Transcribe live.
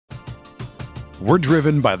We're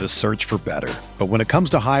driven by the search for better. But when it comes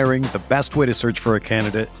to hiring, the best way to search for a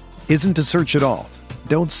candidate isn't to search at all.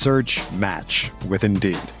 Don't search, match with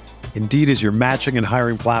Indeed. Indeed is your matching and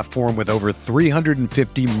hiring platform with over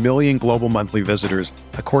 350 million global monthly visitors,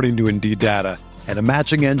 according to Indeed data, and a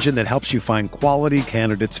matching engine that helps you find quality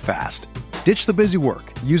candidates fast. Ditch the busy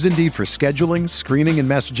work. Use Indeed for scheduling, screening, and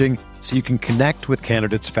messaging so you can connect with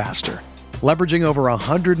candidates faster. Leveraging over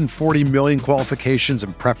 140 million qualifications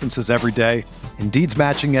and preferences every day, Indeed's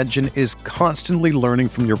matching engine is constantly learning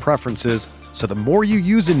from your preferences, so the more you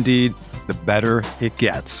use Indeed, the better it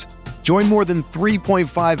gets. Join more than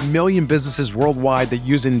 3.5 million businesses worldwide that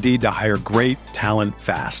use Indeed to hire great talent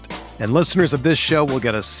fast. And listeners of this show will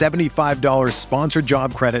get a $75 sponsored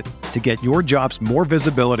job credit to get your jobs more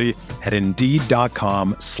visibility at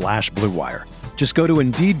Indeed.com/Blue Wire. Just go to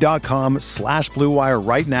Indeed.com/Blue Wire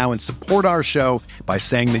right now and support our show by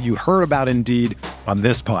saying that you heard about Indeed on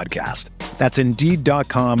this podcast. That's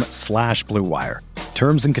Indeed.com/Blue Wire.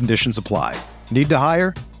 Terms and conditions apply. Need to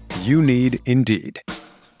hire? You need Indeed.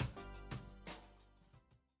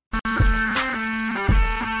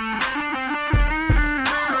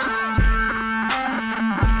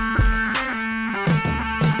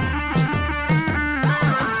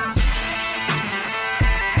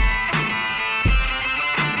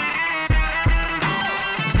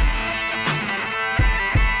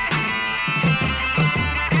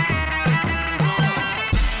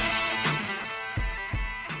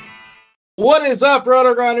 What is up,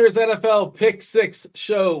 Roto Grinders NFL Pick 6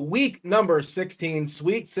 show, week number 16,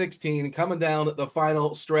 Sweet 16, coming down the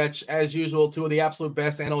final stretch. As usual, two of the absolute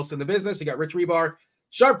best analysts in the business. You got Rich Rebar,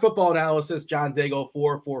 Sharp Football Analysis, John Daigle,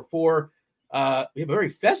 444. We have a very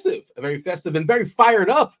festive and very fired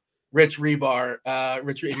up Rich Rebar.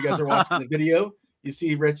 Rich, if you guys are watching the video, you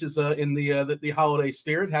see Rich is in the holiday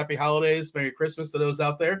spirit. Happy holidays, Merry Christmas to those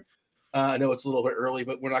out there. I know it's a little bit early,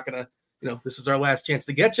 but we're not going to, this is our last chance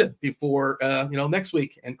to get you before, next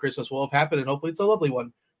week, and Christmas will have happened, and hopefully it's a lovely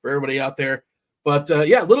one for everybody out there. But,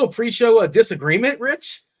 little pre-show disagreement,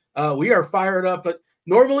 Rich. We are fired up, but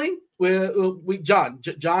normally, John,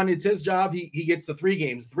 it's his job. He gets the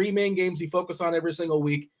three main games he focuses on every single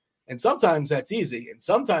week, and sometimes that's easy, and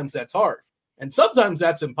sometimes that's hard, and sometimes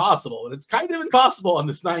that's impossible, and it's kind of impossible on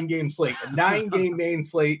this 9-game slate, a 9-game main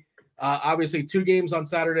slate. Obviously, 2 games on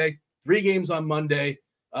Saturday, 3 games on Monday.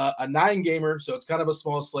 A 9-gamer, so it's kind of a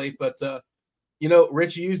small slate. But,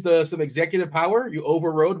 Rich used some executive power. You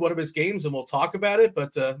overrode one of his games, and we'll talk about it.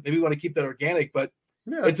 But maybe we want to keep that organic. But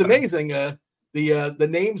it's amazing the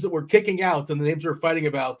names that we're kicking out and the names we're fighting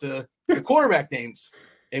about, the quarterback names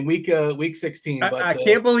in week 16. But I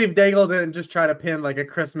can't believe Daigle didn't just try to pin like a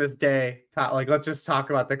Christmas Day. Like, let's just talk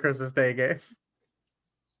about the Christmas Day games.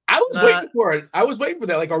 I was waiting for it. I was waiting for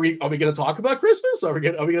that. Like, are we going to talk about Christmas? Are we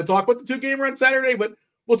going to talk about the 2-gamer on Saturday? But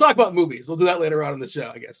we'll talk about movies. We'll do that later on in the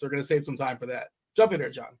show, I guess. They're going to save some time for that. Jump in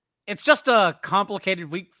there, John. It's just a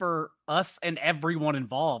complicated week for us and everyone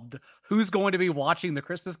involved. Who's going to be watching the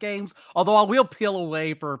Christmas games? Although I will peel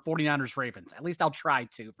away for 49ers Ravens. At least I'll try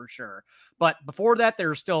to, for sure. But before that,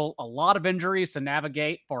 there's still a lot of injuries to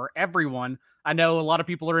navigate for everyone. I know a lot of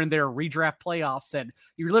people are in their redraft playoffs, and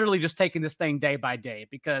you're literally just taking this thing day by day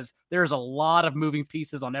because there's a lot of moving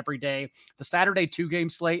pieces on every day. The Saturday 2-game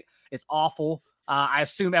slate is awful. I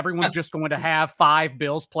assume everyone's just going to have 5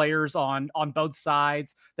 Bills players on both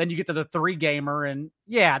sides. Then you get to the 3-gamer, and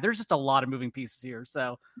there's just a lot of moving pieces here.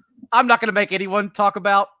 So I'm not going to make anyone talk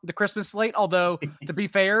about the Christmas slate. Although, to be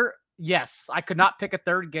fair, yes, I could not pick a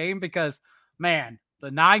 3rd game because, man, the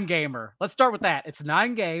 9-gamer. Let's start with that. It's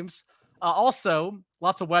 9 games. Also,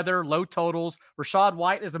 lots of weather, low totals. Rachaad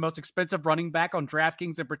White is the most expensive running back on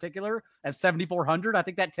DraftKings in particular at $7,400. I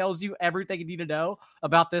think that tells you everything you need to know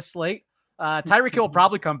about this slate. Tyreek Hill will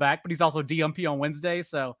probably come back, but he's also DMP on Wednesday.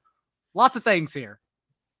 So lots of things here.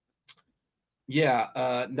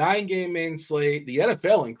 9-game main slate. The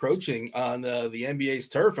NFL encroaching on the NBA's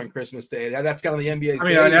turf on Christmas Day. That's kind of the NBA's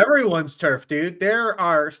day. On everyone's turf, dude. There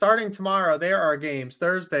are, starting tomorrow, there are games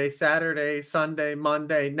Thursday, Saturday, Sunday,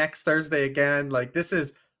 Monday, next Thursday again. Like, this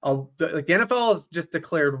is the NFL has just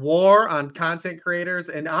declared war on content creators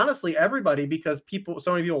and honestly everybody, because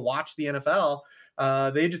so many people watch the NFL.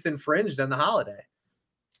 They just infringed on the holiday.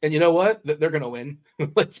 And you know what? They're going to win.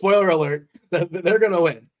 Spoiler alert. They're going to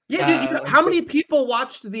win. Yeah, dude, how many people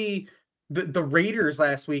watched the Raiders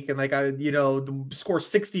last week and score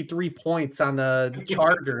 63 points on the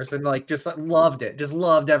Chargers and just loved it. Just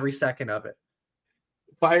loved every second of it.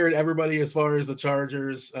 Fired everybody as far as the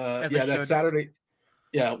Chargers. That Saturday.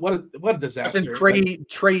 Yeah, what a disaster.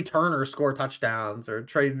 Trey Turner score touchdowns or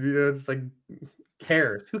it's like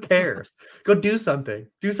cares. Who cares? Go do something.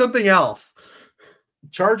 Do something else.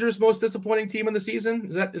 Chargers most disappointing team in the season?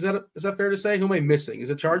 Is that fair to say? Who am I missing? Is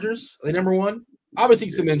it Chargers? Are they number one? Obviously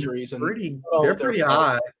some injuries and they're pretty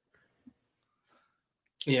high.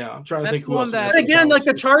 Yeah, I'm trying to think who else. But again, like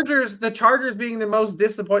the Chargers being the most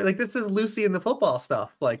disappointing. Like this is Lucy in the football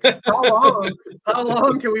stuff. Like how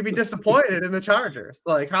long can we be disappointed in the Chargers?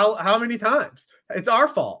 Like how many times? It's our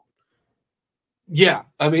fault. Yeah,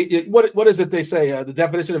 I mean, what is it they say? The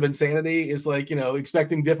definition of insanity is like,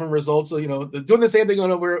 expecting different results. So, doing the same thing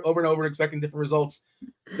over and over, expecting different results.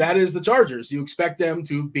 That is the Chargers. You expect them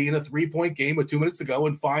to be in a 3-point game with 2 minutes to go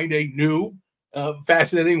and find a new,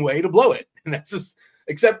 fascinating way to blow it. And that's just,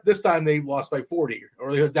 except this time they lost by 40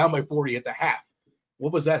 or they were down by 40 at the half.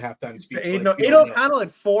 What was that halftime speech? Aiden O'Connell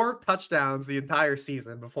had 4 touchdowns the entire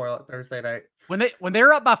season before Thursday night. When they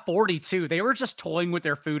were up by 42, they were just toying with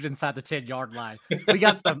their food inside the 10-yard line. We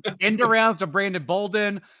got some end arounds to Brandon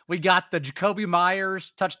Bolden. We got the Jacoby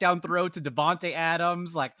Myers touchdown throw to Devontae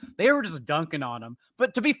Adams. Like they were just dunking on him.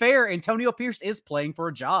 But to be fair, Antonio Pierce is playing for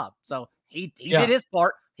a job. So he did his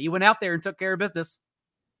part. He went out there and took care of business.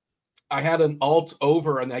 I had an alt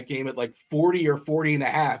over on that game at like 40 or 40 and a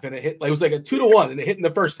half. And it was like a 2-1 and it hit in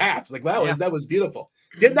the first half. It's like, wow, that was beautiful.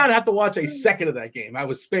 Did not have to watch a second of that game. I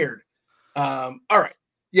was spared. All right.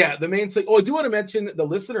 Yeah, the main thing. Oh, I do want to mention the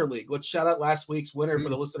Listener League. Let's shout out last week's winner for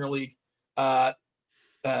the Listener League. I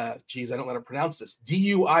don't know how to pronounce this.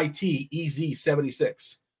 DUITEZ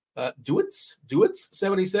 76. Duits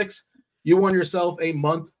 76. You won yourself a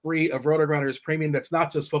month free of RotoGrinders Premium. That's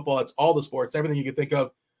not just football, it's all the sports, everything you can think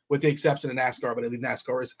of, with the exception of NASCAR, but I believe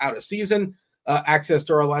NASCAR is out of season. Access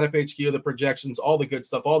to our lineup HQ, the projections, all the good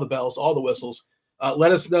stuff, all the bells, all the whistles.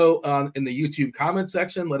 Let us know in the YouTube comment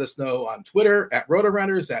section. Let us know on Twitter at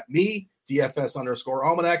RotoGrinders, at me,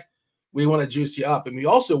 DFS_Almanac. We want to juice you up. And we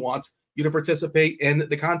also want you to participate in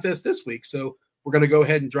the contest this week. So we're going to go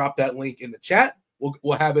ahead and drop that link in the chat.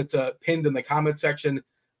 We'll have it pinned in the comment section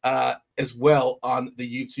as well on the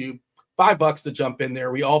YouTube. $5 to jump in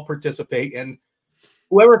there. We all participate. And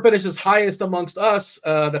whoever finishes highest amongst us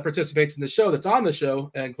that participates in the show, that's on the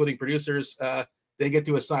show, including producers, they get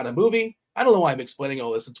to assign a movie. I don't know why I'm explaining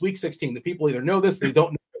all this. It's week 16. The people either know this, they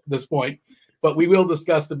don't know at this point, but we will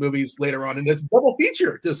discuss the movies later on. And it's a double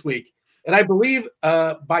feature this week. And I believe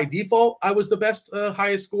by default, I was the best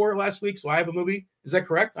highest score last week. So I have a movie. Is that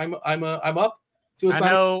correct? I'm up to assign.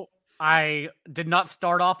 I know I did not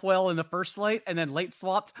start off well in the first slate and then late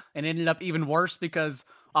swapped and ended up even worse because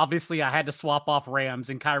obviously I had to swap off Rams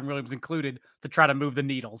and Kyron Williams included to try to move the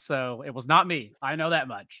needle. So it was not me. I know that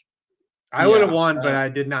much. I would have won, but I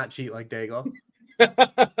did not cheat like Dago.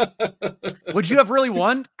 Would you have really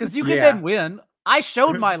won? Because you could then win. I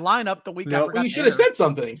showed my lineup the week after. Well, you should have said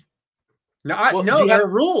something. No, there are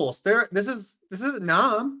rules. This is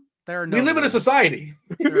Nam. There are no we live rules. in a society.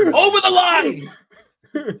 Over the line.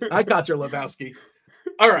 I caught your Lebowski.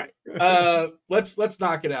 All right. Let's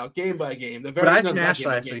knock it out game by game. But I smashed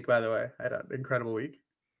last week, by the way. I had an incredible week.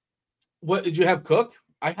 What did you have, Cook?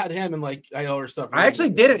 I had him and other stuff. I actually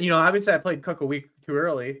didn't. Obviously I played Cook a week too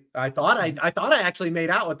early. I thought I actually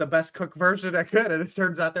made out with the best Cook version I could, and it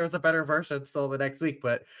turns out there was a better version still the next week.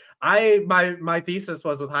 But my thesis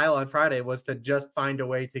was with Heil on Friday was to just find a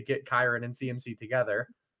way to get Kyron and CMC together.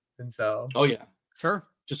 And so oh yeah. Sure.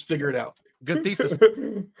 Just figure it out. Good thesis.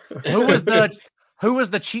 Who was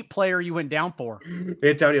the cheap player you went down for?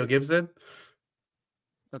 Antonio Gibson.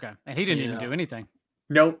 Okay. And he didn't even do anything.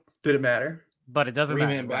 Nope. Didn't matter. But it doesn't matter.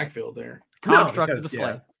 3-man backfield there. Construct of the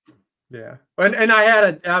slate. Yeah. And I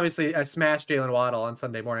had I smashed Jalen Waddle on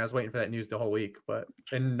Sunday morning. I was waiting for that news the whole week,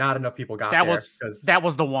 and not enough people got there. That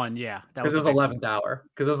was the one. Yeah. Because it was 11th hour.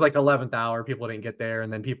 Because it was like 11th hour. People didn't get there.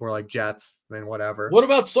 And then people were like Jets and then whatever. What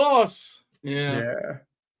about Sauce? Yeah.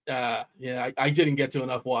 I didn't get to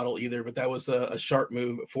enough Waddle either, but that was a sharp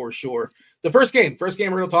move for sure. The first game we're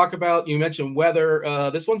going to talk about, you mentioned weather.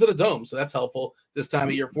 This one's at a dome, so that's helpful this time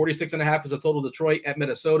of year. 46.5 is a total. Detroit at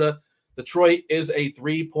Minnesota. Detroit is a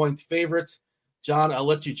 3-point favorite. John, I'll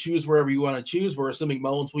let you choose wherever you want to choose. We're assuming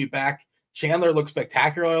Mullins will be back. Chandler looked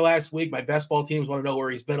spectacular last week. My best ball teams want to know where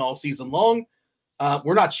he's been all season long.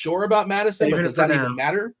 We're not sure about Madison, but does that even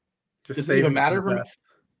matter? Does it even matter for me?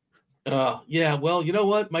 Yeah, well, you know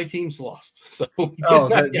what? My team's lost. So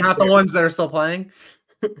not the ones that are still playing.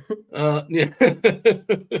 Yeah.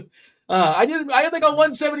 I had like a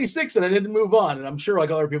 176 and I didn't move on. And I'm sure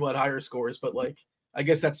other people had higher scores, but I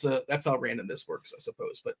guess that's how random this works, I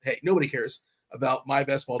suppose. But hey, nobody cares about my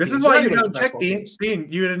best ball. This is why you don't check, Dean.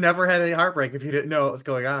 You would have never had any heartbreak if you didn't know what was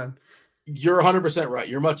going on. You're 100%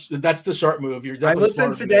 right. That's the sharp move. You're definitely I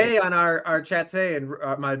listened today on our chat today, and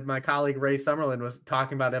my colleague Ray Summerlin was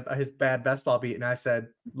talking about his bad best ball beat, and I said,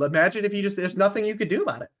 imagine if there's nothing you could do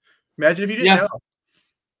about it. Imagine if you didn't know.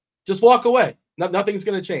 Just walk away. Nothing's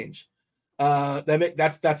going to change. That's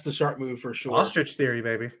the sharp move for sure. Ostrich theory,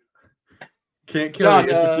 baby. Can't kill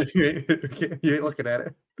you. You ain't looking at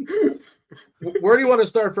it. Where do you want to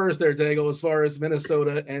start first there, Daigle, as far as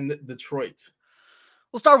Minnesota and Detroit?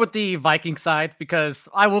 We'll start with the Viking side because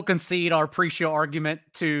I will concede our pre-show argument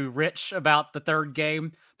to Rich about the third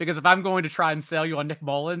game. Because if I'm going to try and sell you on Nick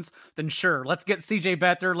Mullins, then sure, let's get CJ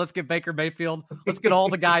Beathard, let's get Baker Mayfield, let's get all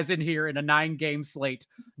the guys in here in a 9-game slate,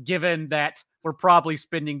 given that we're probably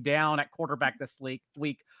spending down at quarterback this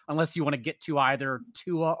week, unless you want to get to either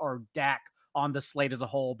Tua or Dak on the slate as a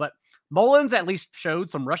whole. But Mullins at least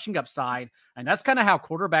showed some rushing upside, and that's kind of how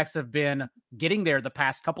quarterbacks have been getting there the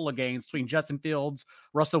past couple of games between Justin Fields.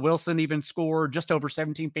 Russell Wilson even scored just over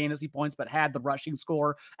 17 fantasy points, but had the rushing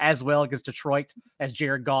score as well against Detroit, as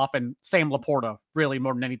Jared Goff and Sam Laporta, really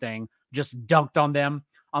more than anything, just dunked on them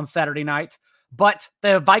on Saturday night. But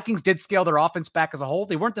the Vikings did scale their offense back as a whole.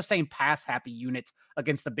 They weren't the same pass-happy unit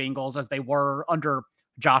against the Bengals as they were under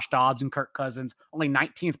Josh Dobbs and Kirk Cousins, only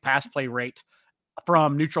 19th pass play rate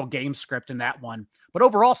from neutral game script in that one. But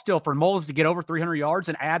overall, still for Mullins to get over 300 yards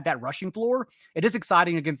and add that rushing floor, it is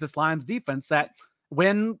exciting against this Lions defense that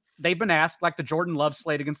when they've been asked, like the Jordan Love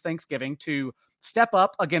slate against Thanksgiving, to step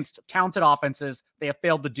up against talented offenses, they have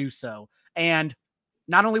failed to do so. And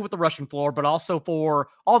not only with the rushing floor, but also for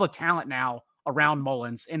all the talent now around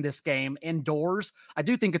Mullins in this game indoors, I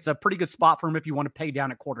do think it's a pretty good spot for him if you want to pay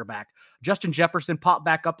down at quarterback. Justin Jefferson popped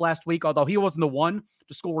back up last week, although he wasn't the one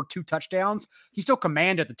to score 2 touchdowns. He still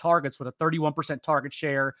commanded the targets with a 31% target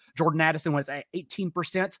share. Jordan Addison was at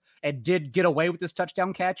 18% and did get away with his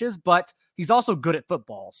touchdown catches, but he's also good at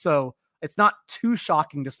football. So it's not too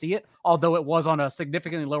shocking to see it, although it was on a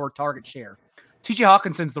significantly lower target share. TJ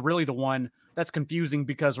Hawkinson's really the one that's confusing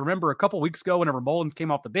because remember a couple weeks ago whenever Mullins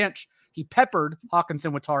came off the bench, he peppered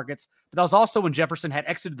Hawkinson with targets, but that was also when Jefferson had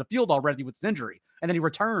exited the field already with his injury. And then he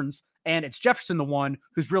returns and it's Jefferson the one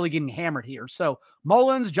who's really getting hammered here. So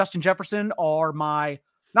Mullins, Justin Jefferson are my,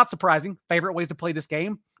 not surprising, favorite ways to play this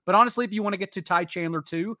game. But honestly, if you want to get to Ty Chandler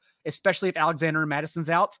too, especially if Alexander and Madison's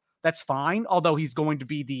out, that's fine. Although he's going to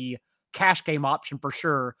be the cash game option for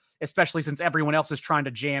sure, especially since everyone else is trying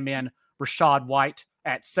to jam in Rashad White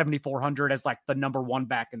at 7,400 as like the number one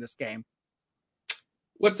back in this game.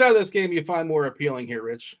 What side of this game you find more appealing here,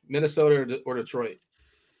 Rich? Minnesota or Detroit?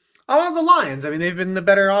 I want the Lions. I mean, they've been the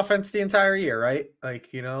better offense the entire year, right?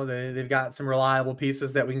 Like, you know, they've got some reliable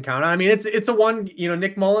pieces that we can count on. I mean, it's a one, you know,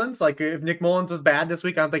 Nick Mullins, like if Nick Mullins was bad this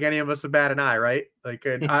week, I don't think any of us would bat an eye, right? Like,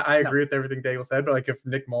 I agree with everything Daigle said, but like if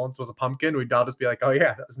Nick Mullins was a pumpkin, we'd all just be like, oh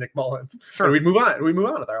yeah, that was Nick Mullins. Sure. And we'd move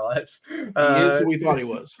on with our lives. He is who we thought he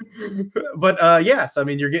was. But yes, I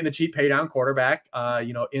mean, you're getting a cheap pay down quarterback,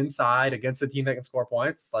 you know, inside against a team that can score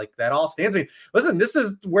points. Like that all stands. I mean, listen, this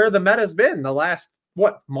is where the meta's been the last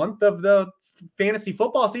month of the fantasy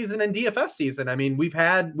football season and DFS season. I mean, we've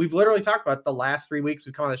literally talked about the last 3 weeks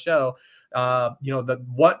we've come on the show, you know,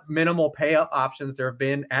 what minimal pay up options there have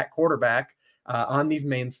been at quarterback on these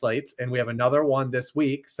main slates. And we have another one this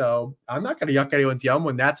week. So I'm not going to yuck anyone's yum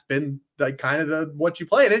when that's been like kind of what you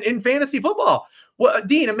play in fantasy football. Well,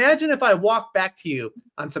 Dean, imagine if I walked back to you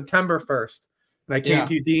on September 1st and I came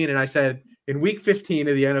to you, Dean, and I said, in week 15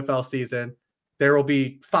 of the NFL season, there will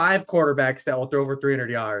be 5 quarterbacks that will throw over 300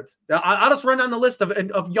 yards. Now, I'll just run down the list of the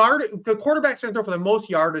quarterbacks are going to throw for the most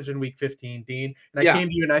yardage in week 15, Dean. And I came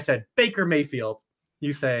to you and I said, Baker Mayfield.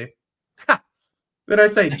 You say, ha. Then I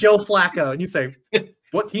say, Joe Flacco. And you say,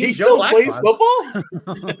 what team? He still plays football?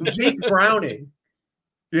 Jake Browning.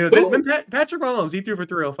 You know, then Patrick Mahomes, he threw for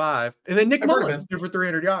 305. And then Nick Mullins threw for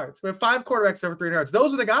 300 yards. We have 5 quarterbacks over 300 yards.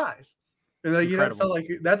 Those are the guys. And you know, so like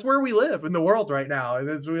that's where we live in the world right now, and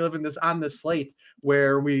as we live in this slate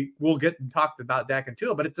where we will get talked about Dak and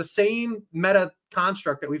Tua, but it's the same meta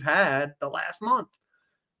construct that we've had the last month.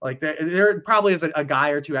 Like there probably is a guy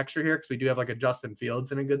or two extra here because we do have like a Justin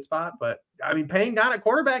Fields in a good spot, but I mean paying down at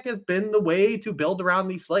quarterback has been the way to build around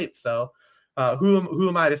these slates. So who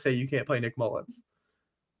am I to say you can't play Nick Mullins?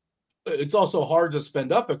 It's also hard to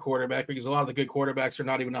spend up at quarterback because a lot of the good quarterbacks are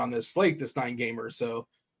not even on this slate, this 9-gamer. So.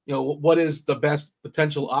 You know, what is the best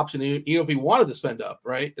potential option, even if we wanted to spend up,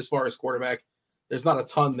 right? As far as quarterback, there's not a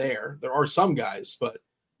ton there. There are some guys, but,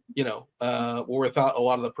 you know, we're without a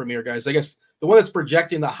lot of the premier guys. I guess the one that's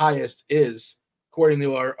projecting the highest is, according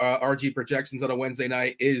to our RG projections on a Wednesday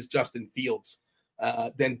night, is Justin Fields.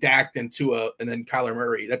 Then Dak, then Tua, and then Kyler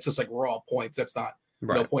Murray. That's just like raw points. That's not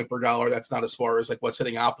no point per dollar. That's not as far as like what's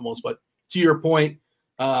hitting optimals. But to your point,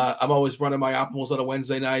 I'm always running my optimals on a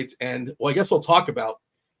Wednesday night. And well, I guess we'll talk about,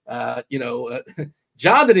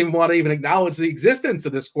 John didn't even want to even acknowledge the existence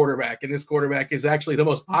of this quarterback. And this quarterback is actually the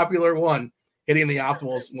most popular one hitting the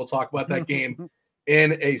optimals. And we'll talk about that game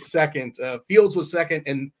in a second. Fields was second.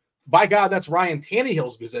 And by God, that's Ryan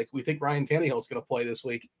Tannehill's music. We think Ryan Tannehill's going to play this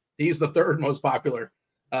week. He's the third most popular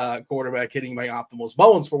quarterback hitting my optimals.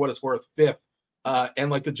 Mullins, for what it's worth, fifth. And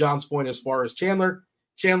like to John's point, as far as Chandler,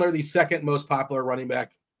 the second most popular running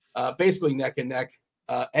back, basically neck and neck.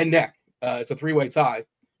 It's a three-way tie.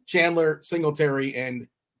 Chandler, Singletary, and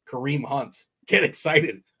Kareem Hunt. Get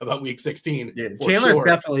excited about week 16. Yeah, Chandler's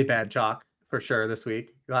definitely bad chalk for sure this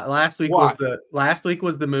week. Last week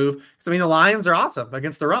was the move. I mean, the Lions are awesome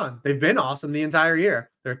against the run. They've been awesome the entire year.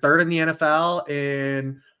 They're third in the NFL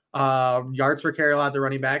in yards per carry allowed to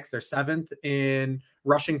running backs. They're seventh in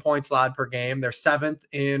rushing points allowed per game. They're seventh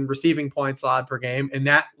in receiving points allowed per game. And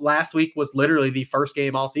that last week was literally the first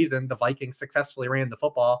game all season the Vikings successfully ran the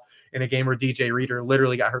football in a game where DJ Reader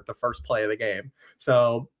literally got hurt the first play of the game.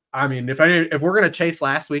 So, I mean, if we're going to chase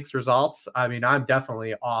last week's results, I mean, I'm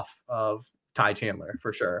definitely off of Ty Chandler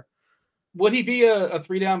for sure. Would he be a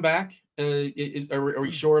 3-down back? Are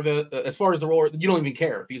we sure of it? As far as the role, you don't even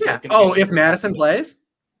care if he's if Madison plays?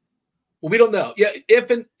 Well, we don't know. Yeah,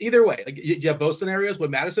 if and either way, like, you have both scenarios.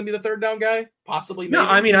 Would Madison be the third down guy? Possibly. Maybe? No,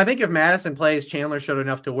 I mean, I think if Madison plays, Chandler showed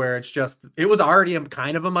enough to where it was already a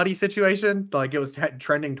kind of a muddy situation. Like it was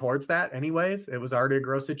trending towards that anyways. It was already a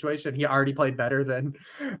gross situation. He already played better than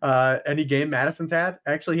any game Madison's had.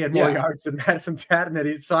 Actually, he had more yards than Madison's had. And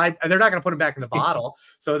they're not going to put him back in the bottle.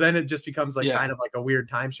 So then it just becomes kind of like a weird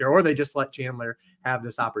timeshare, or they just let Chandler have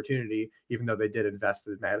this opportunity, even though they did invest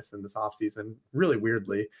in Madison this offseason really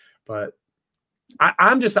weirdly. But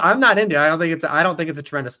I'm not into it. I don't think it's a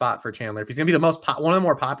tremendous spot for Chandler. If he's going to be one of the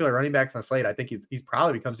more popular running backs on the slate, I think he's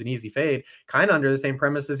probably becomes an easy fade, kind of under the same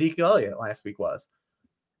premise as Ezekiel Elliott last week was.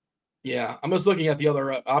 Yeah, I'm just looking at the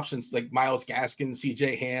other options like Myles Gaskin,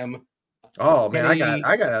 CJ Ham. Oh man, I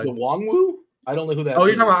got Wongwu. I don't know who that. Oh,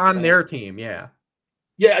 you're talking about on their team, yeah.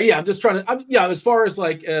 I'm just trying to. As far as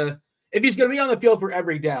like if he's going to be on the field for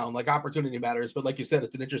every down, like opportunity matters. But like you said,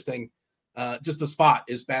 it's an interesting. Just the spot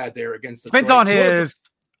is bad there against Detroit. Depends on his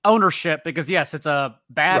ownership because yes, it's a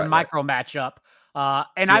bad micro matchup.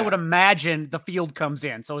 I would imagine the field comes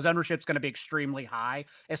in. So his ownership's going to be extremely high,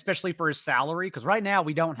 especially for his salary. Because right now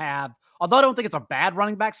we don't have, although I don't think it's a bad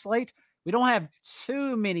running back slate, we don't have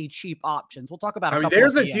too many cheap options. We'll talk about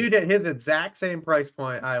there's a dude at his exact same price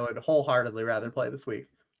point I would wholeheartedly rather play this week.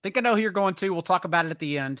 Think I know who you're going to. We'll talk about it at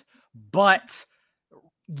the end. But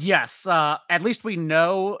yes, at least we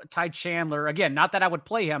know Ty Chandler, again, not that I would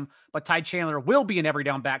play him, but Ty Chandler will be an every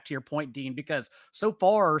down back to your point, Dean, because so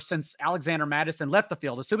far since Alexander Madison left the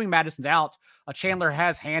field, assuming Madison's out, Chandler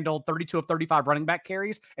has handled 32 of 35 running back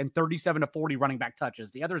carries and 37 of 40 running back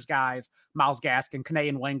touches. The others guys, Myles Gaskin, Kane,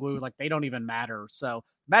 and Wangwu, like they don't even matter. So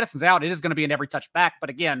Madison's out. It is going to be an every touch back, but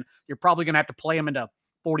again, you're probably going to have to play him into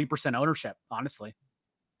 40% ownership, honestly.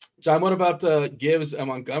 John, what about Gibbs and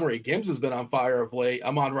Montgomery? Gibbs has been on fire of late.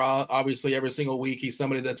 I'm on Raw, obviously, every single week. He's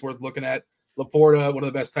somebody that's worth looking at. Laporta, one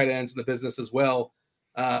of the best tight ends in the business as well.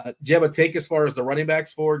 Do you have a take as far as the running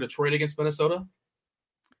backs for Detroit against Minnesota?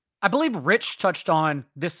 I believe Rich touched on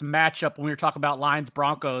this matchup when we were talking about Lions,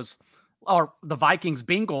 Broncos, or the Vikings,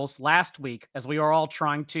 Bengals last week, as we are all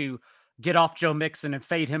trying to get off Joe Mixon and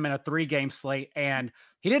fade him in a 3-game slate. And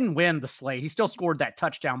he didn't win the slate. He still scored that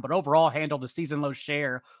touchdown, but overall handled a season-low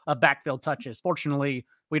share of backfield touches. Fortunately,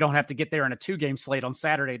 we don't have to get there in a 2-game slate on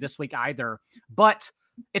Saturday this week either. But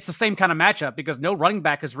it's the same kind of matchup because no running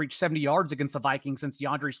back has reached 70 yards against the Vikings since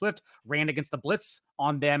DeAndre Swift ran against the blitz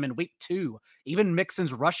on them in week 2. Even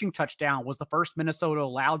Mixon's rushing touchdown was the first Minnesota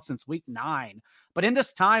allowed since week 9. But in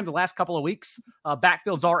this time, the last couple of weeks,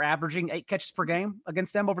 backfields are averaging 8 catches per game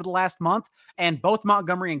against them over the last month. And both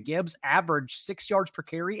Montgomery and Gibbs averaged 6 yards per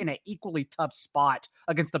carry in an equally tough spot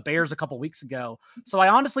against the Bears a couple weeks ago. So I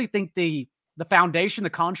honestly think the foundation, the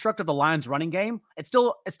construct of the Lions running game, it's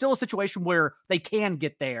still a situation where they can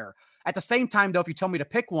get there. At the same time, though, if you tell me to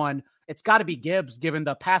pick one, it's got to be Gibbs, given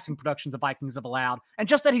the passing production the Vikings have allowed. And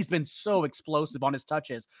just that he's been so explosive on his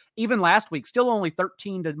touches. Even last week, still only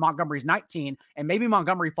 13 to Montgomery's 19. And maybe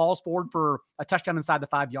Montgomery falls forward for a touchdown inside the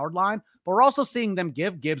 5-yard line. But we're also seeing them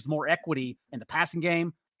give Gibbs more equity in the passing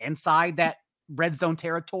game, inside that red zone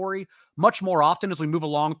territory, much more often as we move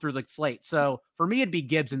along through the slate. So for me, it'd be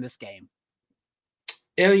Gibbs in this game.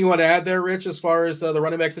 Anything you want to add there, Rich, as far as the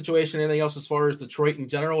running back situation? Anything else as far as Detroit in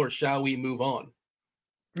general, or shall we move on?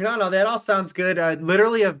 No, that all sounds good. I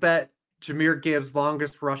literally have bet Jahmyr Gibbs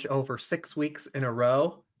longest rush over 6 weeks in a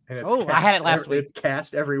row, I had it last week. It's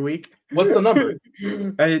cashed every week. What's the number?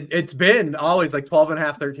 It's been always like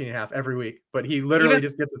 12.5, 13.5 every week. But he literally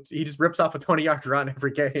he just rips off a 20-yard run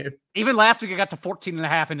every game. Even last week, I got to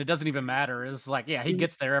 14.5, and it doesn't even matter. It was like, yeah, he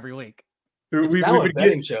gets there every week. It's now a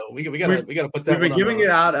betting show. We gotta put that. We've been giving it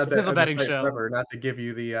out at the betting show. Forever, not to give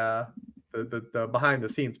you the behind the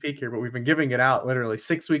scenes peek here, but we've been giving it out literally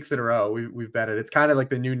 6 weeks in a row. We've bet it. It's kind of like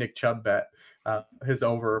the new Nick Chubb bet, his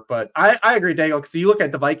over. But I agree, Dago, because you look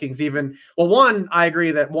at the Vikings. I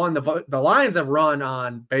agree that the Lions have run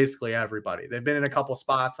on basically everybody. They've been in a couple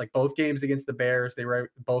spots, like both games against the Bears.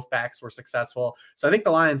 Both backs were successful. So I think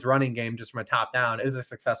the Lions running game, just from a top down, is a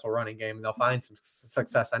successful running game, and they'll find some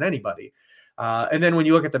success on anybody. And then when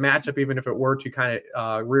you look at the matchup, even if it were to kind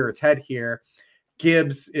of rear its head here,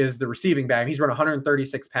 Gibbs is the receiving back. He's run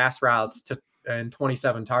 136 pass routes and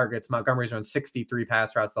 27 targets. Montgomery's run 63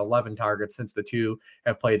 pass routes to 11 targets since the two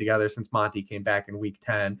have played together since Monty came back in week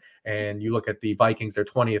 10. And you look at the Vikings, they're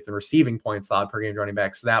 20th in receiving points allowed per game running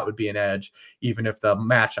back. So that would be an edge, even if the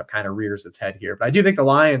matchup kind of rears its head here. But I do think the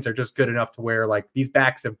Lions are just good enough to where like these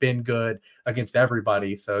backs have been good against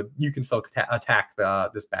everybody. So you can still attack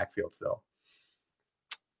this backfield still.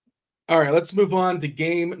 All right, let's move on to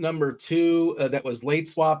game number 2 that was late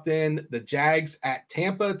swapped in. The Jags at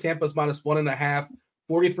Tampa. Tampa's -1.5.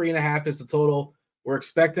 43.5 is the total. We're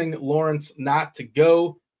expecting Lawrence not to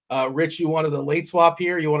go. Rich, you wanted the late swap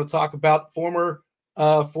here. You want to talk about former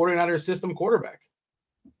 49ers system quarterback?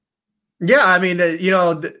 Yeah, I mean,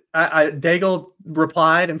 Daigle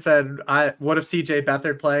replied and said, what if CJ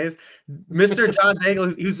Beathard plays? Mr. John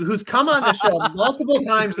Daigle, who's come on the show multiple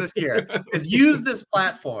times this year, has used this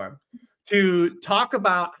platform to talk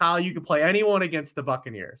about how you can play anyone against the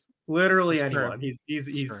Buccaneers. Literally That's anyone. true.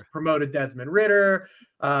 He's promoted Desmond Ritter.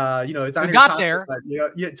 He's on we got there.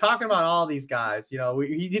 But, talking about all these guys.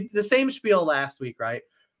 He did the same spiel last week, right?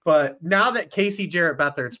 But now that Casey Jarrett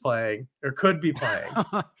Beathard's playing or could be playing,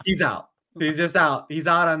 he's out. He's just out. He's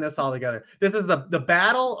out on this altogether. This is the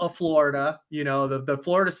battle of Florida. The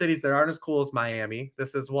Florida cities that aren't as cool as Miami.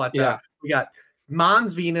 This is what we got.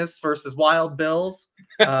 Mons Venus versus Wild Bills.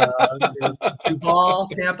 Duval,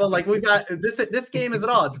 Tampa. Like we've got this game is it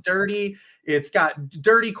all. It's dirty. It's got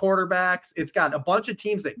dirty quarterbacks. It's got a bunch of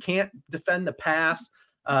teams that can't defend the pass.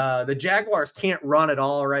 The Jaguars can't run at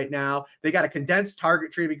all right now. They got a condensed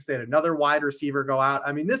target tree because they had another wide receiver go out.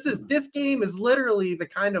 I mean, this game is literally the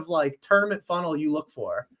kind of like tournament funnel you look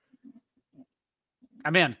for.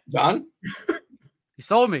 I'm in. John? He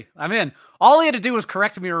sold me. I'm in. All he had to do was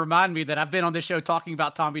correct me or remind me that I've been on this show talking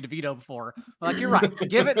about Tommy DeVito before. Like, you're right.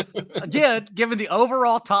 Given the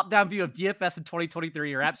overall top-down view of DFS in 2023,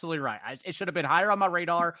 you're absolutely right. It should have been higher on my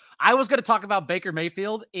radar. I was going to talk about Baker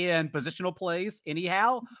Mayfield in positional plays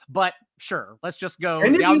anyhow, but sure, let's just go.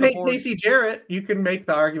 And if you hate Casey Jarrett, you can make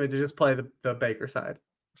the argument to just play the Baker side.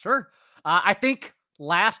 Sure. I think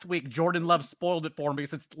last week, Jordan Love spoiled it for me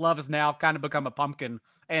since Love has now kind of become a pumpkin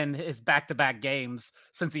in his back-to-back games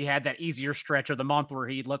since he had that easier stretch of the month where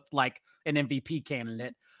he looked like an MVP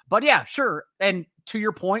candidate. But yeah, sure. And to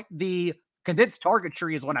your point, the condensed target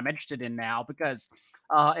tree is what I'm interested in now because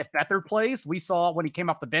if Beathard plays, we saw when he came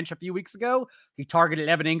off the bench a few weeks ago, he targeted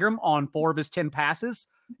Evan Ingram on 4 of his 10 passes.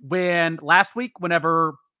 When last week,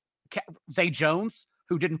 whenever Zay Jones,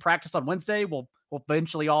 who didn't practice on Wednesday, we'll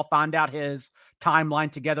eventually all find out his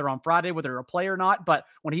timeline together on Friday, whether he'll play or not. But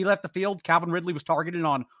when he left the field, Calvin Ridley was targeted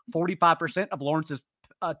on 45% of Lawrence's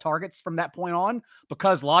targets from that point on,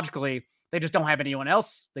 because logically they just don't have anyone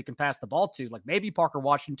else they can pass the ball to. Like maybe Parker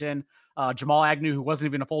Washington, Jamal Agnew, who wasn't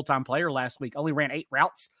even a full-time player last week, only ran 8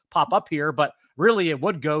 routes pop up here, but really it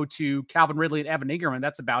would go to Calvin Ridley and Evan Ingram, and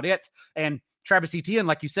that's about it. And Travis Etienne,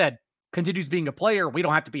 like you said, continues being a player we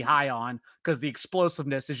don't have to be high on because the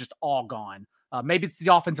explosiveness is just all gone. Maybe it's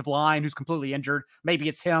the offensive line who's completely injured. Maybe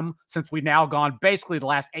it's him, since we've now gone basically the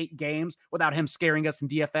last 8 games without him scaring us in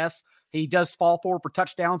DFS. He does fall forward for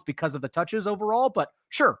touchdowns because of the touches overall, but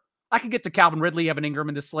sure, I could get to Calvin Ridley, Evan Ingram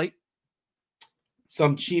in this slate.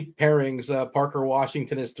 Some cheap pairings. Parker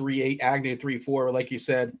Washington is 3.8, Agnew 3.4. Like you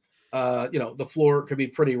said, the floor could be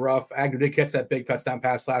pretty rough. Agnew did catch that big touchdown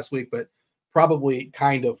pass last week, but probably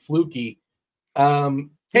kind of fluky.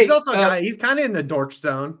 He's also he's kind of in the Dortch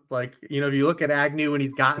zone. Like, if you look at Agnew when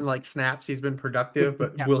he's gotten like snaps, he's been productive,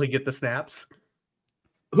 but will he get the snaps?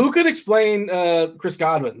 Who could explain Chris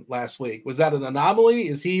Godwin last week? Was that an anomaly?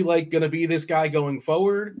 Is he like going to be this guy going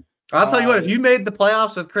forward? I'll tell you what, if you made the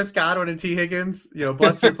playoffs with Chris Godwin and T. Higgins,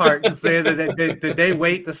 bless your heart, just say that did they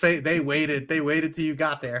wait to say they waited till you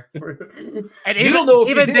got there. And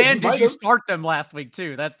even then, did you start them last week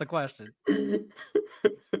too? That's the question.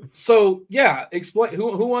 So yeah, explain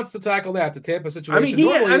who wants to tackle that, the Tampa situation.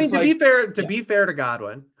 To be fair to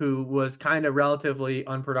Godwin, who was kind of relatively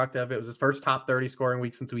unproductive. It was his first top 30 scoring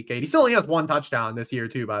week since week 8. He still only has 1 touchdown this year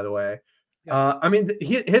too, by the way. Yeah.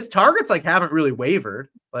 His targets haven't really wavered,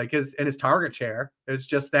 his target share. It's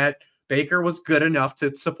just that Baker was good enough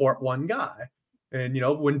to support one guy. And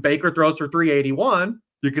when Baker throws for 381,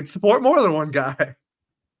 you could support more than one guy.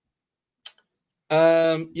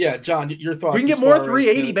 Yeah, John, your thoughts. We can get more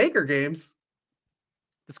 380 Baker games.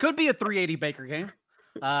 This could be a 380 Baker game.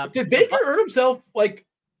 Did Baker earn himself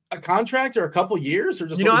a contract or a couple years, or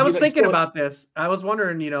just I was thinking about this. I was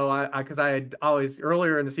wondering, because I had always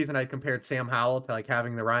earlier in the season I compared Sam Howell to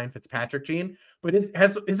having the Ryan Fitzpatrick gene, but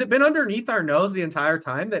has it been underneath our nose the entire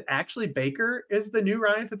time that actually Baker is the new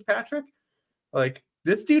Ryan Fitzpatrick?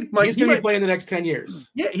 This dude he's going to be playing the next 10 years.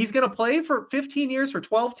 Yeah, he's going to play for 15 years for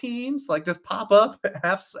 12 teams. Just pop up,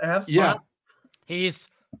 have spot. Yeah,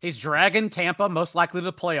 He's dragging Tampa most likely to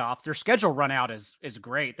the playoffs. Their schedule run out is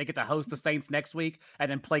great. They get to host the Saints next week and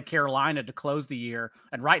then play Carolina to close the year.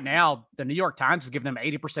 And right now, the New York Times is giving them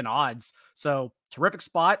 80% odds. So terrific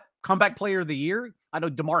spot. Comeback player of the year. I know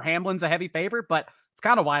DeMar Hamlin's a heavy favorite, but it's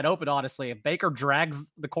kind of wide open, honestly. If Baker drags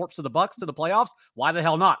the corpse of the Bucs to the playoffs, why the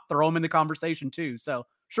hell not? Throw him in the conversation too. So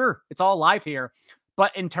sure, it's all live here.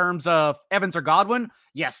 But in terms of Evans or Godwin,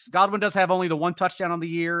 yes, Godwin does have only the 1 touchdown on the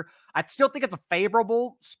year. I still think it's a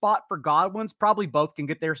favorable spot for Godwin's. Probably both can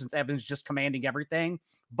get there since Evans just commanding everything.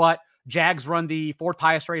 But Jags run the 4th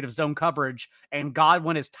highest rate of zone coverage, and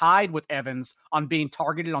Godwin is tied with Evans on being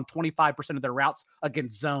targeted on 25% of their routes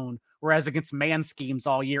against zone, whereas against man schemes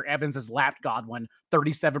all year, Evans has lapped Godwin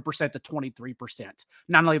 37% to 23%.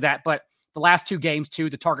 Not only that, but the last 2 games, too,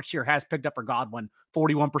 the target share has picked up for Godwin,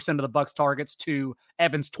 41% of the Bucs targets to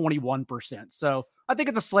Evans, 21%. So I think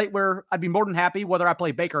it's a slate where I'd be more than happy, whether I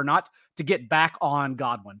play Baker or not, to get back on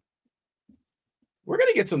Godwin. We're going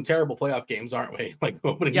to get some terrible playoff games, aren't we?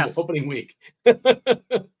 Opening week.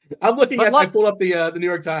 I'm looking I pulled up the New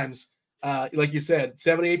York Times. Like you said,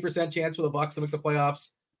 78% chance for the Bucs to make the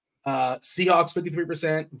playoffs. Seahawks,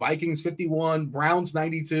 53%. Vikings, 51%. Browns,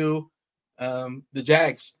 92%. The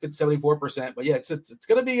Jags fit 74%, but yeah, it's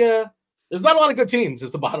going to be there's not a lot of good teams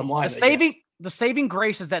is the bottom line. The saving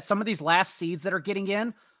grace is that some of these last seeds that are getting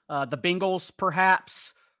in, the Bengals,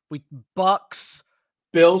 perhaps Bucks,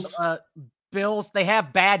 Bills, they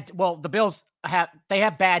have the Bills have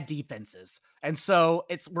bad defenses. And so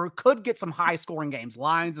we could get some high scoring games,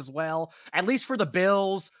 Lions as well, at least for the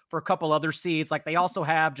Bills, for a couple other seeds. They also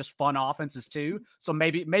have just fun offenses too. So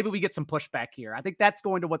maybe we get some pushback here. I think that's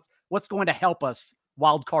going to what's going to help us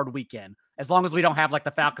wild card weekend, as long as we don't have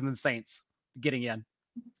the Falcons and Saints getting in.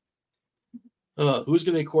 Who's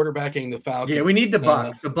going to be quarterbacking the Falcons? Yeah, we need the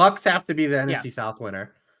Bucs. The Bucs have to be the NFC South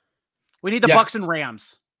winner. We need the Bucs and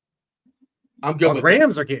Rams. I'm good with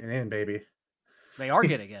Rams are getting in, baby. They are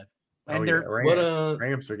getting in. And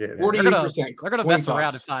Rams are getting 48%. They're going to mess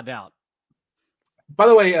around and find out. By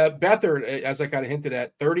the way, Beathard, as I kind of hinted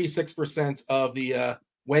at, 36% of the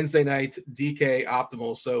Wednesday night DK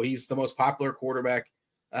optimal. So he's the most popular quarterback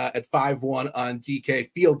at 5-1 on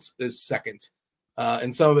DK. Fields is second.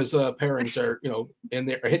 And some of his pairings are, in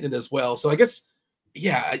there, are hitting it as well. So I guess,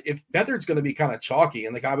 if Beathard's going to be kind of chalky,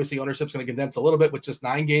 and obviously ownership's going to condense a little bit with just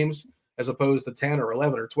 9 games as opposed to 10 or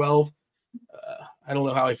 11 or 12. I don't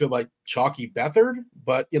know how I feel about chalky Beathard,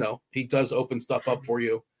 but he does open stuff up for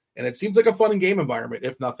you, and it seems like a fun game environment,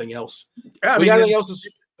 if nothing else. Yeah, anything else?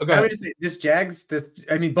 This Jags.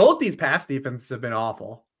 Both these pass defenses have been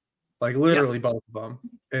awful, literally both of them,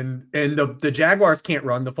 and the Jaguars can't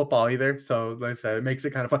run the football either. So, like I said, it makes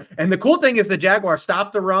it kind of fun. And the cool thing is the Jaguars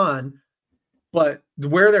stop the run. But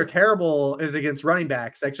where they're terrible is against running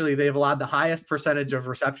backs. Actually, they've allowed the highest percentage of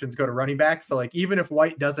receptions go to running backs. So, even if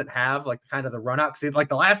White doesn't have kind of the run out, because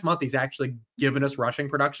the last month he's actually given us rushing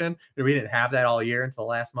production, and we didn't have that all year until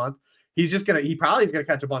last month. He probably is gonna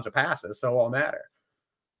catch a bunch of passes, so it won't matter.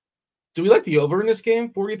 Do we like the over in this game?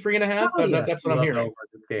 43.5. Yes, that's what I'm hearing. Over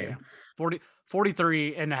this game.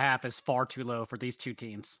 43.5 is far too low for these two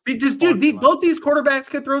teams. Both these quarterbacks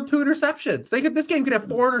could throw 2 interceptions. This game could have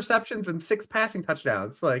 4 interceptions and 6 passing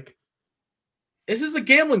touchdowns. This is a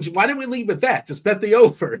gambling. Why didn't we leave with that? Just bet the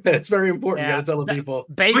over. That's very important. You got to tell the people.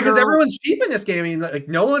 Because everyone's cheap in this game.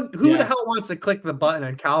 No one. Who the hell wants to click the button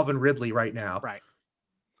on Calvin Ridley right now? Right.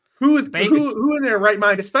 Who in their right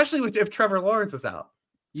mind, especially if Trevor Lawrence is out?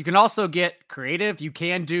 You can also get creative. You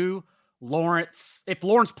can do Lawrence. If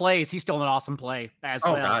Lawrence plays, he's still an awesome play as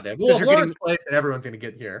well. Oh god, yeah. Well, if Lawrence plays, then everyone's going to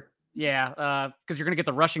get here. Yeah, because you're going to get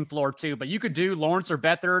the rushing floor too. But you could do Lawrence or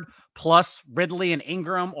Beathard plus Ridley and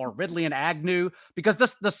Ingram or Ridley and Agnew, because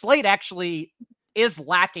the slate actually is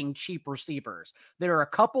lacking cheap receivers. There are a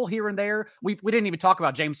couple here and there. We didn't even talk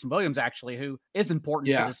about Jameson Williams, actually, who is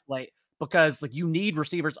important to this slate, because like you need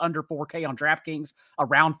receivers under 4K on DraftKings,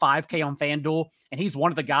 around 5K on FanDuel. And he's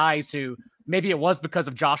one of the guys who, maybe it was because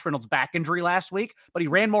of Josh Reynolds' back injury last week, but he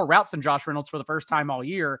ran more routes than Josh Reynolds for the first time all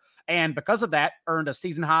year. And because of that, earned a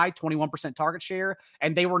season high 21% target share.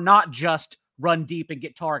 And they were not just run deep and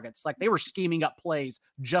get targets. Like, they were scheming up plays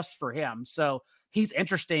just for him. So he's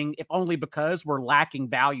interesting, if only because we're lacking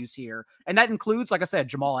values here. And that includes, like I said,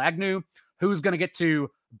 Jamal Agnew, who's going to get to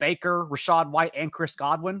Baker, Rashad White, and Chris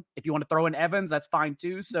Godwin. If you want to throw in Evans, that's fine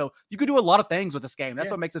too. So you could do a lot of things with this game.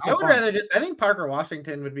 That's what makes it so fun. I think Parker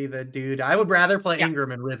Washington would be the dude. I would rather play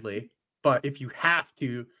Ingram and Ridley, but if you have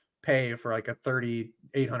to pay for like a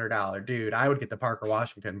 $3,800 dude, I would get the Parker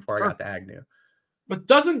Washington before I got the Agnew. But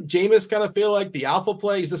doesn't Jameis kind of feel like the alpha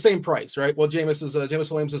play? He's the same price, right? Well, Jameis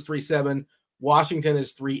Williams is 3.7. Washington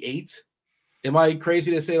is 3.8. Am I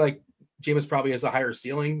crazy to say like Jameis probably has a higher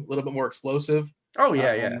ceiling, a little bit more explosive? Oh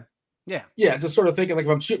yeah. Just sort of thinking like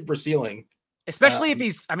if I'm shooting for ceiling, especially if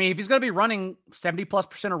he's going to be running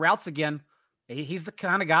 70+% of routes again, he's the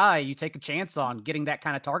kind of guy you take a chance on getting that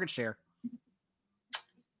kind of target share.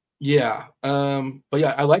 Yeah. But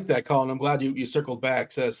yeah, I like that call, and I'm glad you circled back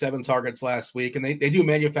to 7 targets last week, and they do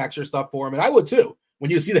manufacture stuff for him, and I would too.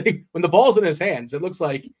 When you see when the ball's in his hands, it looks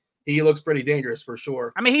like he looks pretty dangerous for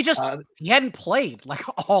sure. I mean, he hadn't played like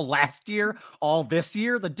all last year, all this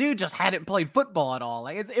year. The dude just hadn't played football at all.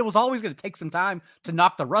 Like, it was always going to take some time to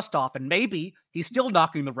knock the rust off, and maybe he's still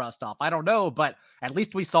knocking the rust off. I don't know, but at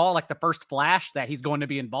least we saw like the first flash that he's going to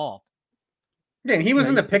be involved. Yeah, and he was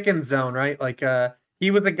in the Pickens zone, right? Like, he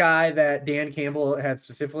was the guy that Dan Campbell had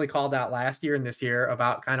specifically called out last year and this year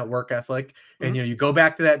about kind of work ethic. And, you go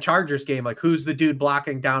back to that Chargers game, like who's the dude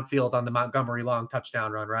blocking downfield on the Montgomery long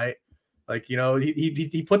touchdown run, right? Like,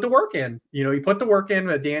 he put the work in, he put the work in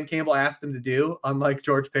that Dan Campbell asked him to do, unlike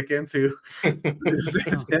George Pickens, who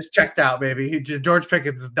is checked out, baby. George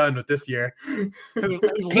Pickens is done with this year. He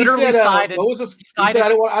said, cited, what was this? He said, I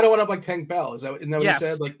don't want to like Tank Bell. Is that what he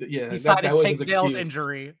said? Like, he cited Tank Bell's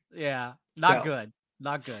injury. Yeah. Not good.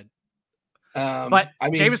 But I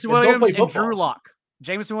mean, Jameson Williams and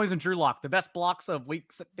Drew Lock. The best blocks of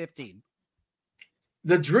week 15.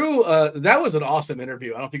 The Drew, that was an awesome interview.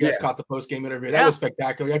 I don't know if you guys caught the post-game interview. That was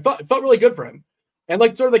spectacular. I felt really good for him. And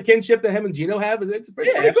like sort of the kinship that him and Gino have, it's pretty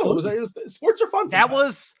cool. Sports are fun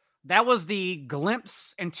sometimes. That was the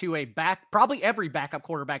glimpse into probably every backup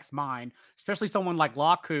quarterback's mind, especially someone like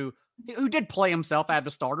Locke who did play himself as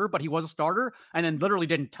a starter, but he was a starter and then literally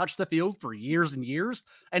didn't touch the field for years and years.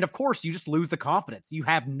 And of course, you just lose the confidence. You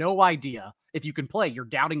have no idea if you can play. You're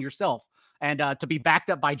doubting yourself. And to be backed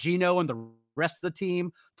up by Gino and the rest of the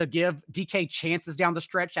team, to give DK chances down the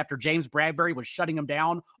stretch after James Bradbury was shutting him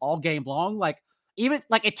down all game long. Like, even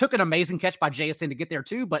like it took an amazing catch by JSN to get there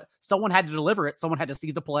too, but someone had to deliver it. Someone had to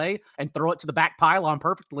see the play and throw it to the back pylon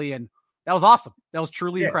perfectly. And that was awesome. That was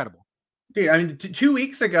truly incredible. Dude, I mean, 2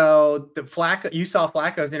 weeks ago, you saw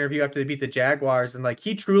Flacco's interview after they beat the Jaguars, and like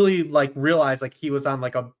he truly like realized like he was on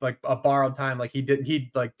like a borrowed time. Like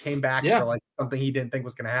he like came back for like something he didn't think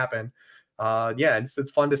was going to happen.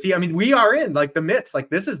 It's fun to see. I mean, we are in like the midst. Like,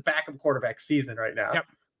 this is backup quarterback season right now. Yep.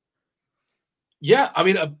 Yeah, I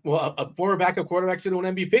mean, a former backup quarterback's going to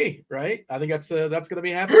win MVP, right? I think that's going to be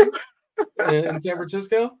happening in San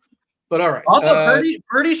Francisco. But all right. Also,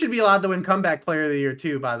 Purdy should be allowed to win comeback player of the year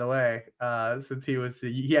too, by the way, since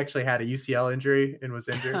he actually had a UCL injury and was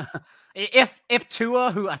injured. If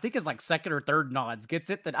Tua, who I think is like second or third nods, gets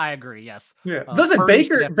it, then I agree. Yes. Yeah. Listen,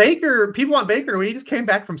 Baker. People want Baker when he just came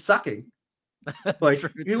back from sucking. Like,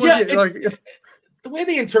 the way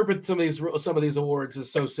they interpret some of these awards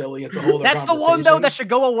is so silly. It's a whole. That's the one though that should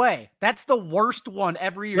go away. That's the worst one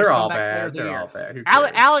every year. They're all bad. All bad.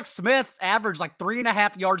 Alex Smith averaged like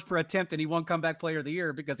 3.5 yards per attempt, and he won comeback player of the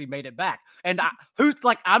year because he made it back. And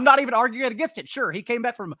I'm not even arguing against it. Sure, he came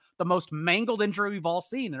back from the most mangled injury we've all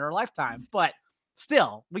seen in our lifetime, but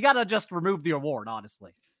still, we got to just remove the award,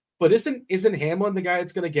 honestly. But isn't Hamlin the guy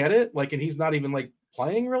that's going to get it? Like, and he's not even like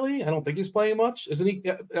playing really. I don't think he's playing much, isn't he?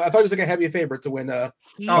 I thought he was like a heavy favorite to win. Player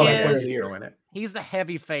of the year. He's the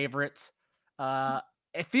heavy favorite.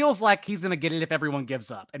 It feels like he's going to get it if everyone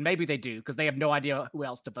gives up, and maybe they do because they have no idea who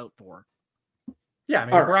else to vote for. Yeah, I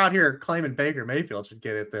mean, if we're out here claiming Baker Mayfield should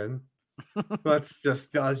get it, then let's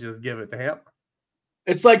just give it to him.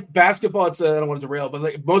 It's like basketball. It's I don't want to derail, but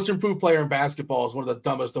like most improved player in basketball is one of the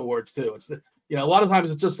dumbest awards too. It's a lot of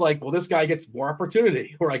times it's just like, well, this guy gets more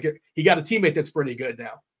opportunity, or he got a teammate that's pretty good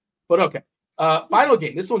now. But okay, final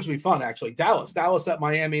game. This one should be fun actually. Dallas at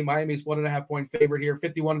Miami. Miami's 1.5 point favorite here.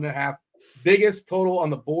 51.5, biggest total on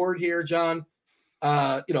the board here, John. Two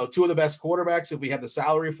of the best quarterbacks if we have the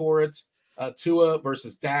salary for it. Tua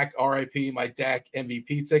versus Dak. RIP my Dak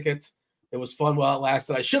MVP ticket. It was fun while it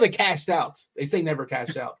lasted. I should have cashed out. They say never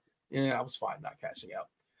cash out. Yeah, I was fine not cashing out.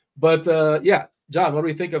 But John, what do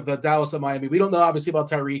we think of Dallas and Miami? We don't know obviously about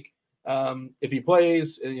Tyreek. If he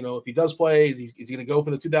plays, if he does play, he's going to go for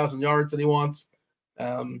the 2,000 yards that he wants.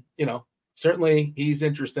 Certainly he's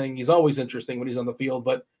interesting. He's always interesting when he's on the field.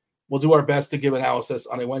 But we'll do our best to give analysis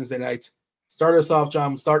on a Wednesday night. Start us off,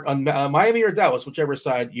 John. Start on Miami or Dallas, whichever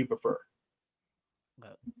side you prefer.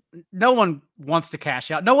 No one wants to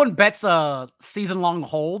cash out. No one bets a season-long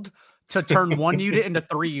hold to turn 1 unit into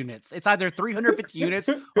 3 units. It's either 350 units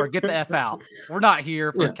or get the F out. We're not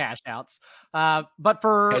here for cash outs.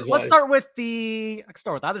 Let's start with I can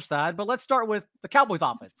start with the other side, but let's start with the Cowboys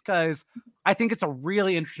offense because I think it's a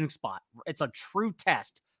really interesting spot. It's a true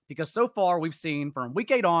test because so far we've seen from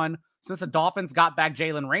week 8 on, since the Dolphins got back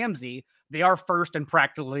Jalen Ramsey, they are first in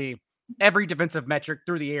practically every defensive metric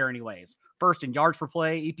through the air anyways. First in yards per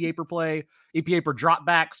play, EPA per drop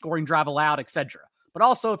back, scoring drive allowed, etc. But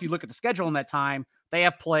also, if you look at the schedule in that time, they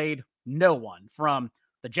have played no one from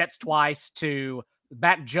the Jets twice to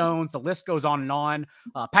Mac Jones. The list goes on and on.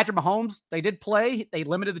 Patrick Mahomes, they did play. They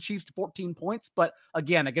limited the Chiefs to 14 points. But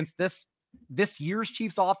again, against this year's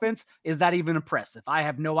Chiefs offense, is that even impressive? I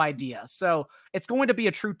have no idea. So it's going to be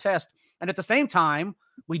a true test. And at the same time,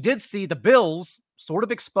 we did see the Bills sort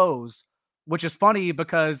of expose, which is funny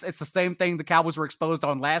because it's the same thing the Cowboys were exposed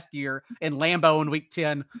on last year in Lambeau in week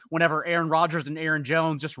 10, whenever Aaron Rodgers and Aaron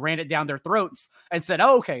Jones just ran it down their throats and said,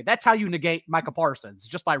 oh, okay, that's how you negate Micah Parsons,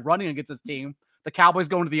 just by running against this team. The Cowboys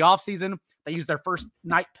go into the offseason. They use their first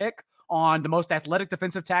night pick on the most athletic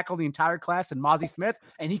defensive tackle in the entire class in Mozzie Smith,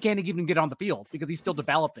 and he can't even get on the field because he's still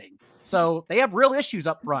developing. So they have real issues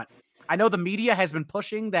up front. I know the media has been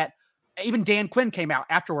pushing that. Even Dan Quinn came out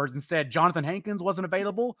afterwards and said Jonathan Hankins wasn't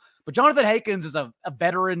available, but Jonathan Hankins is a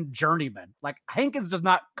veteran journeyman. Like Hankins does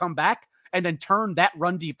not come back and then turn that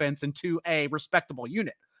run defense into a respectable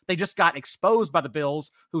unit. They just got exposed by the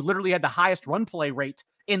Bills, who literally had the highest run play rate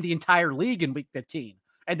in the entire league in week 15.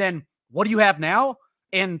 And then what do you have now?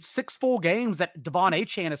 In 6 full games that Devon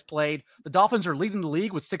Achane has played, the Dolphins are leading the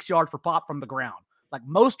league with 6 yards per pop from the ground. Like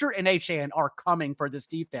Mostert and Achane are coming for this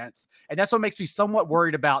defense. And that's what makes me somewhat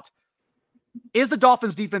worried about. Is the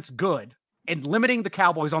Dolphins defense good in limiting the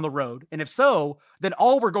Cowboys on the road? And if so, then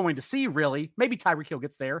all we're going to see really, maybe Tyreek Hill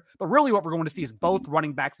gets there, but really what we're going to see is both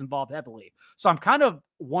running backs involved heavily. So I'm kind of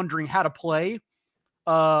wondering how to play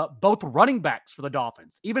both running backs for the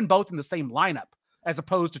Dolphins, even both in the same lineup, as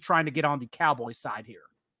opposed to trying to get on the Cowboys side here.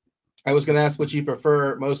 I was going to ask what you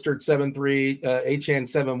prefer, Mostert 7-3, Achane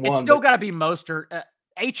 7-1. It's still got to be Mostert.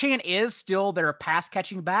 Achane is still their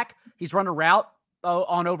pass-catching back. He's run a route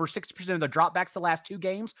on over 60% of the dropbacks the last 2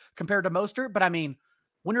 games compared to Mostert. But I mean,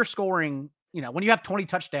 when you're scoring, when you have 20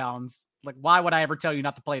 touchdowns, like why would I ever tell you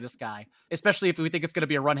not to play this guy? Especially if we think it's going to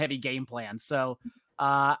be a run heavy game plan. So,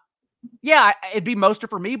 it'd be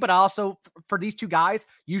Mostert for me, but also for these 2 guys,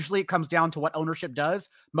 usually it comes down to what ownership does.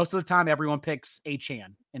 Most of the time, everyone picks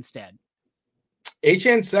Achane instead.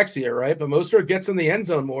 Achane's sexier, right? But Mostert gets in the end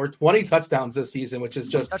zone more. 20 touchdowns this season, which is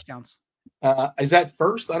just touchdowns. Is that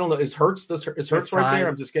first? I don't know. Is Hurts right there?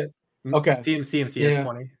 I'm just getting okay. CMC is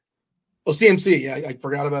 20. Well, CMC, yeah, I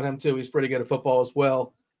forgot about him too. He's pretty good at football as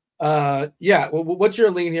well. Well, what's your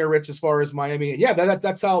lean here, Rich, as far as Miami? Yeah,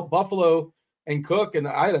 that's how Buffalo and Cook, and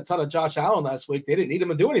I had a ton of Josh Allen last week. They didn't need him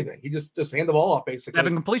to do anything. He just hand the ball off basically.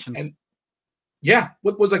 7 completions. And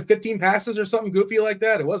what was like 15 passes or something goofy like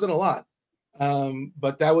that? It wasn't a lot.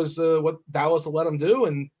 But that was what Dallas let them do,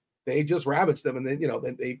 and they just ravaged them, and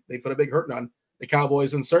they put a big hurting on the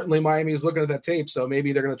Cowboys, and certainly Miami is looking at that tape, so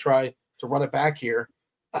maybe they're going to try to run it back here.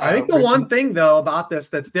 I think the one thing though about this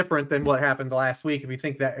that's different than what happened last week,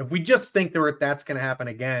 if we just think that's going to happen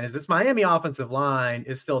again, is this Miami offensive line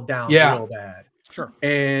is still down real bad. Sure.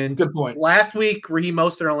 And good point. Last week, Raheem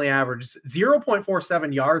Mostert only averaged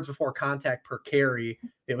 0.47 yards before contact per carry.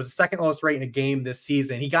 It was the second lowest rate in a game this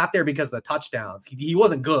season. He got there because of the touchdowns. He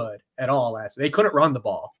wasn't good at all last week. They couldn't run the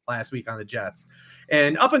ball last week on the Jets.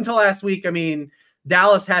 And up until last week, I mean,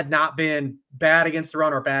 Dallas had not been bad against the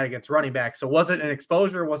run or bad against running back. So was it an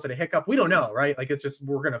exposure? Was it a hiccup? We don't know, right? Like, it's just,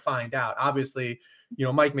 we're going to find out. Obviously,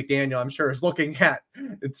 Mike McDaniel, I'm sure, is looking at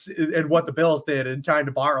and what the Bills did and trying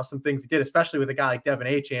to borrow some things he did, especially with a guy like Devin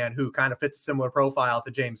Achane, who kind of fits a similar profile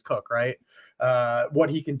to James Cook, right?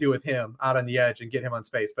 What he can do with him out on the edge and get him on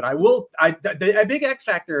space. But a big X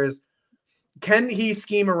factor is, can he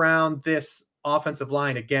scheme around this offensive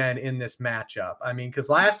line again in this matchup? I mean, because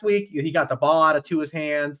last week he got the ball out of Tua's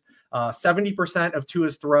hands. 70% of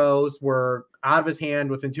Tua's throws were out of his hand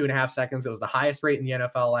within 2.5 seconds. It was the highest rate in the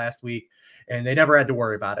NFL last week, and they never had to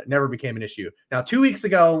worry about it. Never became an issue. Now, 2 weeks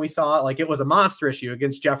ago, when we saw it, like, it was a monster issue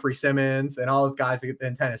against Jeffrey Simmons and all those guys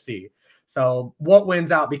in Tennessee. So what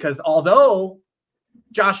wins out? Because although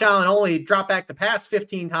Josh Allen only dropped back the pass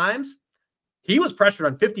 15 times, he was pressured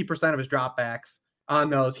on 50% of his dropbacks on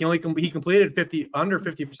those. He completed under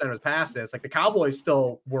 50% of his passes. Like, the Cowboys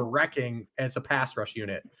still were wrecking as a pass rush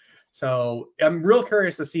unit. So I'm real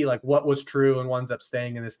curious to see like what was true and winds up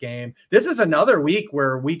staying in this game. This is another week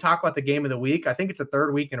where we talk about the game of the week. I think it's the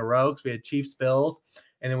third week in a row because we had Chiefs Bills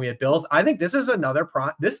and then we had Bills. I think this is another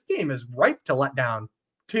this game is ripe to let down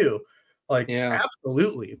too. Like,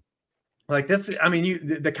 absolutely. Like this, I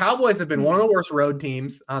mean, the Cowboys have been one of the worst road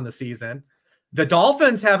teams on the season. The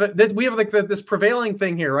Dolphins have it. We have like this prevailing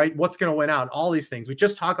thing here, right? What's going to win out? All these things. We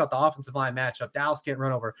just talked about the offensive line matchup. Dallas can't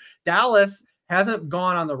run over. Dallas hasn't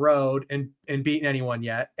gone on the road and beaten anyone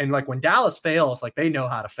yet. And like when Dallas fails, like they know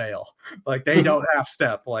how to fail. Like they don't half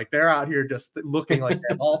step. Like they're out here just looking like they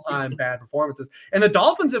have all-time bad performances. And the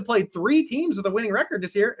Dolphins have played 3 teams with a winning record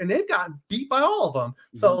this year, and they've gotten beat by all of them.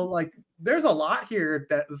 Mm-hmm. So like there's a lot here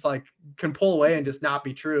that is like can pull away and just not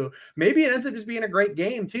be true. Maybe it ends up just being a great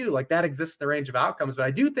game too. Like that exists in the range of outcomes. But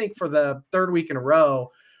I do think for the third week in a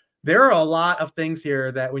row, there are a lot of things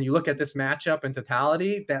here that when you look at this matchup in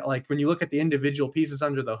totality, that like when you look at the individual pieces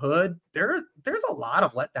under the hood, there's a lot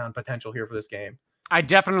of letdown potential here for this game. I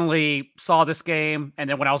definitely saw this game, and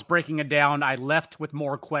then when I was breaking it down, I left with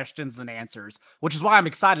more questions than answers, which is why I'm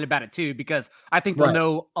excited about it too, because I think we'll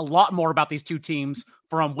know a lot more about these two teams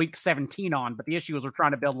from week 17 on, but the issue is we're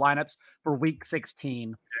trying to build lineups for week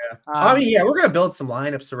 16. Yeah. We're going to build some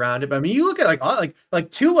lineups around it, but I mean, you look at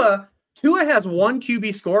like Tua has 1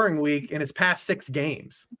 QB scoring week in his past 6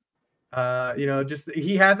 games. Just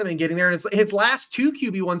he hasn't been getting there. And his last 2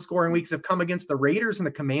 QB1 scoring weeks have come against the Raiders and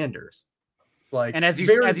the Commanders. Like, and as you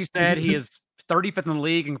said, he is 35th in the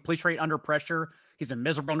league in completion rate under pressure. He's a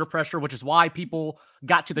miserable under pressure, which is why people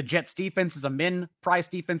got to the Jets defense as a min price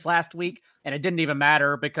defense last week. And it didn't even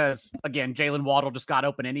matter because, again, Jalen Waddle just got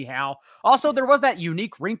open anyhow. Also, there was that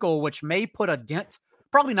unique wrinkle, which may put a dent.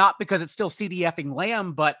 Probably not because it's still CDFing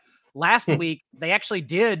Lamb, but last week, they actually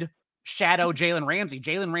did shadow Jalen Ramsey.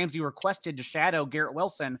 Jalen Ramsey requested to shadow Garrett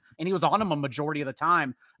Wilson, and he was on him a majority of the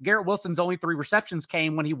time. Garrett Wilson's only 3 receptions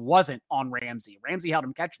came when he wasn't on Ramsey. Ramsey held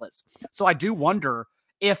him catchless. So I do wonder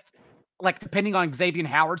if, like, depending on Xavier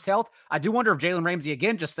Howard's health, I do wonder if Jalen Ramsey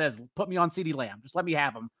again just says, put me on CeeDee Lamb. Just let me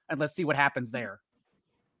have him, and let's see what happens there.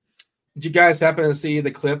 Did you guys happen to see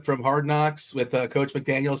the clip from Hard Knocks with Coach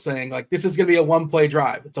McDaniel saying, like, this is going to be a 1-play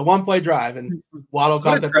drive? It's a 1-play drive, and Waddle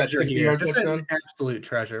caught that 60-yard touchdown. Absolute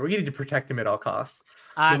treasure. We need to protect him at all costs.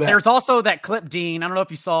 There's also that clip, Dean. I don't know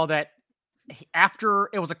if you saw that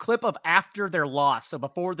it was a clip of after their loss, so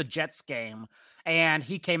before the Jets game, and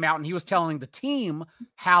he came out and he was telling the team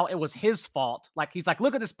how it was his fault. Like, he's like,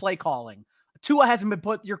 look at this play calling.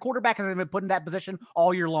 Your quarterback hasn't been put in that position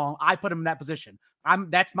all year long. I put him in that position.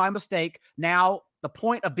 That's my mistake. Now, the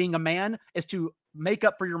point of being a man is to make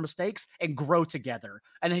up for your mistakes and grow together.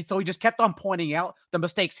 And so he just kept on pointing out the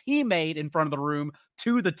mistakes he made in front of the room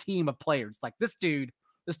to the team of players. Like, this dude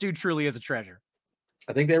truly is a treasure.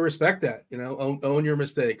 I think they respect that. Own your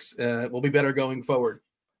mistakes. We'll be better going forward.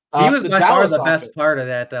 He was by far the best part of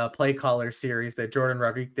that play caller series that Jordan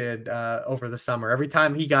Rodriguez did over the summer. Every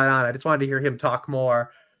time he got on, I just wanted to hear him talk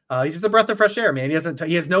more. He's just a breath of fresh air, man.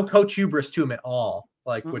 He has no coach hubris to him at all,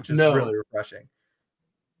 which is really refreshing.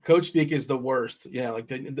 Coach speak is the worst. Yeah, like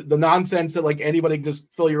the nonsense that like anybody can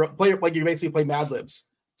just fill your play, like you basically play Mad Libs.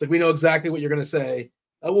 It's like we know exactly what you're going to say.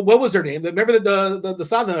 What was their name? Remember the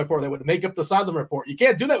sideline report? They would make up the sideline report. You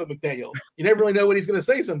can't do that with McDaniel. You never really know what he's going to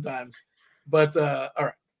say sometimes. But all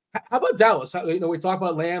right. How about Dallas? We talk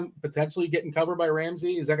about Lamb potentially getting covered by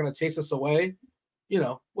Ramsey. Is that going to chase us away?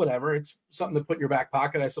 Whatever. It's something to put in your back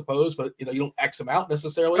pocket, I suppose. But, you don't X them out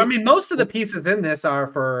necessarily. I mean, most of the pieces in this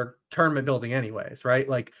are for tournament building anyways, right?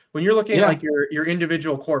 Like when you're looking at like your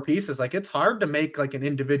individual core pieces, like it's hard to make like an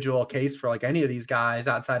individual case for like any of these guys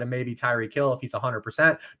outside of maybe Tyreek Hill if he's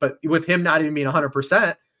 100%. But with him not even being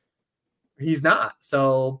 100%, He's not.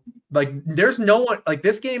 So like there's no one like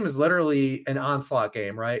this game is literally an onslaught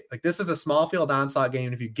game, right? Like this is a small field onslaught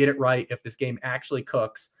game. If you get it right, if this game actually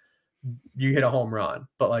cooks, you hit a home run.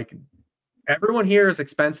 But like everyone here is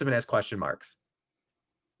expensive and has question marks.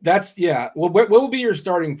 That's Well, what will be your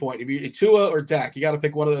starting point? If you Tua or Dak, you got to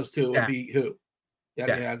pick one of those two. It would be who?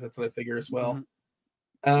 Yeah, that's what I figure as well.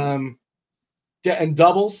 And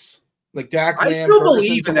doubles like Dak. I still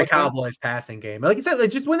believe in the Cowboys passing game. Like you said, like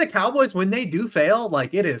just when the Cowboys, when they do fail,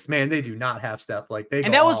 like it is, man, they do not have step. Like they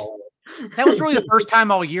and that was really the first time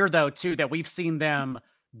all year though, too, that we've seen them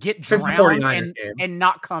get drowned and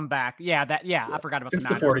not come back. I forgot about the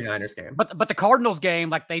 49ers game. But the Cardinals game,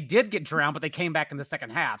 like they did get drowned, but they came back in the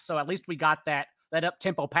second half. So at least we got that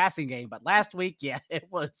up-tempo passing game. But last week, it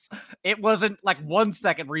wasn't like 1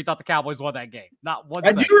 second where you thought the Cowboys won that game. Not 1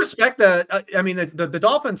 second. I do respect the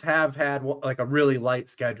Dolphins have had like a really light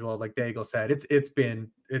schedule, like Daigle said. It's been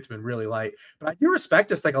really light. But I do respect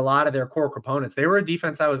just like a lot of their core components. They were a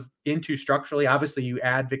defense I was into structurally. Obviously, you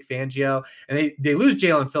add Vic Fangio, and they lose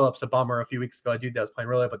Jalen Phillips, a bummer, a few weeks ago. A dude that was playing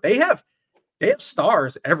really well, but they have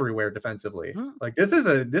stars everywhere defensively. Like this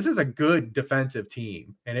is a good defensive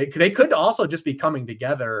team, and they could also just be coming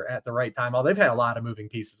together at the right time. They've had a lot of moving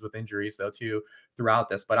pieces with injuries though too throughout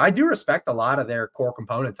this, but I do respect a lot of their core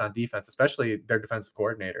components on defense, especially their defensive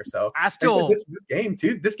coordinator. So this game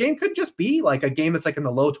too. This game could just be like a game that's like in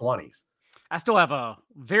the low 20s. I still have a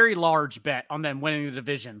very large bet on them winning the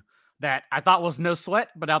division that I thought was no sweat,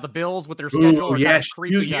 but now the Bills with their schedule,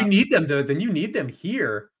 you need them to. Then you need them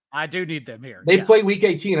here. I do need them here. They play week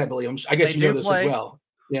 18, I believe. I guess you know this as well.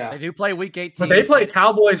 Yeah. They do play week 18. But they play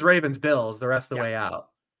Cowboys, Ravens, Bills the rest of the way out.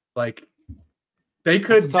 Like they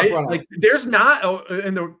could there's not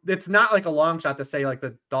it's not like a long shot to say like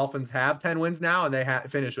the Dolphins have 10 wins now and they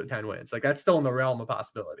finish with 10 wins. Like that's still in the realm of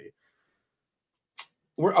possibility.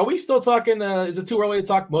 Are we still talking is it too early to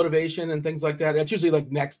talk motivation and things like that? That's usually like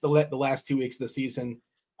the last 2 weeks of the season.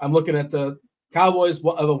 I'm looking at the Cowboys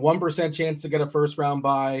have a 1% chance to get a first round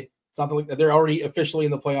bye. Something like that. They're already officially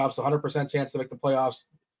in the playoffs, 100% chance to make the playoffs.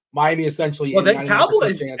 Miami essentially. Well, the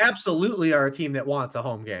Cowboys absolutely are a team that wants a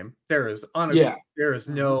home game. There is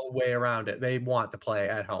no way around it. They want to play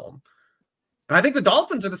at home. And I think the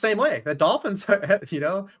Dolphins are the same way. The Dolphins,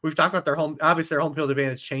 we've talked about their home field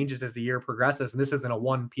advantage changes as the year progresses, and this isn't a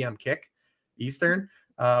 1 p.m. kick Eastern.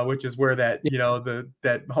 Which is where that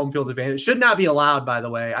that home field advantage should not be allowed. By the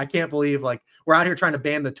way, I can't believe like we're out here trying to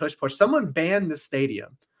ban the tush push. Someone banned the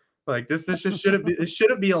stadium. Like this just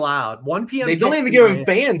shouldn't be allowed. 1 p.m. They don't even give them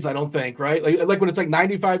fans. I don't think right. Like when it's like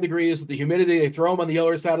 95 degrees with the humidity, they throw them on the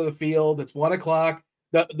other side of the field. It's 1 o'clock.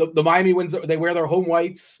 The Miami wins. They wear their home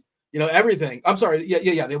whites. Everything. I'm sorry.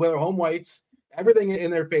 Yeah. They wear their home whites. Everything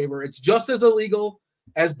in their favor. It's just as illegal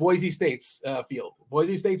as Boise State's field.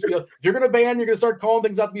 Boise State's field. If you're going to ban, you're going to start calling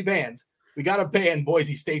things out to be banned. We got to ban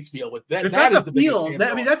Boise State's field. With that, that is the field.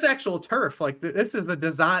 That's actual turf. Like this is a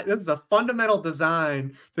design. This is a fundamental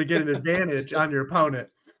design to get an advantage on your opponent.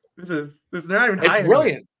 This is not even. It's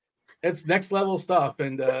brilliant. It's next level stuff,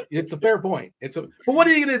 and it's a fair point. But what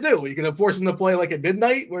are you going to do? Are you going to force them to play like at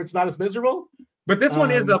midnight where it's not as miserable? But this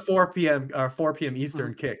one is a 4 p.m.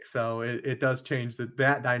 Eastern kick, so it does change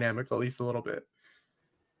that dynamic at least a little bit.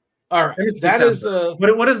 All right,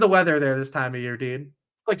 what is the weather there this time of year, dude?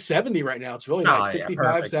 It's like 70 right now. It's really nice.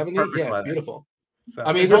 65, 70. Perfect weather. It's beautiful. So,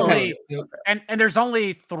 I mean, there's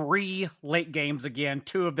only 3 late games again,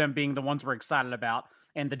 2 of them being the ones we're excited about,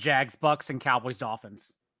 and the Jags, Bucks, and Cowboys,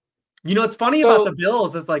 Dolphins. What's funny about the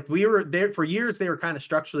Bills is like we were there for years. They were kind of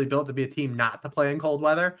structurally built to be a team not to play in cold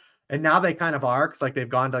weather, and now they kind of are because like they've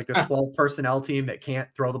gone to like this 12 personnel team that can't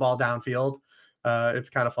throw the ball downfield. It's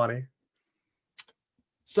kind of funny.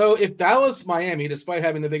 So if Dallas, Miami, despite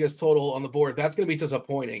having the biggest total on the board, that's going to be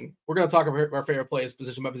disappointing. We're going to talk about our favorite plays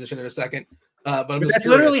position by position in a second. But that's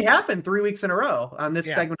literally happened 3 weeks in a row on this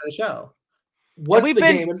segment of the show. What's the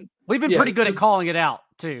game? We've been pretty good at calling it out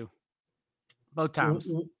too. Both times.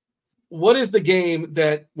 What is the game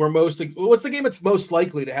that what's the game that's most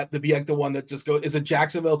likely to have to be like the one that just goes? Is it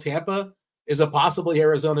Jacksonville, Tampa? Is it possibly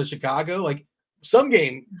Arizona, Chicago? Like some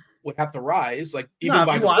game would have to rise, like even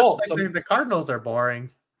by default. The Cardinals are boring.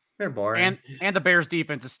 They're boring. And the Bears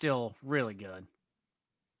defense is still really good.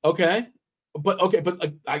 Okay. But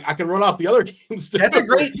I can run off the other games. That's a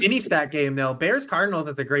great mini stat game, though. Bears Cardinals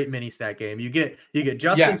is a great mini stat game. You get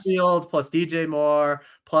Justin Fields plus DJ Moore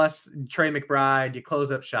plus Trey McBride. You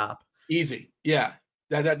close up shop. Easy, yeah.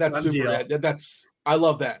 That's super. That's I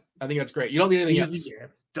love that. I think that's great. You don't need anything else.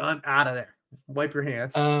 Done out of there. Wipe your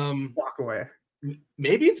hands. Walk away.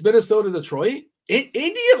 Maybe it's Minnesota, Detroit.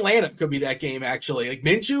 Indy, Atlanta could be that game actually. Like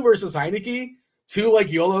Minshew versus Heineke. two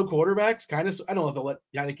like YOLO quarterbacks, kind of. I don't know if they'll let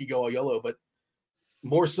Heineke go all YOLO, but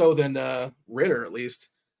more so than Ritter at least.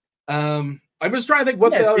 I'm just trying to think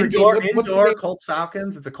what the other indoor Colts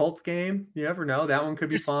Falcons. It's a Colts game. You never know. That one could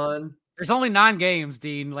be fun. There's only 9 games,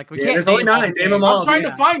 Dean. Like we can't. There's only 9. Name them all. I'm trying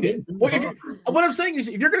to find it. What I'm saying is,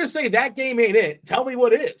 if you're going to say that game ain't it, tell me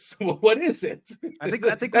what is. What is it? I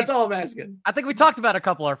think that's all I'm asking. I think we talked about a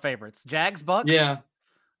couple of our favorites: Jags, Bucks. Yeah.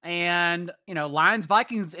 And Lions,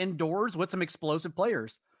 Vikings indoors with some explosive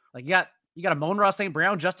players. Like you got Amon-Ra St.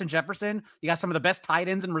 Brown, Justin Jefferson. You got some of the best tight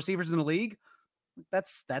ends and receivers in the league.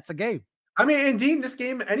 That's a game. I mean, indeed, this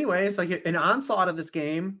game, anyways, like an onslaught of this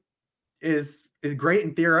game is great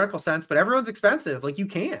in theoretical sense, but everyone's expensive. Like you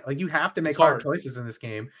can't, like you have to make hard choices in this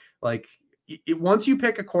game. Like once you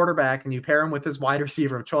pick a quarterback and you pair him with his wide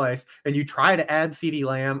receiver of choice, and you try to add CeeDee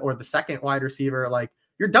Lamb or the second wide receiver, like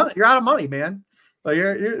you're done. You're out of money, man. Like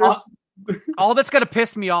all that's going to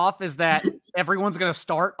piss me off is that everyone's going to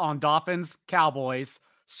start on Dolphins, Cowboys,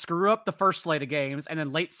 screw up the first slate of games, and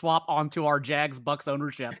then late swap onto our Jags Bucks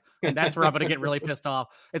ownership. And that's where I'm going to get really pissed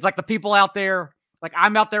off. It's like the people out there, like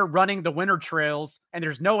I'm out there running the winter trails and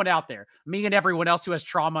there's no one out there, me and everyone else who has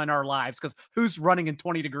trauma in our lives. Cause who's running in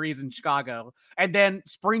 20 degrees in Chicago? And then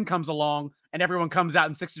spring comes along and everyone comes out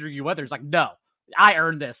in 60-degree weather. It's like, no, I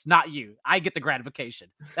earned this, not you. I get the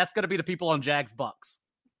gratification. That's going to be the people on Jags Bucks.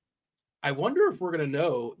 I wonder if we're going to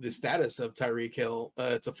know the status of Tyreek Hill.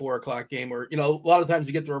 It's a 4:00 game where, a lot of times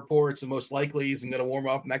you get the reports and most likely he's going to warm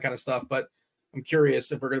up and that kind of stuff. But I'm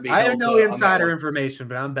curious if we're going to be. I have no insider information,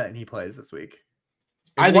 but I'm betting he plays this week.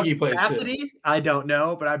 I think he plays too. I don't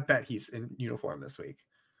know, but I bet he's in uniform this week.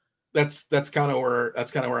 That's kind of where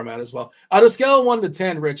I'm at as well. On a scale of 1 to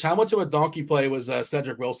 10, Rich, how much of a donkey play was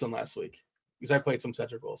Cedric Wilson last week? Because I played some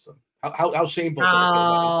Cedric Wilson. How shameful?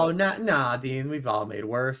 Oh, nah, Dean. We've all made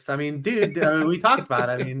worse. I mean, dude, we talked about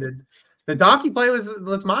it. I mean, the donkey play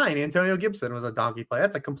was mine. Antonio Gibson was a donkey play.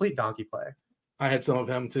 That's a complete donkey play. I had some of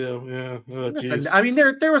him too. Yeah. Oh, I mean,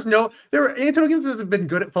 Antonio Gibson has been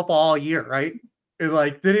good at football all year, right? There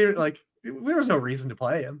was no reason to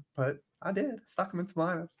play him, but I did. Stuck him in some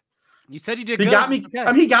lineups. You said he did. He good. got me. Okay.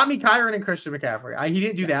 I mean, he got me Kyron and Christian McCaffrey. He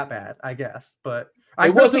didn't do that bad, I guess, but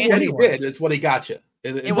it wasn't what he did. It's what he got you.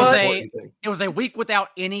 It was a week without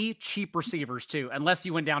any cheap receivers too, unless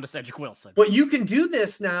you went down to Cedric Wilson. But you can do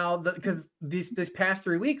this now because this past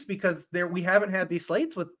 3 weeks, because we haven't had these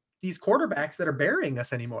slates with these quarterbacks that are burying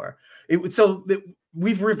us anymore.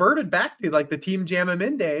 We've reverted back to like the team jam them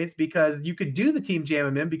in days, because you could do the team jam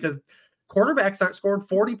them in because quarterbacks aren't scored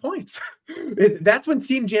 40 points. That's when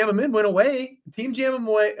team jam them in went away. Team jam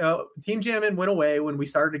in went away when we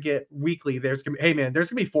started to get weekly. There's gonna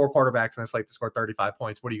be 4 quarterbacks in this slate to score 35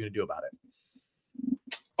 points. What are you going to do about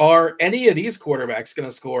it? Are any of these quarterbacks going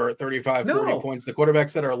to score 35, 40 points? The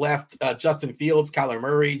quarterbacks that are left, Justin Fields, Kyler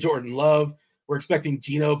Murray, Jordan Love. We're expecting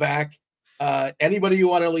Geno back. Anybody you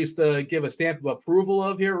want to at least give a stamp of approval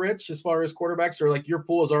of here, Rich, as far as quarterbacks, or like your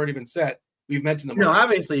pool has already been set? We've mentioned them. No,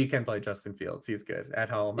 obviously you can play Justin Fields. He's good at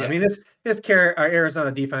home. Yeah. I mean, our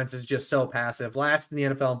Arizona defense is just so passive. Last in the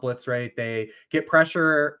NFL in blitz rate. They get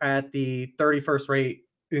pressure at the 31st rate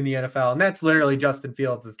in the NFL, and that's literally Justin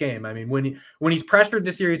Fields' game. I mean, when he's pressured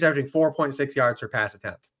this year, he's averaging 4.6 yards per pass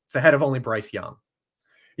attempt. It's ahead of only Bryce Young.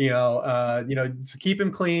 To keep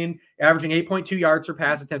him clean, averaging 8.2 yards per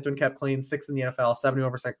pass attempt when kept clean, 6th in the NFL,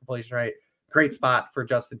 71% completion rate. Great spot for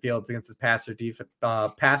Justin Fields against his passive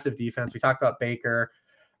defense. We talked about Baker.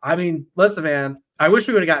 I mean, listen, man, I wish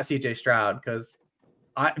we would have got CJ Stroud, because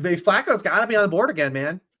Flacco's got to be on the board again,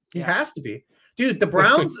 man. He has to be. Dude, the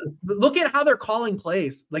Browns, look at how they're calling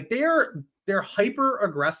plays. Like they're hyper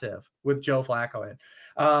aggressive with Joe Flacco in.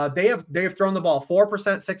 They have thrown the ball 4%,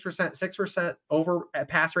 6% over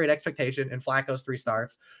pass rate expectation in Flacco's 3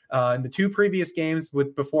 starts. In the 2 previous games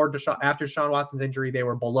after Deshaun Watson's injury, they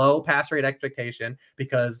were below pass rate expectation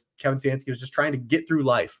because Kevin Stefanski was just trying to get through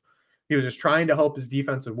life. He was just trying to hope his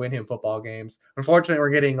defense would win him football games. Unfortunately, we're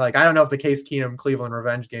getting I don't know if the Case Keenum Cleveland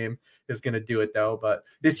revenge game is going to do it though, but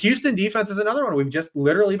this Houston defense is another one we've just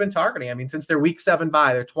literally been targeting. I mean, since their week 7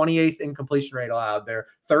 bye, they're 28th in completion rate allowed. They're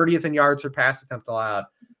 30th in yards per pass attempt allowed.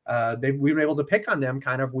 We've been able to pick on them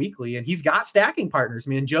kind of weekly, and he's got stacking partners. I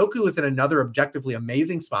mean, Njoku is in another objectively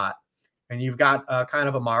amazing spot, and you've got kind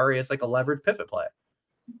of Amari as like a leverage pivot play.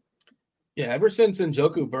 Yeah, ever since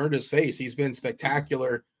Njoku burned his face, he's been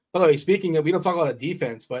spectacular. By the way, speaking of, we don't talk a lot of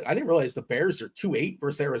defense, but I didn't realize the Bears are 2-8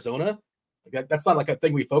 versus Arizona. That's not like a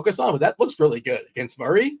thing we focus on, but that looks really good against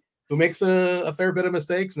Murray, who makes a fair bit of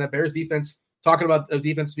mistakes. And that Bears defense, talking about the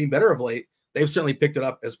defense being better of late, they've certainly picked it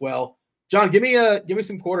up as well. John, give me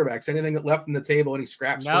some quarterbacks. Anything left in the table? Any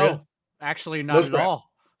scraps? No, actually not at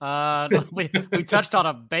all. We touched on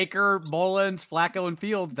a Baker, Mullins, Flacco, and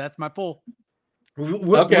Fields. That's my pool.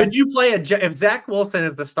 Okay. Would you play if Zach Wilson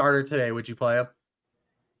is the starter today? Would you play him?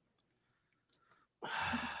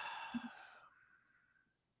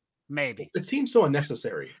 Maybe. It seems so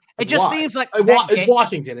unnecessary. It just seems like it's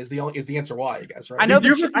Washington is the answer why, I guess, right? I know he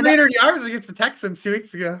threw for 300 yards against the Texans 2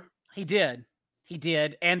 weeks ago. He did.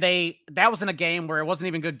 And that was in a game where it wasn't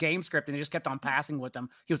even good game script, and they just kept on passing with him.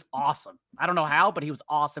 He was awesome. I don't know how, but he was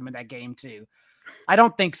awesome in that game too. I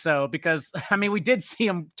don't think so because, I mean, we did see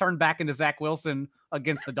him turn back into Zach Wilson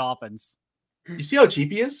against the Dolphins. You see how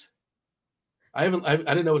cheap he is? I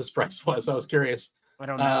didn't know what his price was. I was curious. I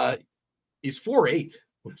don't know. He's 4.8,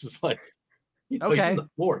 which is like, he's in the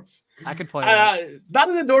fours. I could play. It's not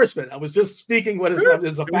an endorsement. I was just speaking what is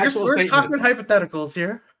a factual we're statement. We're talking hypotheticals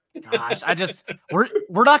here. Gosh,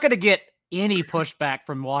 we're not going to get any pushback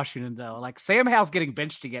from Washington though. Like Sam Howell's getting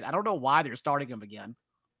benched again. I don't know why they're starting him again.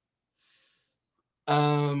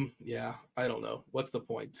 Yeah, I don't know. What's the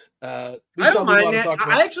point? I don't mind it.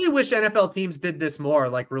 I actually wish NFL teams did this more,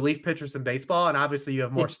 like relief pitchers in baseball. And obviously you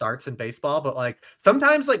have more starts in baseball, but like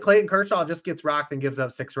sometimes like Clayton Kershaw just gets rocked and gives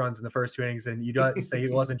up 6 runs in the first 2 innings and you don't say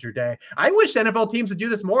it wasn't your day. I wish NFL teams would do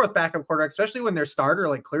this more with backup quarterbacks, especially when their starter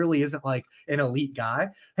like clearly isn't like an elite guy.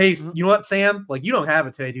 Hey, you know what, Sam? Like you don't have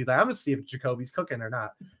it today, dude. Like, I'm gonna see if Jacoby's cooking or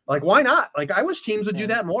not. Like, why not? Like I wish teams would do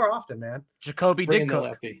that more often, man. Jacoby did cook.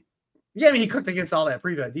 Lefty. Yeah, I mean, he cooked against all that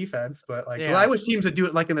prevent defense, but like, well, I wish teams would do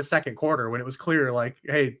it like in the second quarter when it was clear, like,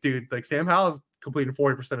 hey, dude, like Sam Howell's completing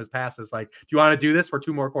 40% of his passes. Like, do you want to do this for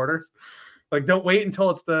 2 more quarters? Like, don't wait until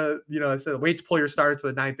it's wait to pull your starter to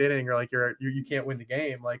the 9th inning or like you can't win the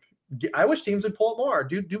game. Like, I wish teams would pull it more,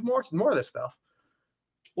 do more of this stuff.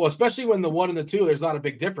 Well, especially when the 1 and the 2, there's not a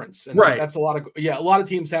big difference, and right. That's a lot of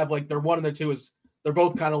teams have like their 1 and their 2 is they're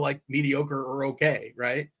both kind of like mediocre or okay,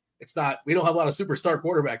 right? It's not. We don't have a lot of superstar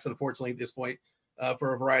quarterbacks, unfortunately, at this point,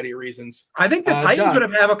 for a variety of reasons. I think the Titans would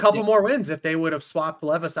have a couple more wins if they would have swapped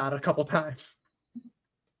Levis out a couple times.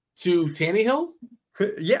 To Tannehill?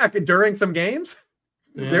 Yeah, during some games.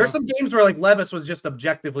 Yeah. There are some games where like Levis was just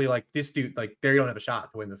objectively like this dude, like they don't have a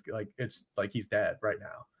shot to win this. Like it's like he's dead right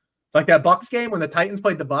now. Like that Bucks game when the Titans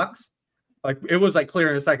played the Bucks, like it was like clear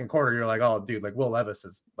in the second quarter. You're like, oh, dude, like Will Levis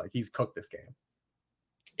is like he's cooked this game.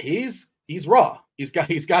 He's raw. He's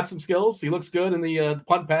got some skills. He looks good in the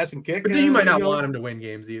punt, pass, and kick. But you might not want him to win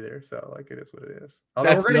games either. So like it is what it is.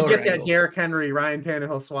 Although we're gonna get that Derrick Henry, Ryan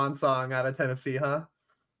Tannehill swan song out of Tennessee, huh?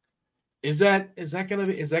 Is that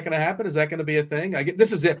gonna happen? Is that gonna be a thing?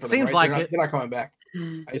 This is it for them. Seems right? like they're not coming back.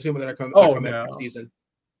 I assume they're not coming back next season.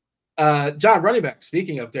 John, running back.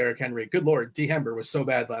 Speaking of Derrick Henry, good Lord, D. Hember was so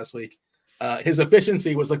bad last week. His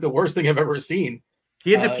efficiency was like the worst thing I've ever seen.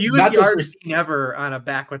 He had the fewest yards ever on a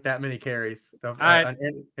back with that many carries in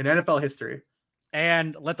NFL history.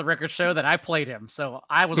 And let the record show that I played him. So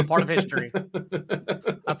I was a part of history.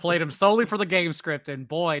 I played him solely for the game script. And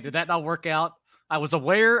boy, did that not work out. I was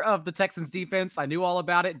aware of the Texans defense. I knew all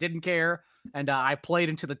about it, didn't care. And I played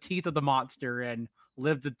into the teeth of the monster and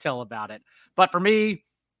lived to tell about it. But for me, a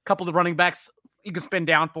couple of the running backs you can spin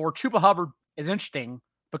down for. Chuba Hubbard is interesting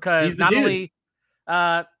because not only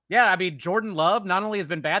Jordan Love not only has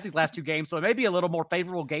been bad these last 2 games, so it may be a little more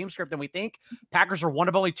favorable game script than we think. Packers are one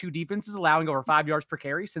of only 2 defenses allowing over 5 yards per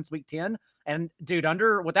carry since week 10. And dude,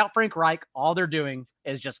 without Frank Reich, all they're doing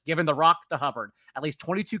is just giving the rock to Hubbard. At least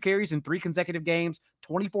 22 carries in 3 consecutive games,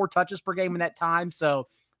 24 touches per game in that time. So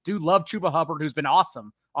dude, love Chuba Hubbard, who's been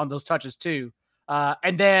awesome on those touches too.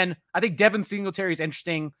 And then I think Devin Singletary is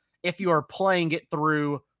interesting if you are playing it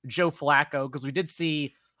through Joe Flacco, because we did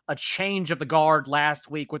see a change of the guard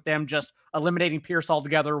last week with them just eliminating Pierce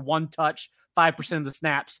altogether. 1 touch, 5% of the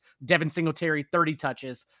snaps. Devin Singletary, 30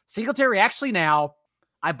 touches. Singletary actually now,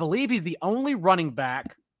 I believe he's the only running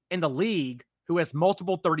back in the league who has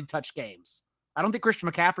multiple 30-touch games. I don't think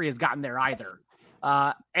Christian McCaffrey has gotten there either.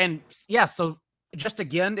 So just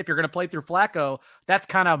again, if you're going to play through Flacco, that's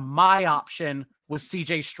kind of my option with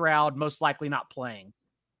CJ Stroud most likely not playing.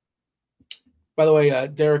 By the way,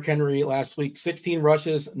 Derrick Henry last week, 16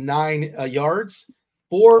 rushes, 9 yards,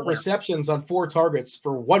 4 receptions on 4 targets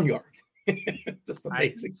for 1 yard. Just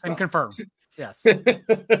amazing stuff. And confirmed. Yes.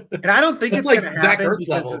 And I don't think it's like going to Zach happen.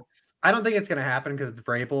 Ertz I don't think it's going to happen because it's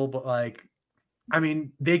Vrabel, but like, I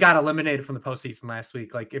mean, they got eliminated from the postseason last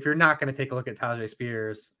week. Like, if you're not going to take a look at Tajay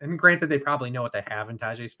Spears, and granted, they probably know what they have in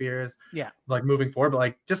Tajay Spears, like moving forward, but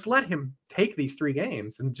like, just let him take these 3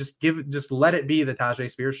 games and just let it be the Tajay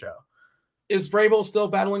Spears show. Is Vrabel still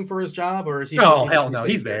battling for his job, or is he? No, hell no,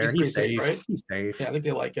 he's there. He's safe, right? He's safe. Yeah, I think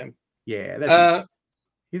they like him. Yeah,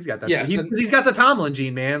 he's got that. Yeah, he's got the Tomlin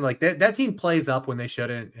gene, man. Like that team plays up when they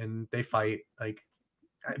shouldn't, and they fight. Like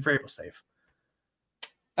Vrabel's safe.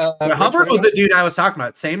 Rich, Hubbard what was do you the dude I was talking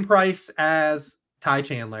about. Same price as Ty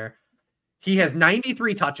Chandler. He has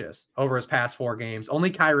 93 touches over his past 4 games. Only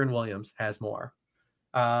Kyron Williams has more.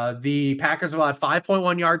 The Packers have allowed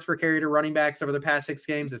 5.1 yards per carry to running backs over the past 6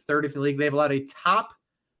 games. It's 30th in the league. They've allowed a top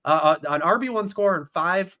an RB1 score in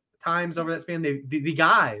 5 times over that span. The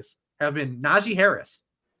guys have been Najee Harris,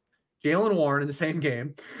 Jalen Warren in the same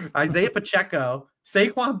game, Isaiah Pacheco,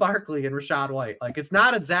 Saquon Barkley, and Rachaad White. Like, it's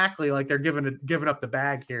not exactly like they're giving up the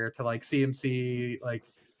bag here to like CMC. Like,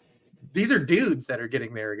 these are dudes that are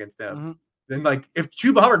getting there against them. Mm-hmm. Then, like, if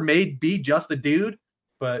Chuba Hubbard may be just a dude,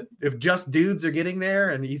 but if just dudes are getting there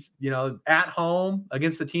and he's, at home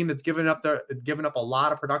against the team that's giving up a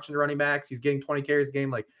lot of production to running backs, he's getting 20 carries a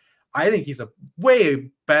game. Like, I think he's a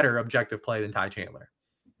way better objective play than Ty Chandler.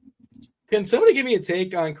 Can somebody give me a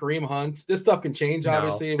take on Kareem Hunt? This stuff can change,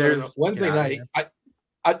 obviously. But Wednesday night,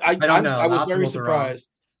 I was very surprised.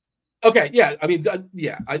 Okay, yeah. I mean,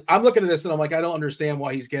 I'm looking at this and I'm like, I don't understand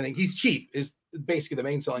why he's cheap is basically the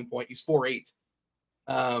main selling point. He's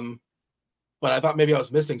 4.8. But I thought maybe I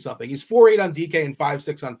was missing something. He's 4.8 on DK and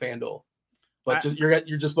 5.6 on FanDuel. But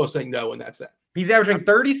you're just both saying no, and that's that. He's averaging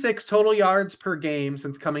 36 total yards per game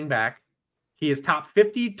since coming back. He is top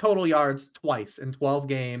 50 total yards twice in 12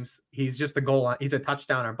 games. He's just a goal line. He's a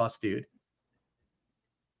touchdown or bust dude.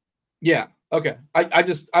 Yeah. Okay. I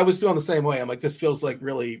was feeling the same way. I'm like, this feels like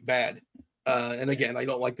really bad. And again, I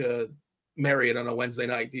don't like to marry it on a Wednesday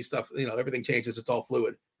night. These stuff, everything changes. It's all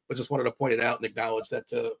fluid. But just wanted to point it out and acknowledge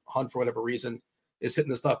that Hunt, for whatever reason, is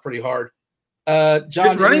hitting this stuff pretty hard. John,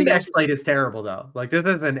 this running back slate is terrible, though. Like, this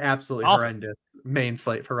is an absolutely horrendous main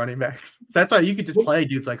slate for running backs. So that's why you could just play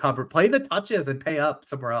dudes like Hubbard. Play the touches and pay up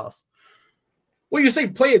somewhere else. Well, you say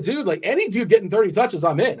play a dude, like any dude getting 30 touches,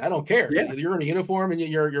 I'm in. I don't care. Yeah. You're in a uniform and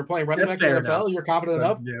you're playing running back in the NFL. You're confident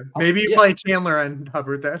enough. Yeah. Maybe you play Chandler and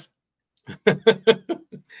Hubbard then.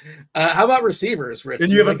 How about receivers, Rich?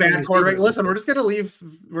 And you have a bad quarterback. Listen, we're gonna leave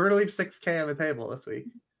 6K on the table this week.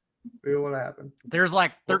 We don't want to happen. There's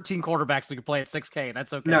like 13 quarterbacks we could play at 6K.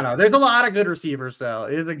 That's okay. No. There's a lot of good receivers, though.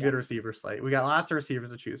 It is a good receiver slate. We got lots of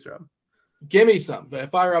receivers to choose from. Give me some.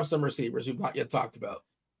 Fire up some receivers we've not yet talked about.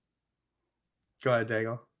 Go ahead,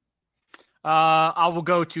 Dago. I will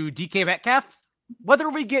go to DK Metcalf. Whether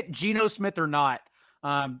we get Geno Smith or not,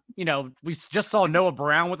 we just saw Noah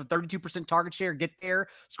Brown with a 32% target share get there,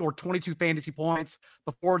 scored 22 fantasy points.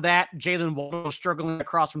 Before that, Jalen Waddle was struggling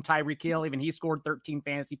across from Tyreek Hill. Even he scored 13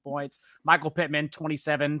 fantasy points. Michael Pittman,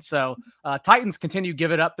 27. So Titans continue to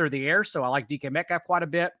give it up through the air. So I like DK Metcalf quite a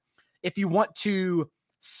bit. If you want to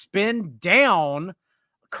spin down,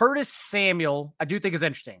 Curtis Samuel, I do think is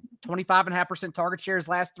interesting. 25.5% target share his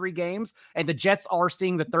last 3 games. And the Jets are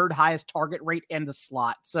seeing the 3rd highest target rate in the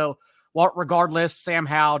slot. So regardless, Sam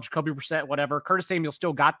Howell, Jacoby Brissett, whatever, Curtis Samuel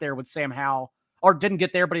still got there with Sam Howell, or didn't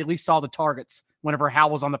get there, but he at least saw the targets whenever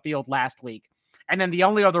Howell was on the field last week. And then the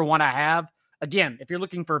only other one I have, again, if you're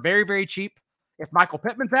looking for very, very cheap, if Michael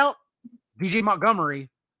Pittman's out, DJ Montgomery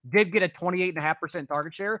did get a 28.5%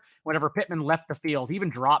 target share whenever Pittman left the field. He even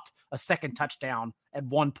dropped a second touchdown at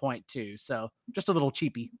 1.2. So just a little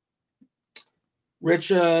cheapy. Rich,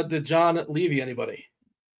 did John leave you anybody?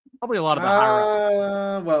 Probably a lot of the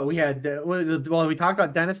higher ups. Well, we talked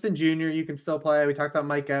about Denniston Jr. You can still play. We talked about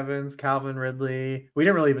Mike Evans, Calvin Ridley. We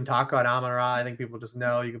didn't really even talk about Amon-Ra. I think people just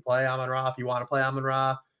know you can play Amon-Ra if you want to play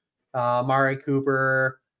Amon-Ra. Amari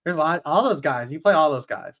Cooper. There's a lot. All those guys. You play all those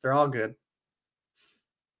guys. They're all good.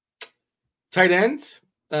 Tight ends.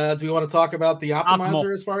 Do we want to talk about the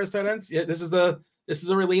optimizer as far as tight ends? Yeah, this is a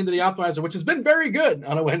really into the optimizer, which has been very good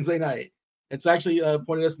on a Wednesday night. It's actually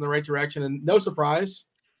pointed us in the right direction, and no surprise,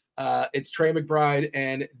 it's Trey McBride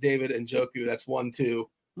and David Njoku. That's 1, 2.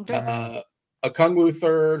 Okay. Okungwu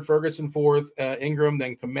 3rd, Ferguson 4th, Ingram,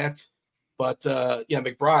 then Kmet. But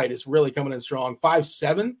McBride is really coming in strong.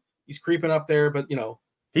 5'7". He's creeping up there, but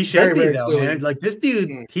he should be though, man. Like this dude,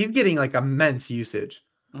 he's getting like immense usage.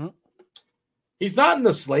 Mm-hmm. He's not in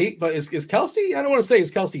the slate, but is Kelsey? I don't want to say is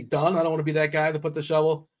Kelsey done. I don't want to be that guy that put the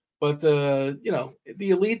shovel. But the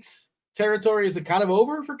elite territory, is it kind of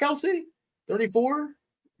over for Kelsey? 34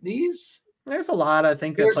 knees. There's a lot, I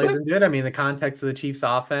think, that plays into it. I mean, the context of the Chiefs'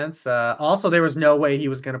 offense. Also, there was no way he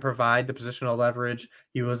was going to provide the positional leverage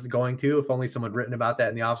he was going to, if only someone had written about that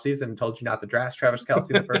in the offseason and told you not to draft Travis Kelce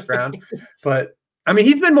in the first round. But I mean,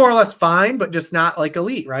 he's been more or less fine, but just not like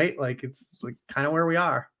elite, right? Like it's like kind of where we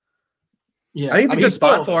are. Yeah, I think it's a good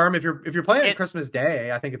spot for him. If you're playing on Christmas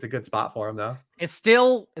Day, I think it's a good spot for him, though. It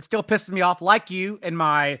still pisses me off. Like you in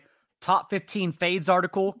my top 15 fades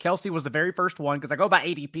article, Kelsey was the very first one because I go by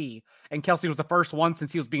ADP, and Kelsey was the first one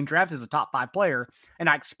since he was being drafted as a top 5 player. And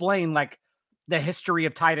I explained the history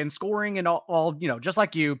of tight end scoring and all, just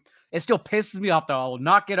like you, it still pisses me off, though. I will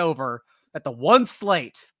not get over that the one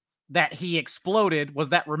slate that he exploded was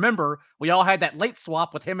that, remember, we all had that late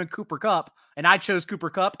swap with him and Cooper Kupp, and I chose Cooper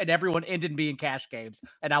Kupp, and everyone ended me in cash games,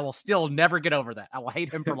 and I will still never get over that. I will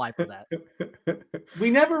hate him for life for that. We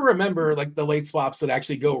never remember like the late swaps that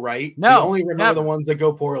actually go right. No, we only remember the ones that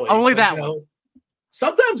go poorly. Only that one.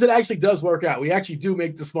 Sometimes it actually does work out. We actually do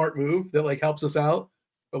make the smart move that like helps us out,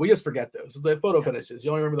 but we just forget those. The photo finishes.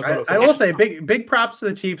 You only remember the photo finishes. I will say big props to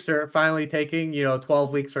the Chiefs for finally taking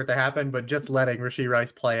 12 weeks for it to happen, but just letting Rashee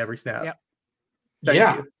Rice play every snap.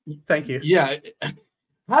 Yep. Thank you. Yeah.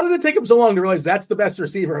 How did it take him so long to realize that's the best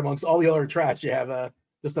receiver amongst all the other trash? You have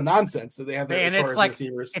just the nonsense that they have there as far as like,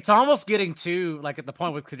 receivers. It's almost getting to like at the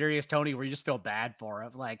point with Kadarius Toney where you just feel bad for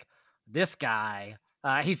him. Like this guy,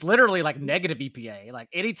 he's literally like negative EPA. Like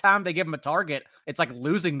anytime they give him a target, it's like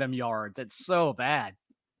losing them yards. It's so bad.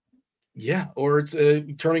 Yeah, or it's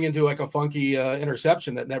turning into like a funky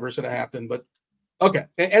interception that never should have happened. But okay,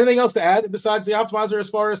 anything else to add besides the optimizer as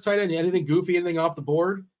far as tight end? Anything goofy, anything off the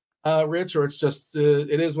board, Rich? Or it's just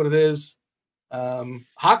it is what it is.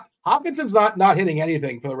 Hawkinson's not hitting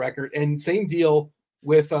anything for the record, and same deal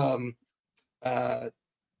with the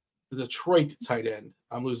Detroit tight end.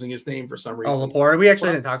 I'm losing his name for some reason. Laporta. We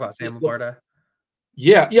actually didn't talk about Sam Laporta.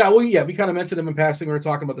 Yeah. We kind of mentioned him in passing. We were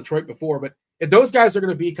talking about Detroit before, but if those guys are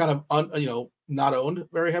going to be kind of not owned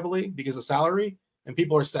very heavily because of salary, and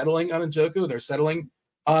people are settling on Njoku, they're settling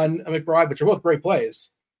on McBride, but you're both great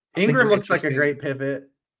plays. Ingram looks like a great pivot,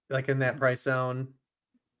 like in that price zone.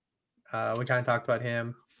 We kind of talked about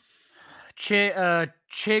him.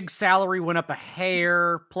 Chig's salary went up a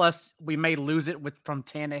hair. Plus, we may lose it from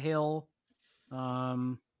Tannehill.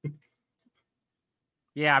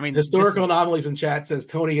 Yeah, I mean, historical anomalies in chat says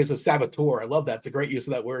Tony is a saboteur. I love that. It's a great use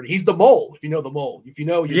of that word. He's the mole. If you know the mole, you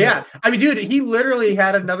know. I mean, dude, he literally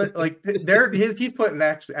had another he's put an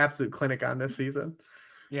absolute clinic on this season.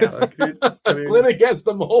 Yeah, clinic against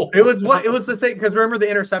the mole. It was the same because remember the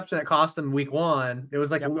interception that cost him week 1. It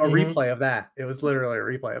was like a replay of that. It was literally a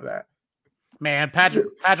replay of that. Man, Patrick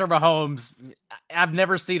Mahomes, I've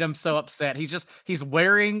never seen him so upset. He's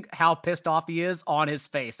wearing how pissed off he is on his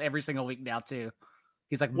face every single week now too.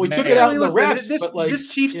 He's like, we took it out in the rest. This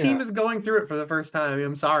Chiefs team is going through it for the first time. I mean,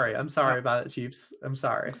 I'm sorry about it, Chiefs. I'm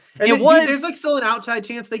sorry. And there's like still an outside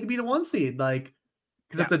chance they could be the 1 seed. Like,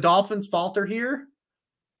 because if the Dolphins falter here,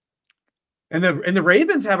 and the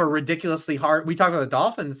Ravens have a ridiculously hard. We talk about the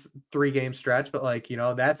Dolphins 3-game stretch, but like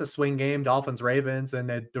that's a swing game. Dolphins Ravens, and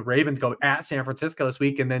the Ravens go at San Francisco this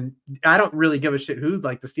week, and then I don't really give a shit who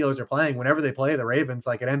like the Steelers are playing. Whenever they play the Ravens,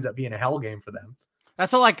 like it ends up being a hell game for them.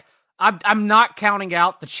 That's all. Like I'm not counting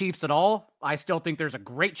out the Chiefs at all. I still think there's a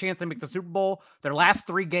great chance they make the Super Bowl. Their last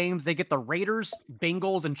 3 games, they get the Raiders,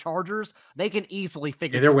 Bengals, and Chargers. They can easily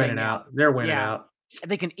figure. They're winning out. They're winning out.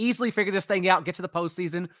 They can easily figure this thing out, get to the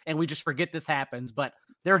postseason, and we just forget this happens. But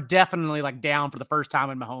they're definitely like down for the first time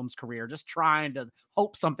in Mahomes' career, just trying to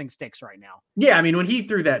hope something sticks right now. Yeah, I mean, when he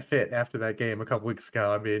threw that fit after that game a couple weeks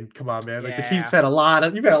ago, I mean, come on, man. Like the Chiefs had a lot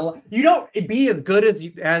of. You don't be as good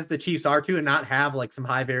as the Chiefs are to, and not have like some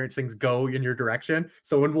high variance things go in your direction.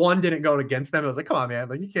 So when one didn't go against them, it was like, come on, man.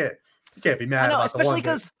 Like you can't be mad. I know, about especially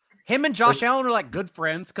because him and Josh Allen are like good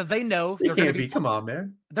friends because they know they're going to be. Come on,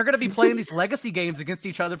 man. They're going to be playing these legacy games against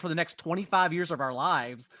each other for the next 25 years of our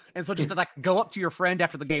lives. And so just to like go up to your friend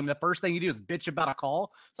after the game, the first thing you do is bitch about a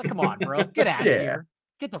call. It's like, come on, bro, get out of here.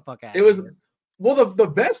 Get the fuck out. Well, the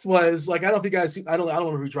best was like, I don't know if you guys, I don't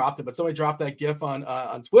remember who dropped it, but somebody dropped that GIF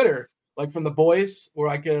on Twitter, like from The Boys, where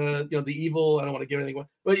like the evil. I don't want to give anything,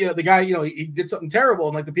 but the guy, he did something terrible,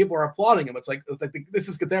 and like the people are applauding him. It's like this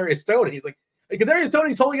is Kadarius Toney. He's like Kadarius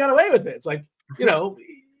Toney totally got away with it. It's like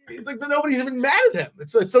it's like nobody's even mad at him.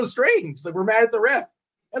 It's so strange. It's like we're mad at the ref,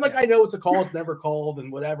 and like I know it's a call, it's never called,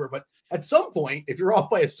 and whatever. But at some point, if you're off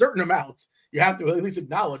by a certain amount, you have to at least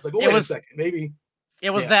acknowledge. Like, wait a second, maybe. It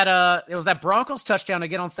was that Broncos touchdown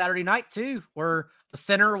again on Saturday night too, where the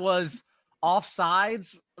center was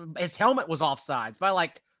offsides. His helmet was offsides by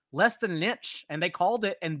like less than an inch, and they called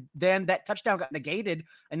it, and then that touchdown got negated,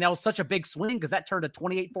 and that was such a big swing because that turned a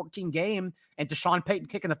 28-14 game, and Deshaun Payton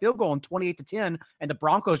kicking a field goal on 28-10, and the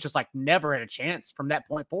Broncos just like never had a chance from that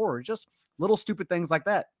point forward. Just little stupid things like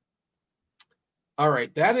that. All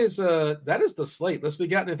right, that is the slate. Unless we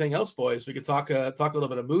got anything else, boys, we could talk a little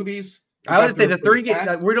bit of movies. I would say the 3 game.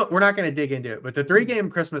 We're not going to dig into it, but the 3-game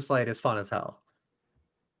Christmas slate is fun as hell.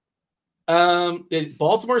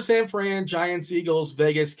 Baltimore, San Fran, Giants, Eagles,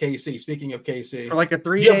 Vegas, KC. Speaking of KC, for like a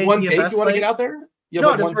 3-day, you have one take you want to get out there? You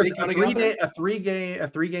have one take a three game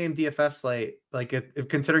DFS slate. Like if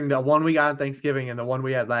considering the one we got on Thanksgiving and the one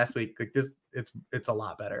we had last week, like this, it's a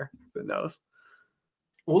lot better than those.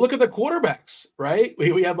 Well, look at the quarterbacks, right?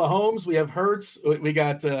 We have Mahomes, we have Hurts, we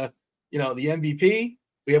got the MVP,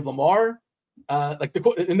 we have Lamar.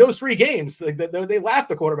 In those 3 games, they lap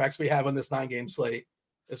the quarterbacks we have on this 9-game slate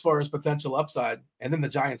as far as potential upside, and then the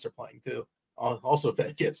Giants are playing too. Also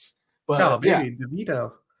Vegas, but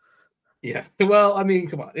DeVito. Yeah. Well, I mean,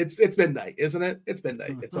 come on, it's midnight, isn't it? It's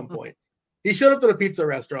midnight at some point. He showed up to the pizza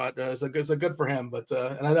restaurant, so good for him. But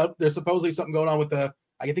and I know there's supposedly something going on with I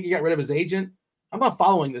think he got rid of his agent. I'm not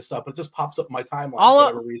following this stuff, but it just pops up in my timeline for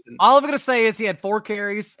whatever reason. All I'm going to say is he had 4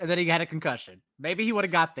 carries and then he had a concussion. Maybe he would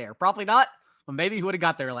have got there. Probably not, but maybe he would have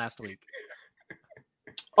got there last week.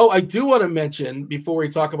 Oh, I do want to mention before we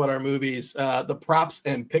talk about our movies, the props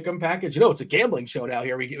and pick'em package. It's a gambling show now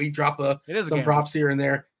here. We drop some props here and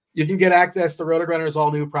there. You can get access to RotoGrunner's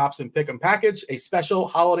all new props and pick'em package, a special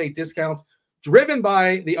holiday discount driven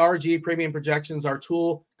by the RG Premium Projections. Our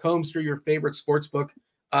tool combs through your favorite sportsbook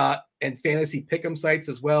and fantasy pick'em sites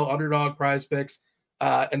as well, Underdog, Prize Picks,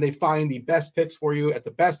 and they find the best picks for you at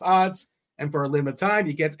the best odds. And for a limited time,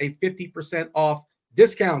 you get a 50% off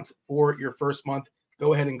discount for your first month.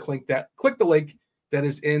 Go ahead and click the link that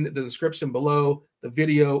is in the description below the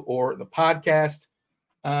video or the podcast.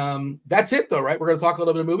 That's it though, right? We're going to talk a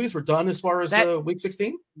little bit of movies. We're done as far as week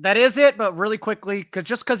 16. That is it. But really quickly,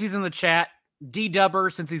 because he's in the chat,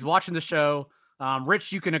 D-Dubber, since he's watching the show,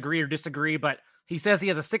 Rich, you can agree or disagree, but he says he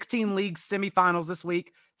has a 16 league semifinals this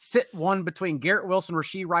week. Sit one between Garrett Wilson,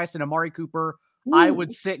 Rashee Rice, and Amari Cooper. Ooh. I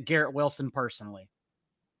would sit Garrett Wilson personally.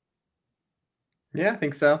 Yeah, I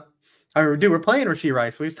think so. I mean, dude, we're playing Rashee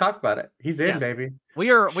Rice. We just talked about it. He's in, baby.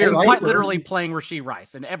 We are quite literally playing Rashee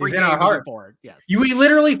Rice in every game moving forward. Yes. We've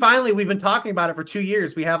been talking about it for 2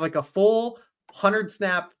 years. We have like a full 100%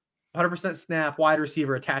 snap wide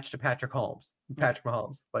receiver attached to Patrick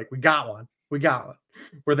Mahomes. Like we got one.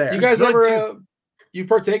 We're there. You guys ever you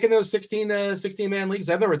partake in those 16 man leagues?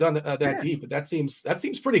 I've never done that deep, but that seems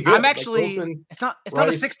pretty good. I'm actually Wilson, it's not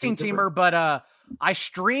a 16 teamer, but I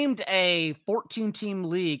streamed a 14 team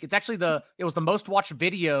league. It's actually it was the most watched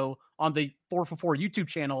video on the 4for4 YouTube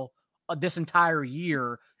channel this entire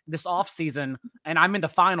year, this off season, and I'm in the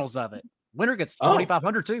finals of it. Winner gets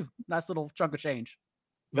 2,500 too. Nice little chunk of change.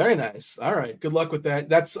 Very nice. All right. Good luck with that.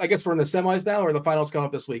 I guess we're in the semis now, or the finals come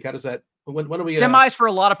up this week. How does that? When do we semis for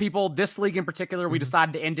a lot of people? This league in particular, we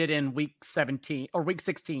decided to end it in week 17 or week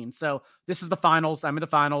 16. So this is the finals. I'm in the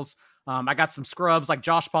finals. I got some scrubs like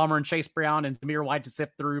Josh Palmer and Chase Brown and Zamir White to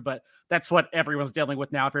sift through, but that's what everyone's dealing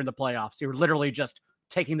with now if you're in the playoffs. You're literally just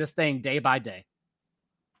taking this thing day by day.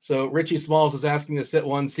 So Richie Smalls is asking to sit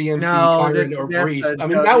one CMC, Kyron, or Brees. I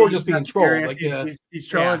mean, now we're just being trolled. Like, he's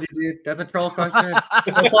trolling you, dude. That's a troll question.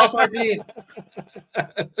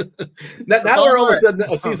 Now we're almost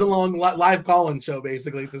at a season-long live call-in show,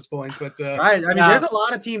 basically, at this point. But right, I mean, there's a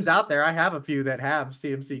lot of teams out there. I have a few that have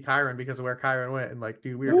CMC Kyron because of where Kyron went, and like,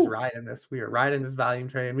 dude, we are just riding this. We are riding this volume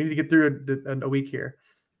train. We need to get through a week here.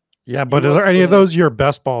 Yeah, but are there any of those your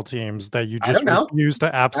best ball teams that you just refuse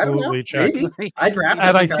to absolutely check? Maybe. I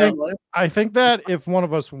drafted. And I think that if one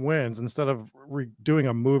of us wins, instead of doing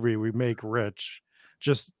a movie, we make Rich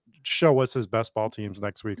just show us his best ball teams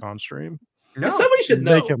next week on stream. No. Somebody should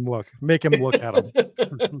know. Make him look at them.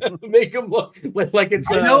 Make him look like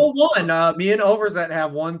it's. I know one. Me and Overs that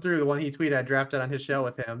have one through the one he tweeted. I drafted on his show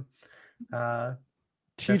with him.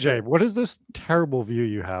 TJ, what is this terrible view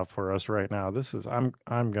you have for us right now? This is I'm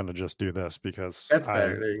gonna just do this because that's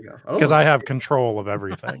better. There you go. Because I have control of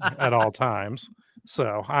everything at all times.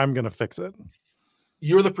 So I'm gonna fix it.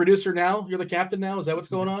 You're the producer now? You're the captain now? Is that what's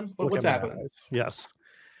going on? What's happening? Yes.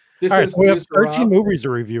 This all right, is so we have 13 movies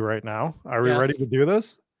to review right now. Are we ready to do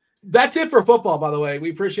this? That's it for football, by the way.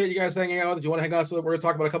 We appreciate you guys hanging out. If you want to hang out, we're going to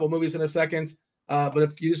talk about a couple of movies in a second. But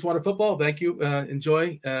if you just wanted football, thank you.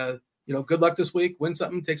 Enjoy. Good luck this week. Win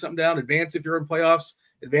something, take something down. Advance if you're in playoffs.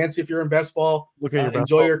 Advance if you're in best ball. Look at your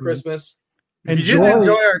enjoy your Christmas. Enjoy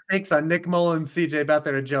our takes on Nick Mullins, CJ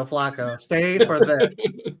Beathard, and Joe Flacco. Stay for that.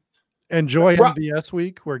 Enjoy MVS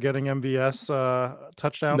week. We're getting MVS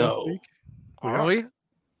touchdown this week. Are we?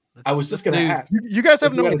 I was just going to ask. You guys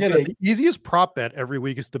have no idea that the easiest prop bet every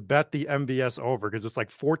week is to bet the MVS over because it's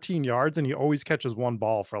like 14 yards and he always catches one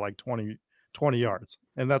ball for like 20 yards.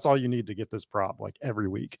 And that's all you need to get this prop like every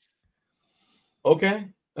week. Okay.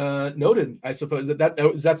 Noted. I suppose is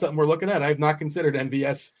that something we're looking at? I have not considered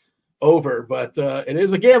MVS over, but it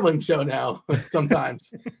is a gambling show now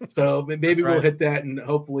sometimes. So maybe we'll hit that and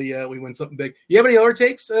hopefully we win something big. You have any other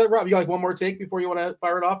takes, Rob? You got like one more take before you want to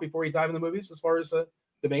fire it off before you dive in the movies as far as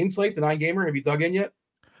main slate, the 9-gamer? Have you dug in yet?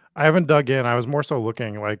 I haven't dug in. I was more so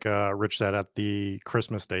looking, like Rich said, at the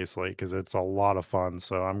Christmas Day slate because it's a lot of fun.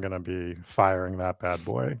 So I'm gonna be firing that bad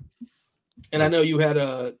boy. And I know you had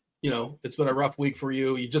it's been a rough week for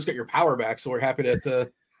you. You just got your power back, so we're happy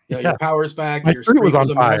to your power's back. My your street was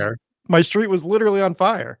on a fire. My street was literally on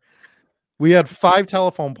fire. We had 5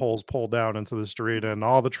 telephone poles pulled down into the street, and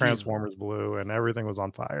all the transformers blew, and everything was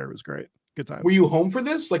on fire. It was great. Good times. Were you home for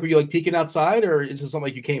this? Like, were you like peeking outside, or is this something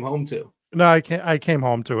like you came home to? No, I came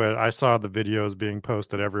home to it. I saw the videos being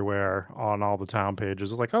posted everywhere on all the town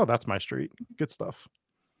pages. It's like, oh, that's my street. Good stuff.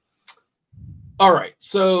 All right.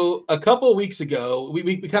 So a couple of weeks ago,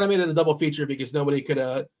 we kind of made it a double feature because everybody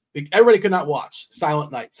could not watch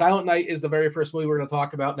Silent Night. Silent Night is the very first movie we're going to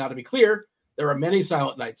talk about. Now, to be clear, there are many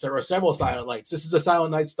Silent Nights. There are several Silent Nights. This is a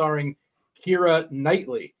Silent Night starring Keira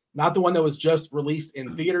Knightley, not the one that was just released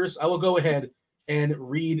in theaters. I will go ahead and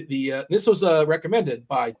read this was recommended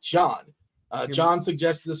by John. John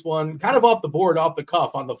suggested this one kind of off the board, off the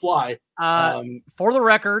cuff, on the fly. For the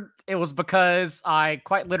record, it was because I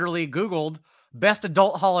quite literally Googled best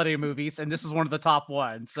adult holiday movies, and this is one of the top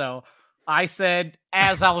ones. So I said,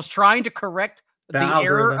 as I was trying to correct the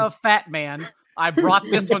error of Fat Man, I brought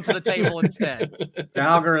this one to the table instead. The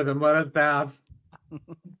algorithm let us down.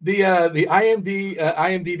 The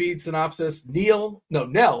IMDb synopsis: Nell,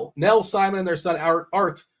 Simon, and their son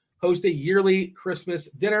Art host a yearly Christmas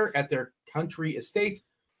dinner at their country estate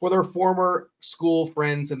for their former school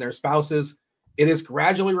friends and their spouses. It is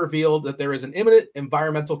gradually revealed that there is an imminent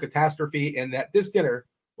environmental catastrophe and that this dinner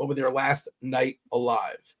will be their last night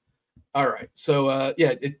alive. All right. So,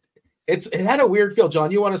 it had a weird feel.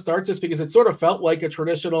 John, you want to start just because it sort of felt like a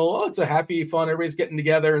traditional, it's a happy, fun, everybody's getting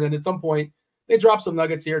together. And then at some point they drop some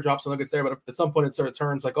nuggets here, drop some nuggets there. But at some point it sort of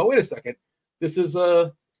turns like, oh, wait a second. This is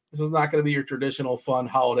not going to be your traditional fun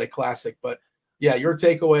holiday classic. But yeah, your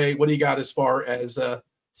takeaway, what do you got as far as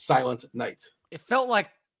Silent Night? It felt like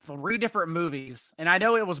 3 different movies, and I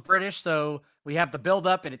know it was British, so we have the build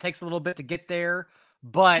up and it takes a little bit to get there,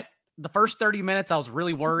 but the first 30 minutes I was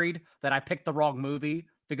really worried that I picked the wrong movie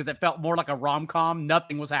because it felt more like a rom-com.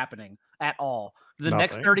 Nothing was happening at all. The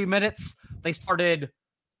next 30 minutes they started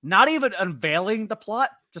not even unveiling the plot,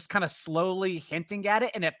 just kind of slowly hinting at it,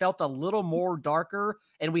 and it felt a little more darker,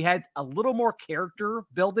 and we had a little more character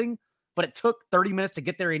building, but it took 30 minutes to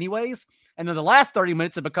get there anyways. And then the last 30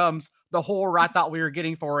 minutes, it becomes the horror I thought we were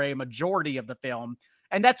getting for a majority of the film.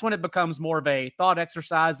 And that's when it becomes more of a thought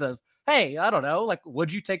exercise of, hey, I don't know, like,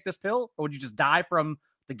 would you take this pill or would you just die from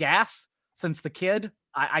the gas since the kid,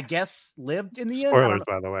 I guess, lived in the end? Spoilers,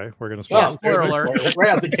 by the way. We're going to spoil. Spoiler alert. Right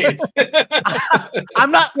out the gates.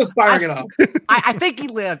 I'm not just firing it off. I think he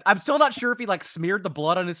lived. I'm still not sure if he like smeared the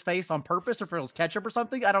blood on his face on purpose or if it was ketchup or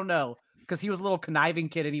something. I don't know. Because he was a little conniving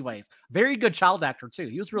kid anyways. Very good child actor, too.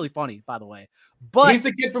 He was really funny, by the way. But he's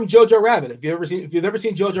the kid from Jojo Rabbit. If you've ever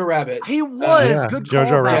seen Jojo Rabbit. He was. Good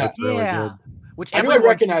Jojo Rabbit. Yeah. Really good. Which I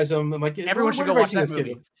recognize him. I'm like, everyone should go watch that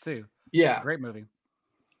movie, too. Yeah. It's a great movie.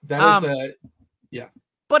 That is, yeah.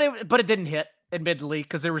 But it didn't hit, admittedly,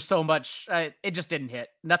 because there was so much. It just didn't hit.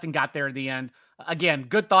 Nothing got there in the end. Again,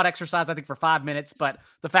 good thought exercise, I think, for 5 minutes. But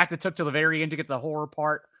the fact it took till the very end to get to the horror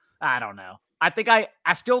part, I don't know. I think I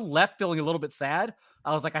still left feeling a little bit sad.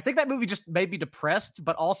 I was like, I think that movie just made me depressed,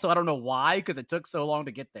 but also I don't know why, because it took so long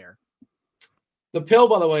to get there. The pill,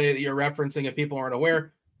 by the way, that you're referencing, if people aren't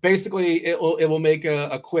aware, basically it will make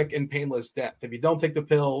a quick and painless death. If you don't take the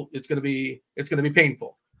pill, it's going to be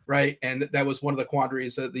painful, right? And that was one of the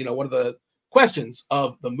quandaries, one of the questions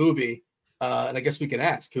of the movie. And I guess we can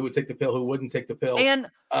ask who would take the pill, who wouldn't take the pill. And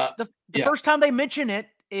the first time they mention it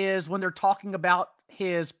is when they're talking about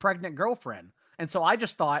his pregnant girlfriend. And so I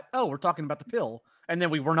just thought, oh, we're talking about the pill. And then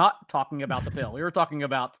we were not talking about the pill. We were talking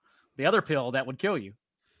about the other pill that would kill you.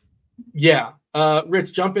 Yeah.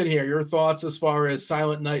 Rich, jump in here. Your thoughts as far as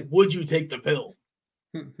Silent Night. Would you take the pill?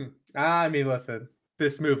 I mean, listen,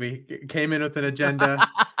 this movie came in with an agenda.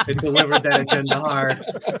 It delivered that agenda hard.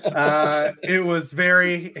 It was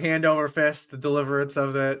very hand over fist, the deliverance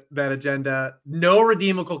of that agenda. No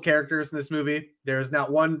redeemable characters in this movie. There's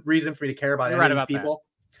not one reason for me to care about any of these people.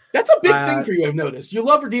 That's a big thing for you, I've noticed. You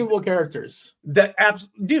love redeemable characters.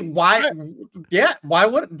 Dude, why? Yeah, why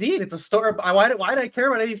would? Dude, it's a story. Why do I care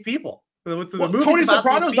about any of these people? Tony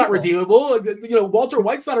Soprano's not redeemable. Walter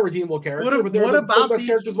White's not a redeemable character.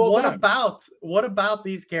 What about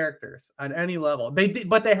these characters on any level?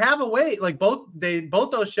 But they have a way. Like both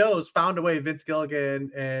those shows found a way. Vince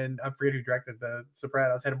Gilligan and I forget who directed The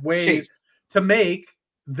Sopranos had ways to make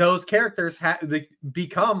those characters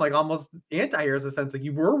become like almost anti-heroes in a sense. Like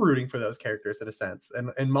you were rooting for those characters in a sense, and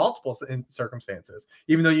in multiple circumstances,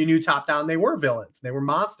 even though you knew top down they were villains, they were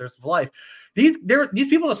monsters of life. These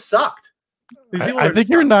people have sucked. I think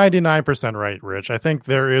you're 99% right, Rich. I think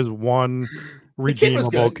there is one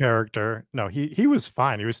redeemable character. No, he was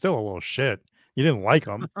fine. He was still a little shit. You didn't like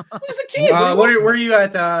him. He's a kid. Where were you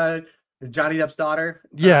at? Johnny Depp's daughter?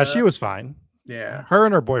 Yeah, she was fine. Yeah, her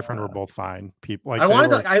and her boyfriend were both fine people. Like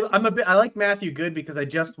I like Matthew Good because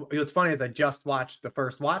what's funny is I just watched the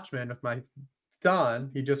first Watchmen with my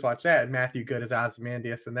son. He just watched that, and Matthew Good is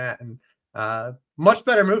Ozymandias in that, and much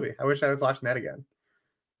better movie. I wish I was watching that again.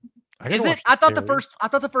 Is it? I thought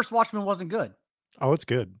the first Watchmen wasn't good. Oh, it's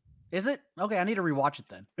good. Is it? Okay, I need to rewatch it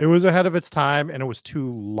then. It was ahead of its time, and it was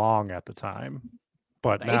too long at the time.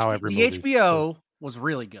 But now the HBO was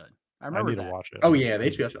really good. I remember to watch it. Oh yeah, the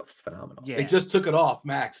HBO show was phenomenal. Yeah. They just took it off,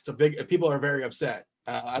 Max. It's a big. People are very upset.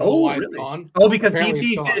 I don't know why it's gone. Oh, because apparently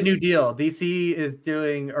DC did a new deal. DC is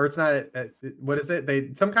doing, or it's not. What is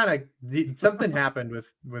it? Something happened with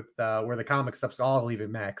where the comic stuff's all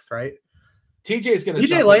leaving Max, right? TJ's going to.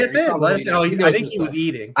 TJ, let us in. Oh, I think he was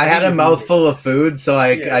eating. I had a mouthful of food, so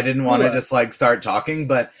I didn't want to just like start talking,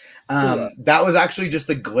 but that was actually just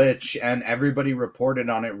a glitch, and everybody reported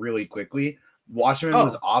on it really quickly. Watchmen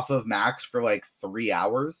was off of Max for like 3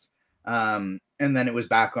 hours, and then it was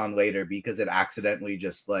back on later because it accidentally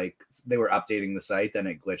just like they were updating the site, then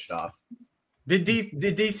it glitched off. Did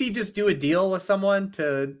DC just do a deal with someone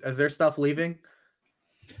as their stuff leaving?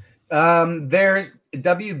 There's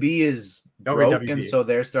WB is broken, so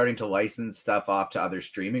they're starting to license stuff off to other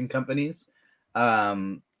streaming companies,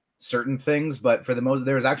 certain things. But for the most,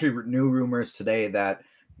 there was actually new rumors today that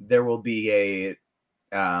there will be a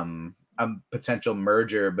potential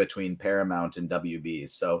merger between Paramount and WB.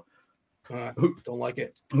 So don't like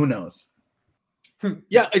it. Who knows?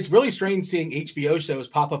 Yeah, it's really strange seeing HBO shows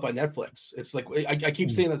pop up on Netflix. It's like I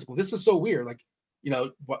keep saying that this is so weird. Like,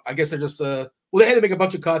 I guess they're just they had to make a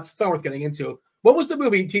bunch of cuts. It's not worth getting into. What was the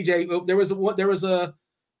movie, TJ?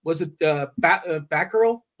 Was it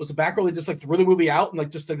Batgirl? Was it Batgirl? They just like threw the movie out and like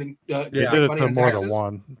just they did it for more than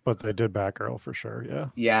one, but they did Batgirl for sure.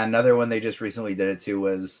 Yeah. Another one they just recently did it to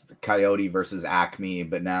was Coyote versus Acme,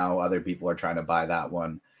 but now other people are trying to buy that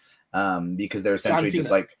one because they're essentially just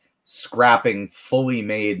like scrapping fully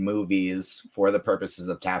made movies for the purposes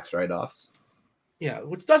of tax write-offs. Yeah,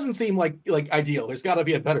 which doesn't seem like ideal. There's got to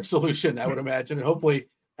be a better solution, I would imagine, and hopefully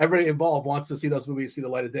everybody involved wants to see those movies see the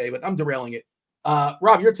light of day. But I'm derailing it.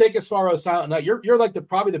 Rob, your take as far as Silent Night. You're like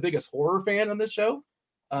probably the biggest horror fan on this show.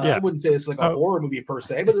 I wouldn't say it's like a horror movie per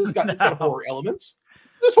se, but it's got horror elements.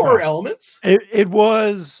 There's horror elements. It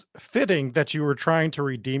was fitting that you were trying to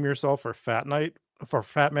redeem yourself for Fat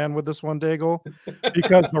Man with this one, Daigle,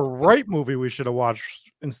 because the right movie we should have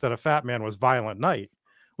watched instead of Fat Man was Violent Night,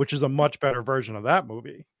 which is a much better version of that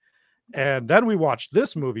movie. And then we watched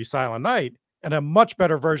this movie, Silent Night, and a much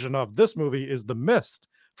better version of this movie is The Mist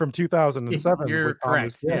from 2007. You're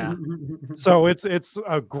correct. Yeah. So it's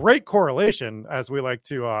a great correlation, as we like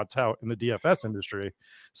to tout in the DFS industry.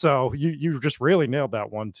 So you just really nailed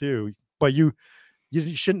that one too. But you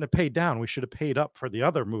shouldn't have paid down. We should have paid up for the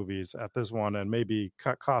other movies at this one and maybe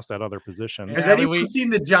cut costs at other positions. Has anyone seen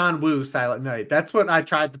the John Woo Silent Night? That's what I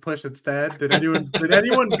tried to push instead. Did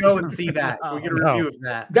anyone go and see that? We get a review of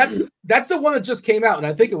that. That's the one that just came out, and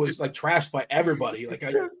I think it was like trashed by everybody. Like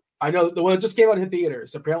I know the one that just came out in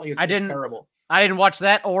theaters. Apparently, it's terrible. I didn't watch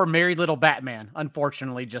that or Merry Little Batman,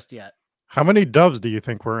 unfortunately, just yet. How many doves do you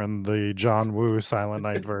think were in the John Woo Silent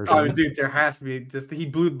Night version? Oh, dude, there has to be. He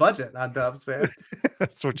blew the budget on doves, man.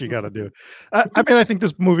 That's what you got to do. I mean, I think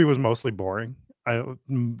this movie was mostly boring. The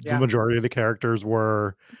majority of the characters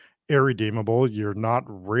were irredeemable. You're not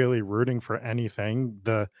really rooting for anything.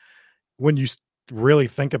 When you really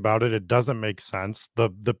think about it, it doesn't make sense.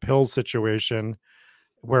 The pill situation,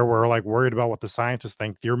 where we're like worried about what the scientists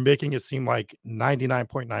think, you're making it seem like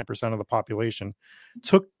 99.9% of the population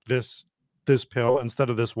took this pill instead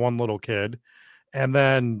of this one little kid. And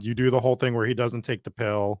then you do the whole thing where he doesn't take the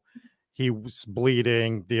pill. He was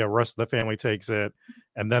bleeding. The rest of the family takes it.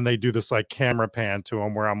 And then they do this like camera pan to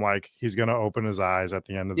him where I'm like, he's going to open his eyes at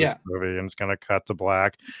the end of this movie and it's going to cut to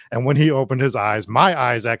black. And when he opened his eyes, my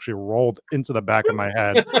eyes actually rolled into the back of my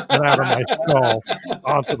head and out of my skull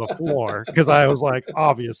onto the floor. Because I was like,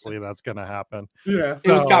 obviously that's going to happen. Yeah. So,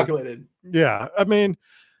 it was calculated. Yeah. I mean,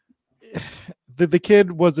 the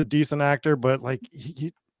kid was a decent actor, but like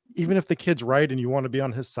even if the kid's right and you want to be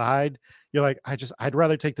on his side, you're like, I'd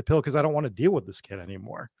rather take the pill because I don't want to deal with this kid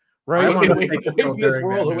anymore. Right? Away from this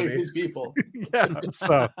world, away from these people. Yeah.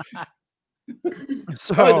 So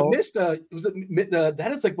So the Mist,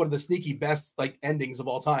 that is like one of the sneaky best like endings of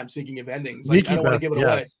all time. Speaking of endings, like I don't want to give it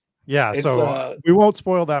away. Yeah, It's, so we won't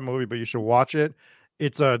spoil that movie, but you should watch it.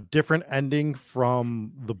 It's a different ending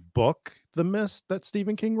from the book, The Mist, that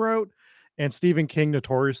Stephen King wrote. And Stephen King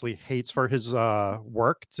notoriously hates for his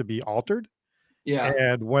work to be altered. Yeah.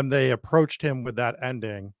 And when they approached him with that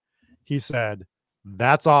ending, he said,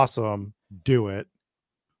 "That's awesome. Do it."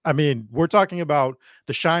 I mean, we're talking about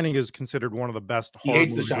The Shining is considered one of the best horror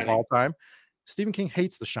movies of all time. Stephen King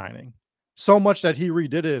hates The Shining so much that he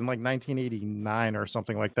redid it in like 1989 or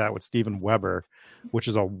something like that with Steven Weber, which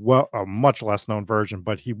is a much less known version,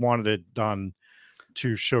 but he wanted it done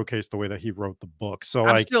to showcase the way that he wrote the book. So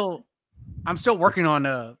I'm still working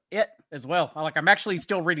on it as well. I'm actually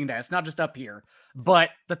still reading that. It's not just up here. But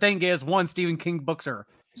the thing is, one, Stephen King books are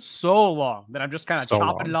so long that I'm just kind of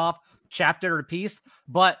chopping it off chapter to piece.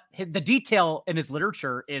 But the detail in his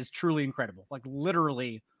literature is truly incredible. Like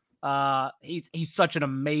literally, he's such an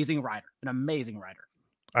amazing writer.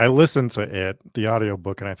 I listened to the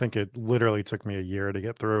audiobook, and I think it literally took me a year to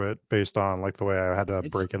get through it based on like the way I had to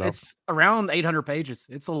break it up. It's around 800 pages.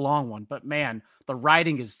 It's a long one, but man, the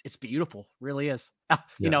writing it's beautiful. Really is.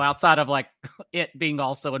 You know, outside of like it being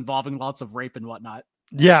also involving lots of rape and whatnot.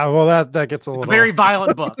 Yeah, well, that gets a little very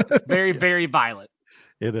violent book. It's very, very violent.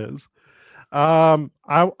 It is. I'll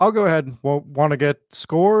go ahead. Want to get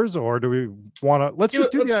scores, or do we want to? Let's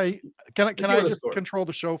just do the. Can I just control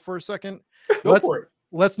the show for a second? Go for it.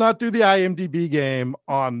 Let's not do the IMDb game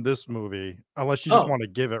on this movie unless you just want to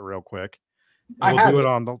give it real quick. We'll do it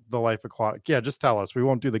on the Life Aquatic. Yeah, just tell us. We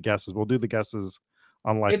won't do the guesses. We'll do the guesses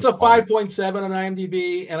on Life. It's Aquatic. A 5.7 on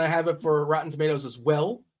IMDb, and I have it for Rotten Tomatoes as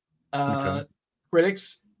well. Okay.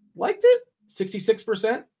 Critics liked it.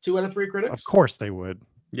 66%. 2 out of 3 critics. Of course they would.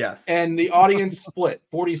 Yes. And the audience split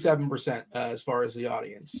 47% as far as the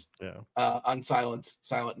audience. Yeah. On Silent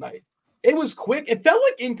Night. It was quick. It felt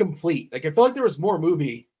like incomplete. Like I felt like there was more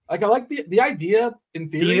movie. Like I like the idea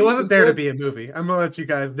in theory. It wasn't there to be a movie. I'm gonna let you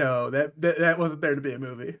guys know that wasn't there to be a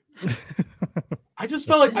movie. I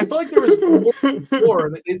felt like there was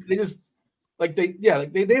more. They just like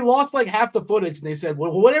they lost like half the footage and they said,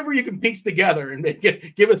 well, whatever you can piece together and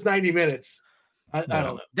give us 90 minutes. I don't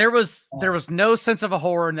know. There was no sense of a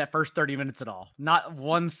horror in that first 30 minutes at all. Not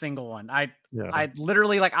one single one. I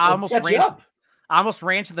literally I almost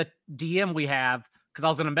ran to the DM we have because I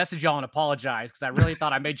was going to message y'all and apologize because I really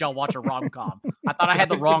thought I made y'all watch a rom-com. I thought I had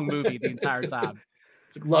the wrong movie the entire time.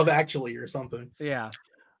 It's like Love Actually or something. Yeah.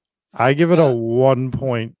 I give it a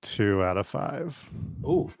 1.2 out of 5.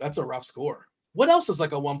 Ooh, that's a rough score. What else is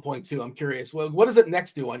like a 1.2? I'm curious. What is it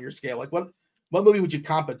next to on your scale? Like what movie would you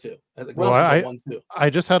comp it to? Like what else is a 1.2? I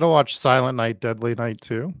just had to watch Silent Night, Deadly Night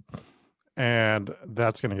 2. And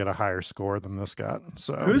that's going to get a higher score than this got.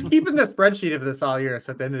 So who's keeping the spreadsheet of this all year?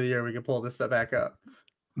 So at the end of the year, we can pull this stuff back up.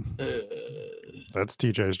 That's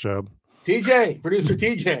TJ's job. Producer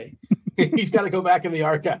TJ. He's got to go back in the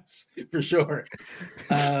archives for sure.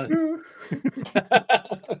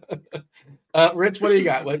 Rich, what do you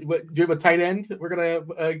got? What do you have a tight end? We're gonna.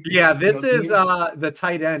 This is the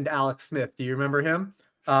tight end, Alex Smith. Do you remember him?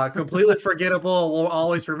 Completely forgettable. We'll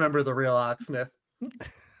always remember the real Alex Smith.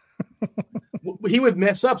 He would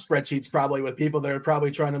mess up spreadsheets probably with people that are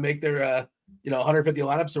probably trying to make their 150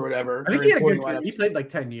 lineups or whatever. I think he had a good lineups. He played like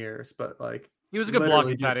 10 years, but like he was a good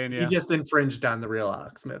blocking tight end. Yeah, he just infringed on the real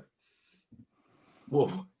Alex Smith.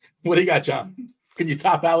 Whoa, what do you got, John? Can you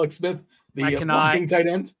top Alex Smith, the blocking tight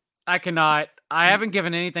end? I cannot. I haven't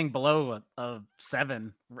given anything below a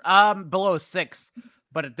 7, below a 6,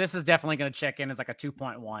 but this is definitely going to check in as like a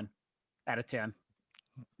 2.1 out of 10.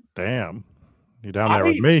 Damn. You down there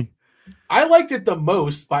with me? I liked it the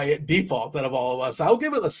most by default out of all of us. I'll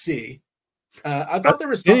give it a C. I thought there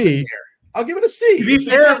was something there. I'll give it a C. To be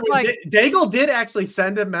fair, Daigle did actually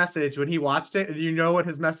send a message when he watched it. Do you know what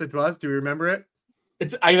his message was? Do you remember it?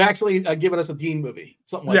 I've actually given us a Dean movie,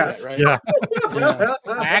 something like that, right? Yeah.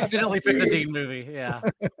 I accidentally picked the Dean movie. Yeah.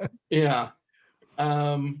 Yeah.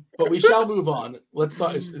 But we shall move on. Let's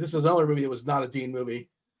talk. This is another movie that was not a Dean movie.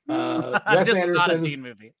 Wes Anderson's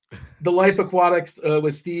The Life Aquatics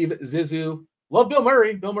with Steve Zissou. Love Bill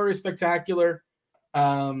Murray. Bill Murray is spectacular.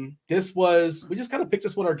 We just kind of picked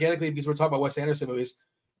this one organically because we're talking about Wes Anderson movies.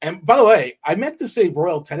 And by the way, I meant to say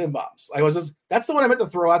Royal Tenenbaums. That's the one I meant to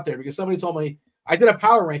throw out there because somebody told me I did a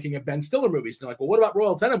power ranking of Ben Stiller movies. And they're like, well, what about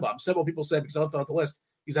Royal Tenenbaums? Several people said because I left it off the list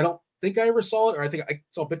because I don't think I ever saw it, or I think I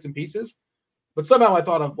saw bits and pieces. But somehow I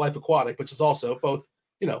thought of Life Aquatic, which is also both,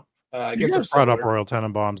 I guess you brought up Royal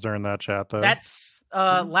Tenenbaums during that chat, though. That's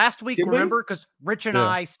last week, remember? Because Rich and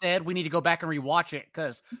I said we need to go back and rewatch it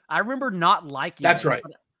because I remember not liking it. That's right.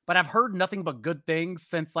 but I've heard nothing but good things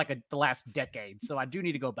since like the last decade. So I do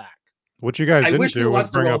need to go back. What you guys I didn't wish we do was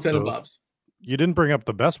watched the bring Roll up Tenenbaums. you didn't bring up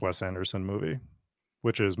the best Wes Anderson movie,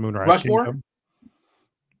 which is Moonrise Rushmore? Kingdom.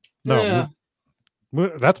 No, Yeah.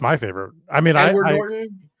 that's my favorite. I mean, Edward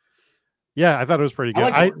Norton. Yeah, I thought it was pretty good.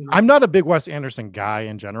 I like I'm not a big Wes Anderson guy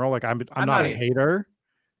in general. Like I'm not a not. hater,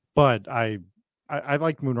 but I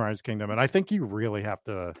like Moonrise Kingdom, and I think you really have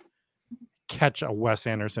to catch a Wes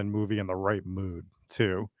Anderson movie in the right mood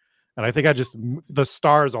too. And I think the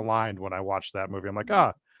stars aligned when I watched that movie. I'm like,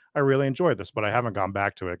 I really enjoyed this, but I haven't gone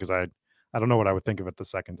back to it because I don't know what I would think of it the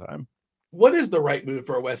second time. What is the right move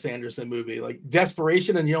for a Wes Anderson movie? Like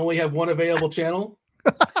desperation, and you only have one available channel.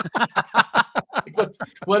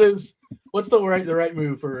 What's the right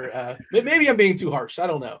move for? Maybe I'm being too harsh. I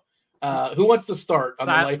don't know. Who wants to start on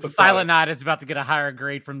the Life Aquatic? Silent Night is about to get a higher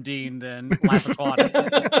grade from Dean than Life Aquatic.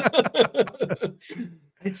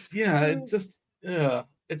 It's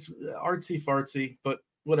artsy fartsy, but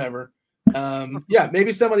whatever.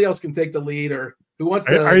 Maybe somebody else can take the lead, or who wants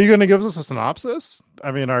to? Are you going to give us a synopsis?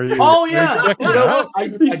 I mean, are you? Oh yeah, you know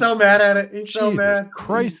what? He's so mad at it. He's so mad.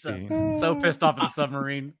 Christ, so pissed off at the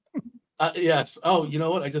submarine. Yes. Oh, you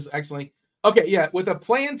know what? I just accidentally. Okay, yeah. With a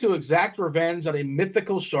plan to exact revenge on a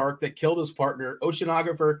mythical shark that killed his partner,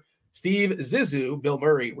 oceanographer Steve Zissou, Bill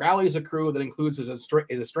Murray, rallies a crew that includes his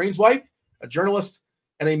estranged wife, a journalist,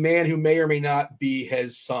 and a man who may or may not be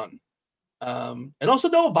his son. And also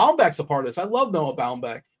Noah Baumbach's a part of this. I love Noah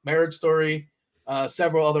Baumbach. Marriage Story,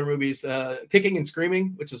 several other movies, Kicking and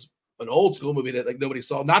Screaming, which is an old school movie that like nobody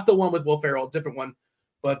saw. Not the one with Will Ferrell, different one.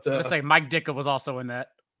 But I say Mike Ditka was also in that.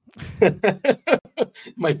 Is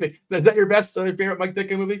that your best favorite Mike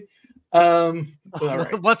Ditka movie? All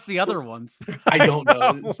right. What's the other ones? I don't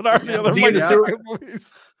know. What are the other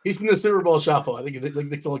movies? He's in the Super Bowl Shuffle. I think he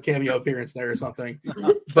makes a little cameo appearance there or something.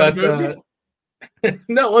 But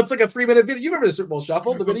no, it's like a 3-minute video. You remember the Super Bowl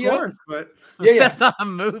Shuffle, the video? Of course, but that's not a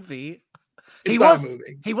movie. It's not a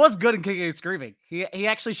movie. He was good in Kicking and Screaming. He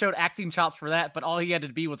actually showed acting chops for that, but all he had to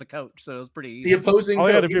be was a coach, so it was pretty easy. The opposing all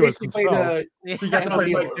he had to he be was played, he got to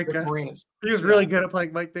play Mike Ditka. He was really good at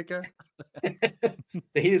playing Mike Ditka.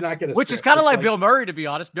 He did not get a Which script. is kind of like Bill Murray, to be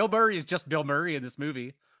honest. Bill Murray is just Bill Murray in this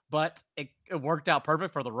movie, but it worked out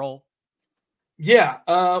perfect for the role. Yeah.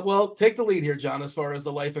 Well, take the lead here, John, as far as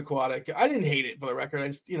the Life Aquatic. I didn't hate it, for the record. I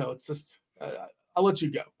just, it's just, I'll let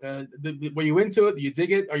you go. Were you into it? Do you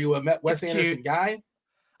dig it? Are you a Wes Anderson guy?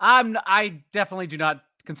 I definitely do not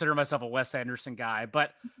consider myself a Wes Anderson guy,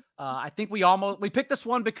 but I think we picked this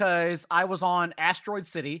one because I was on Asteroid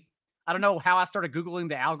City. I don't know how I started Googling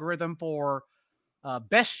the algorithm for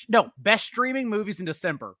best streaming movies in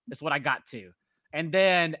December is what I got to. And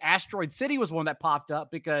then Asteroid City was one that popped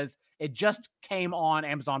up because it just came on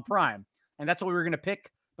Amazon Prime. And that's what we were going to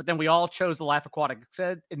pick. But then we all chose The Life Aquatic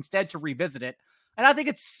instead to revisit it. And I think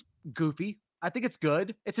it's goofy. I think it's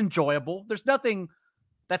good. It's enjoyable. There's nothing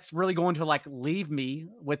that's really going to like leave me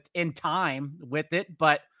in time with it.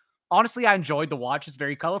 But honestly, I enjoyed the watch. It's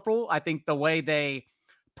very colorful. I think the way they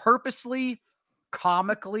purposely,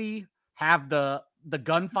 comically have the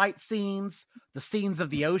gunfight scenes, the scenes of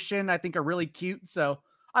the ocean, I think are really cute. So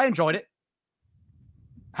I enjoyed it.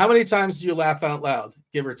 How many times did you laugh out loud,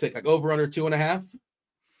 give or take? Like over, under 2.5?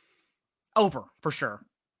 Over, for sure.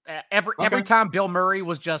 Every time Bill Murray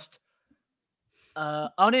was just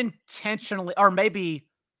unintentionally, or maybe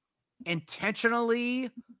intentionally,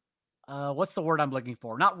 what's the word I'm looking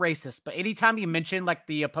for? Not racist, but anytime he mentioned like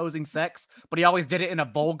the opposing sex, but he always did it in a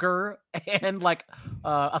vulgar and like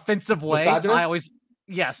offensive way. Misogynist?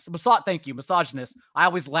 Thank you, misogynist. I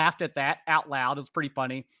always laughed at that out loud. It was pretty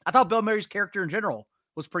funny. I thought Bill Murray's character in general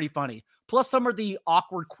was pretty funny. Plus some of the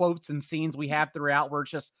awkward quotes and scenes we have throughout where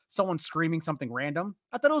it's just someone screaming something random.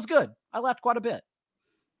 I thought it was good. I laughed quite a bit.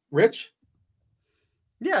 Rich?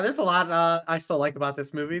 Yeah, there's a lot I still like about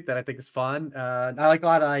this movie that I think is fun. I like a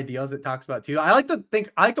lot of ideas it talks about too. I like to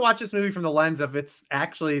watch this movie from the lens of it's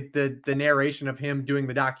actually the narration of him doing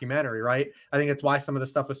the documentary, right? I think it's why some of the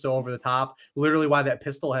stuff is so over the top. Literally why that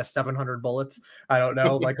pistol has 700 bullets. I don't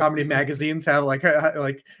know, like how many magazines have I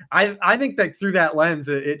think that through that lens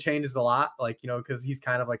it changes a lot, because he's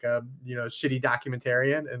kind of like a shitty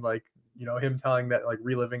documentarian and him telling that,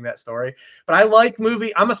 reliving that story. But I like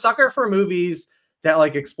I'm a sucker for movies that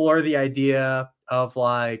explore the idea of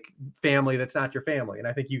family that's not your family. And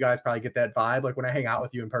I think you guys probably get that vibe when I hang out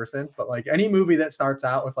with you in person, but any movie that starts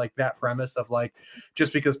out with that premise of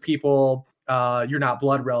just because people you're not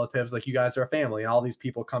blood relatives, you guys are a family and all these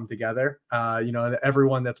people come together,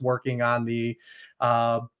 everyone that's working on the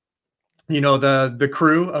the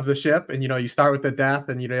crew of the ship, and you start with the death,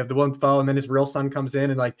 and you have the one foe, and then his real son comes in,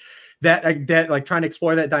 and like that like trying to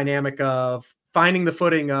explore that dynamic of finding the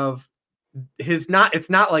footing of it's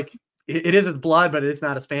not like it is his blood, but it's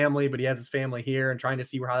not his family, but he has his family here, and trying to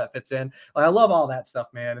see how that fits in. Like, I love all that stuff,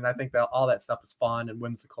 man, and I think that all that stuff is fun and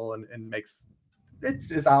whimsical, and makes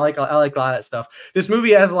I like a lot of that stuff. This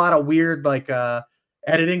movie has a lot of weird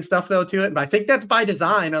editing stuff though to it, but I think that's by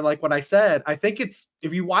design. And like what I said, I think it's,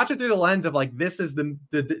 if you watch it through the lens of like this is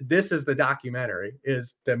the documentary,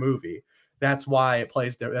 is the movie, that's why it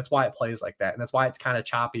plays there. That's why it plays like that, and that's why it's kind of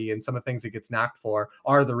choppy. And some of the things it gets knocked for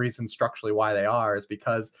are the reasons structurally why they are, is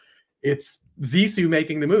because it's Zissou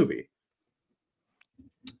making the movie.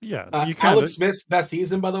 Yeah, Alex Smith's best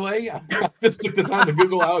season, by the way. I just took the time to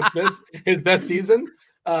Google Alex Smith, his best season.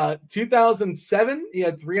 2007, he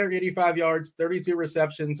had 385 yards, 32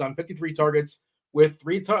 receptions on 53 targets with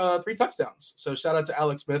three touchdowns. So shout out to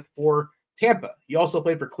Alex Smith for Tampa. He also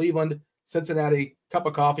played for Cleveland, Cincinnati, cup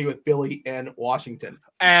of coffee with Philly and Washington.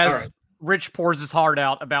 As Rich pours his heart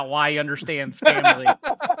out about why he understands family,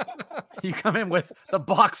 you come in with the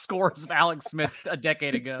box scores of Alex Smith a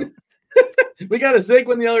decade ago. We got a zig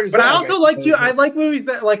when the others. But I also I like movies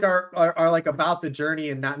that like are like about the journey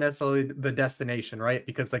and not necessarily the destination, right?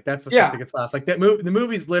 Because like that's the stuff that gets lost. Like the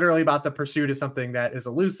movie's literally about the pursuit of something that is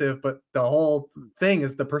elusive, but the whole thing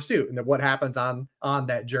is the pursuit and what happens on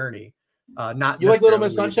that journey. Not you like Little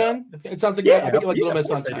Miss Sunshine? It sounds like I bet you like Little Miss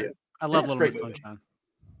Sunshine. I love Little Miss Sunshine.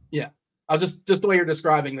 Yeah, I'll just the way you're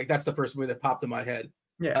describing, like that's the first movie that popped in my head.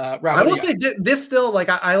 Yeah, I will say this still, like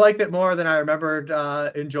I liked it more than I remembered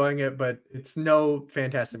enjoying it, but it's no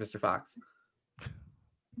Fantastic Mr. Fox.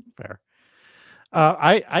 Fair.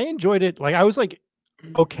 I enjoyed it. Like I was like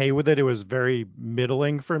okay with it. It was very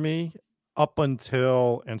middling for me up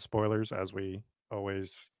until, and spoilers as we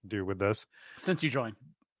always do with this, since you joined.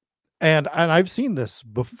 And I've seen this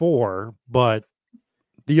before, but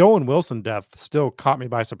the Owen Wilson death still caught me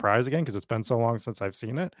by surprise again, because it's been so long since I've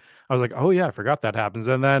seen it. I was like, oh yeah, I forgot that happens.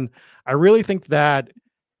 And then I really think that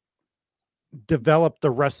developed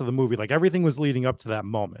the rest of the movie. Like everything was leading up to that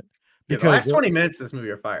moment. Because the last 20 minutes of this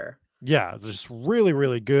movie are fire. Yeah, just really,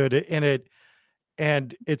 really good in it.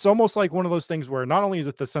 And it's almost like one of those things where not only is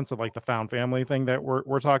it the sense of like the found family thing that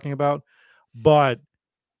we're talking about, but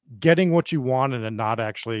getting what you want and not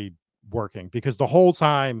actually working. Because the whole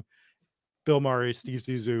time Bill Murray, Steve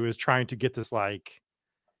Zissou, is trying to get this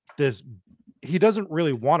he doesn't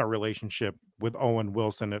really want a relationship with Owen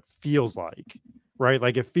Wilson, it feels like, right?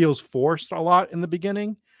 Like it feels forced a lot in the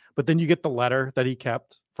beginning, but then you get the letter that he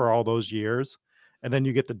kept for all those years, and then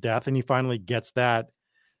you get the death, and he finally gets that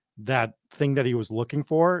thing that he was looking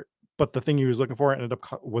for. But the thing he was looking for ended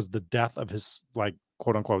up was the death of his like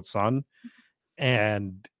quote unquote son.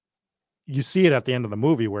 And you see it at the end of the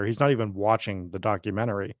movie where he's not even watching the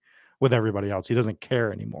documentary with everybody else. He doesn't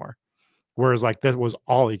care anymore. Whereas like that was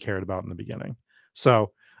all he cared about in the beginning.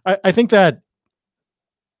 So I think that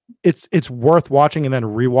it's worth watching and then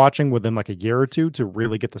rewatching within like a year or two to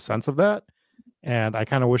really get the sense of that. And I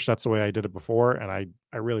kind of wish that's the way I did it before. And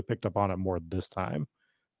I really picked up on it more this time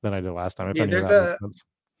than I did last time.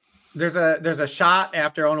 There's a shot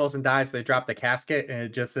after Owen Wilson dies. They drop the casket and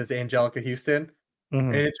it just says Angelica Houston.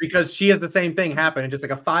 Mm-hmm. And it's because she has the same thing happen in just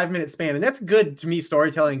like a 5-minute span. And that's good to me.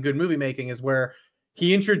 Storytelling, good movie making is where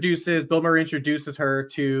Bill Murray introduces her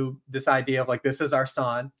to this idea of like, this is our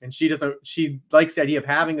son. And she likes the idea of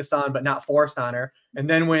having a son, but not forced on her. And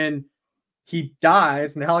then when he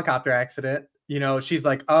dies in the helicopter accident, she's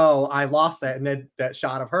like, oh, I lost that. And then that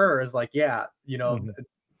shot of her is like, yeah, mm-hmm.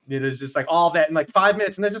 It is just like all that in like 5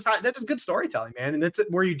 minutes. And that's just good storytelling, man. And that's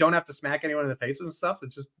where you don't have to smack anyone in the face with stuff.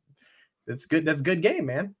 It's good. That's a good game,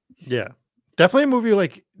 man. Yeah, definitely a movie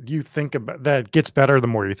like you think about that gets better the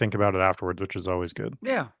more you think about it afterwards, which is always good.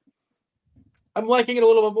 Yeah, I'm liking it a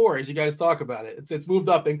little bit more as you guys talk about it. It's moved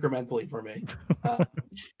up incrementally for me.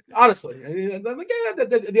 Honestly, I'm like,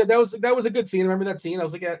 that was a good scene. I remember that scene. I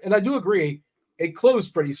was like, yeah, and I do agree, it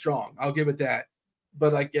closed pretty strong. I'll give it that.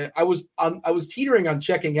 But like, I was teetering on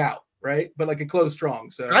checking out, right? But like, it closed strong.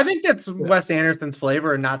 So I think that's Wes Anderson's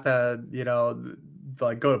flavor, and not to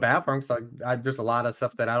like go to bat for him. So there's a lot of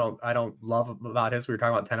stuff that I don't love about his. We were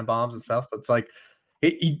talking about Tenenbaums and stuff, but it's like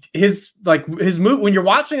his movie, when you're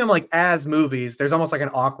watching him like as movies, there's almost like an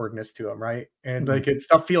awkwardness to him, right? And like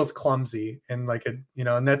stuff feels clumsy, and like it,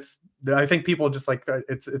 and I think people just like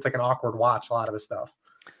it's like an awkward watch. A lot of his stuff.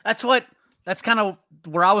 That's kind of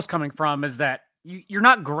where I was coming from, is that you're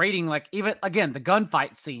not grading, like, even again the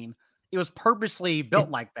gunfight scene. It was purposely built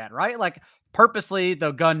like that, right? Like purposely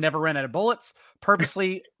the gun never ran out of bullets.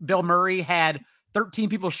 Purposely Bill Murray had 13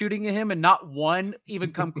 people shooting at him and not one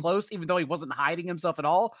even come close, even though he wasn't hiding himself at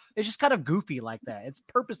all. It's just kind of goofy like that. It's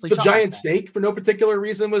purposely the shot giant like snake for no particular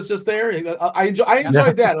reason was just there. I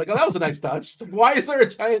enjoyed that. Like, oh, that was a nice touch. It's like, why is there a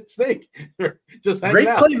giant snake just hanging Great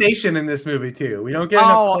out? claymation in this movie too. We don't get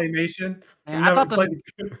enough claymation. I thought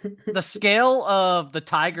the scale of the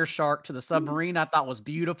tiger shark to the submarine I thought was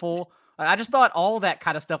beautiful. I just thought all that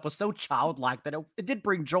kind of stuff was so childlike that it did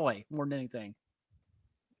bring joy more than anything.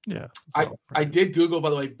 Yeah. I did Google, by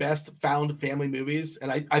the way, best found family movies,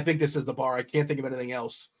 and I think this is the bar. I can't think of anything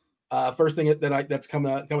else. First thing that's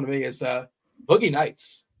coming to me is Boogie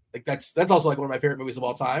Nights. Like that's also like one of my favorite movies of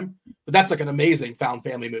all time. But that's like an amazing found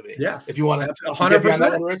family movie. Yes. If you want to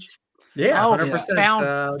 100%. Rich. Yeah,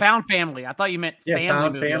 100%. Found family. I thought you meant family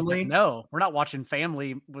found movie. family. Like, no, we're not watching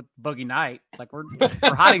Family with Boogie Night. Like we're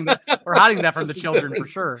hiding that. We're hiding that from the children for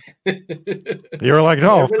sure. You were like,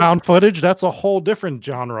 no, found footage. That's a whole different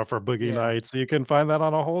genre for Boogie Nights. You can find that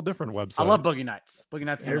on a whole different website. I love Boogie Nights. Boogie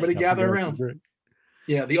Nights. Everybody gather around.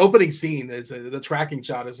 Yeah, the opening scene is the tracking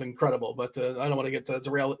shot is incredible. But I don't want to get to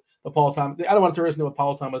derail the Paul Thomas. I don't want to turn this into a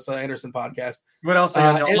Paul Thomas Anderson podcast. What else?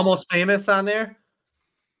 Almost Famous on there.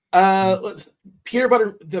 The Peanut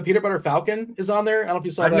Butter Falcon is on there. I don't know if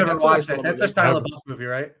you saw that. I've never watched that. That's a Shia LaBeouf movie,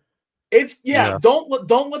 right? It's Don't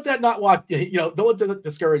let that not watch. Don't let that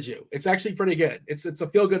discourage you. It's actually pretty good. It's a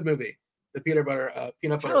feel good movie. The Peanut Butter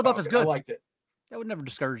Shia LaBeouf is good. I liked it. That would never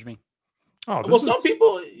discourage me. Oh, well,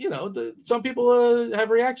 some people have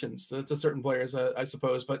reactions to certain players, I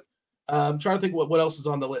suppose. But I'm trying to think what else is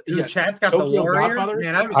on the list. Dude, chat's got Tokyo the Warriors.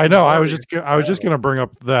 Man, I know. I was just going to bring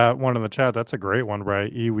up that one in the chat. That's a great one,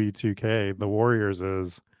 right? Iwi2K. The Warriors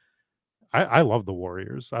is. I love the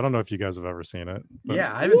Warriors. I don't know if you guys have ever seen it. But...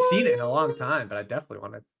 Yeah, I haven't seen it in a long time, but I definitely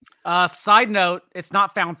want to. Side note: it's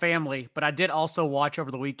not found family, but I did also watch over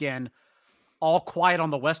the weekend All Quiet on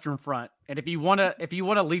the Western Front. And if you wanna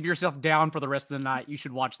leave yourself down for the rest of the night, you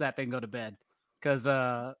should watch that, then go to bed, because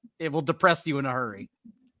it will depress you in a hurry.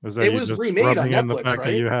 It was remade on Netflix, the fact right?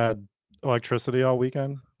 That you had electricity all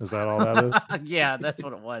weekend? Is that all that is? Yeah, that's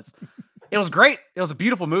what it was. It was great. It was a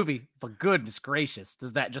beautiful movie, but goodness gracious,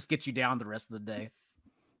 does that just get you down the rest of the day?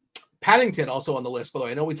 Paddington also on the list, by the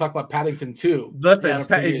way. I know we talked about Paddington 2. Listen,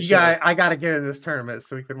 I got to get in this tournament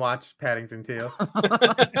so we can watch Paddington 2.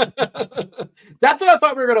 That's what I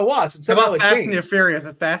thought we were going to watch. It's about Fast and the Furious.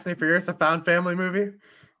 Is Fast and the Furious a found family movie?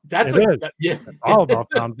 It's all about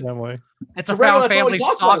found family. It's a found family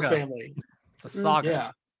saga. Family. It's a saga.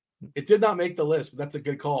 Yeah. It did not make the list, but that's a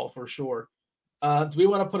good call for sure. Do we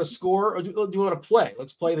want to put a score, or do we want to play?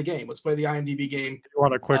 Let's play the game. Let's play the IMDb game. You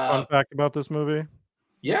want a quick fun fact about this movie?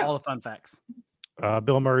 Yeah. All the fun facts.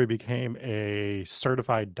 Bill Murray became a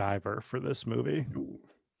certified diver for this movie.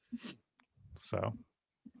 So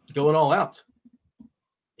going all out.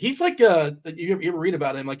 He's like you ever read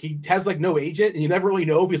about him? Like he has like no agent, and you never really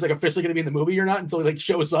know if he's like officially going to be in the movie or not until he like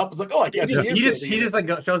shows up. It's like, oh, I guess he just like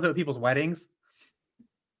shows up at people's weddings.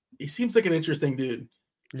 He seems like an interesting dude.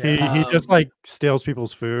 Yeah. He just like steals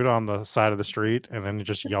people's food on the side of the street, and then he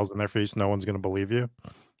just yells in their face, "No one's going to believe you."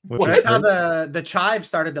 That's how the Chive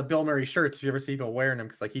started the Bill Murray shirts. You ever see people wearing them?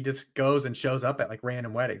 Because like he just goes and shows up at like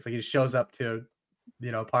random weddings. Like he just shows up to,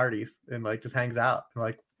 parties and like just hangs out and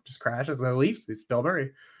like just crashes and then leaves. It's Bill Murray.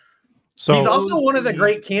 So he's also one of the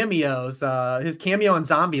great cameos. His cameo in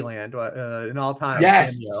Zombieland, an all-time.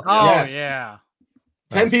 Yes. Cameo. Oh yes. Yeah.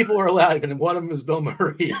 10 people are alive, and one of them is Bill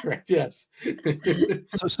Murray. Right? Yes.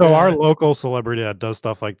 So our local celebrity that does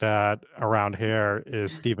stuff like that around here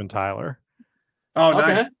is Steven Tyler. Oh,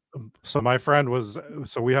 nice. Okay. So my friend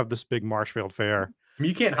we have this big Marshfield fair. I mean,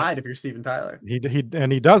 you can't hide if you're Steven Tyler. He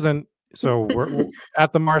doesn't. So we're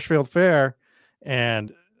at the Marshfield fair,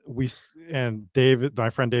 and David, my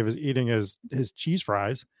friend Dave, is eating his cheese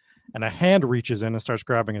fries, and a hand reaches in and starts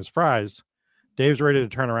grabbing his fries. Dave's ready to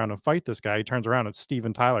turn around and fight this guy. He turns around, it's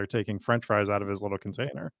Steven Tyler taking French fries out of his little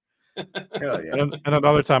container. Hell yeah. And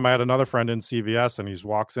another time I had another friend in CVS, and he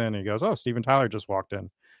walks in and he goes, "Oh, Steven Tyler just walked in."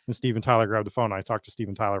 And Steven Tyler grabbed the phone. I talked to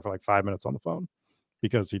Steven Tyler for like 5 minutes on the phone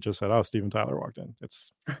because he just said, "Oh, Steven Tyler walked in."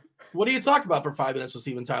 What do you talk about for 5 minutes with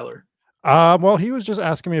Steven Tyler? Well, he was just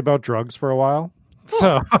asking me about drugs for a handed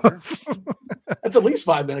So that's at least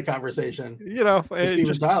 5 minute conversation. Steven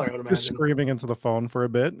Tyler, I would imagine. Just screaming into the phone for a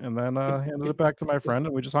bit, and then handed it back to my friend,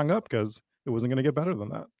 and we just hung up because it wasn't going to get better than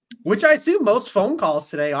that. Which I assume most phone calls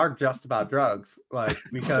today are just about drugs, like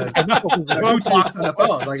because who talks on the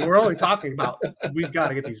phone? Like we're only talking about we've got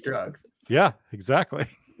to get these drugs. Yeah, exactly.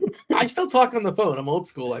 I still talk on the phone. I'm old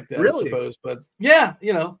school like that, really? I suppose. But yeah,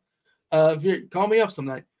 if you call me up some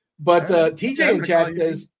night. But TJ in chat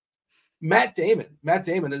says Matt Damon. Matt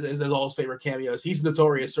Damon is all his favorite cameos. He's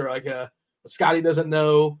notorious for like Scotty doesn't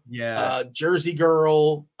know. Yeah. Jersey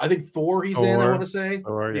Girl. I think Thor he's in, I want to say.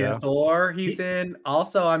 Thor, yeah, Thor he's in.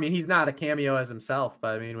 Also, I mean, he's not a cameo as himself,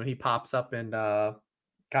 but I mean, when he pops up in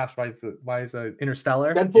gosh, why is it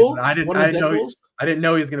Interstellar? Deadpool? I didn't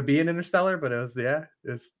know he was going to be in Interstellar, but it's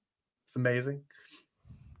amazing.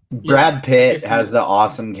 Brad Pitt has the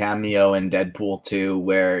awesome cameo in Deadpool 2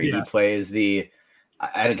 where he plays I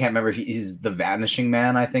can't remember if he's the Vanishing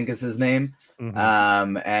Man, I think is his name.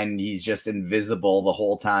 Mm-hmm. And he's just invisible the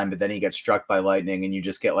whole time, but then he gets struck by lightning and you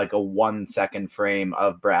just get like a 1 second frame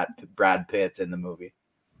of Brad Pitt in the movie.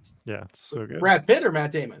 Yeah, it's so good. Brad Pitt or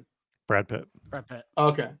Matt Damon? Brad Pitt.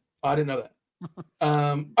 Okay. I didn't know that.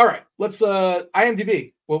 All right. Let's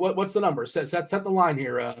IMDb. What's the number? Set the line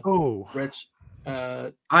here. Rich.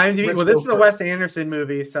 IMDb. Rich, well, this is a Wes Anderson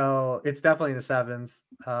movie, so it's definitely in the sevens.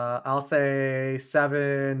 I'll say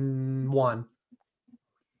 7-1.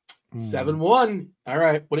 7-1. All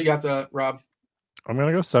right. What do you got, Rob? I'm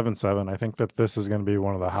gonna go 7-7. I think that this is gonna be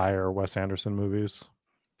one of the higher Wes Anderson movies.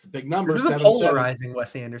 It's a big number. This is a polarizing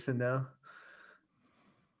Wes Anderson, though.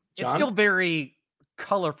 John? It's still very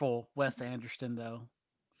colorful Wes Anderson, though.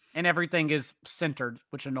 And everything is centered,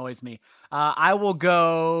 which annoys me. I will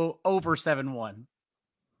go over 7-1.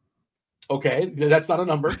 Okay, that's not a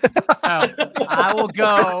number. I will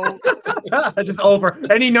go just over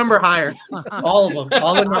any number higher. All of them,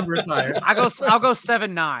 all the numbers higher. I'll go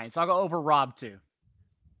 7-9. So I'll go over Rob 2.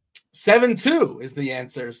 7-2 is the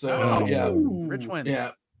answer. So yeah, Rich wins.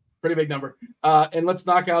 Yeah, pretty big number. And let's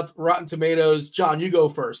knock out Rotten Tomatoes. John, you go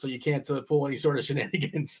first, so you can't pull any sort of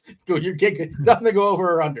shenanigans. You're getting nothing to go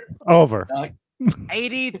over or under. Over.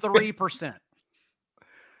 83%.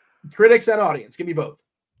 Critics and audience, give me both.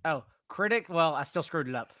 Oh, critic. Well, I still screwed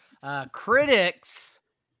it up. Critics.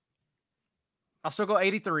 I'll still go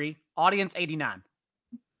 83. Audience 89.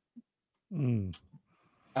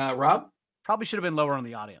 Rob? Probably should have been lower on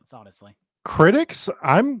the audience, honestly. Critics,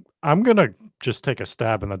 I'm gonna just take a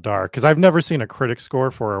stab in the dark because I've never seen a critic score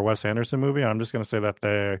for a Wes Anderson movie. I'm just gonna say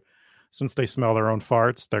that since they smell their own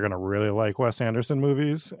farts, they're gonna really like Wes Anderson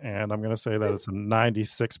movies, and I'm gonna say that it's a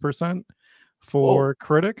 96% for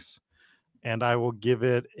critics, and I will give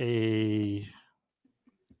it a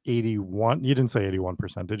 81. You didn't say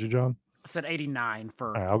 81%, did you, John? I said 89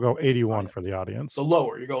 for. Right, I'll go 81 for the audience. So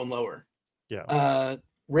lower. You're going lower. Yeah.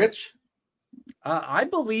 Rich? I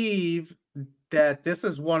believe that this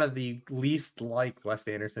is one of the least liked Wes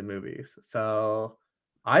Anderson movies. So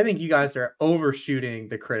I think you guys are overshooting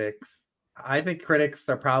the critics. I think critics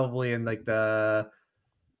are probably in like the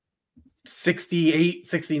 68,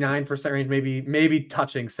 69% range, maybe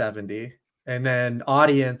touching 70. And then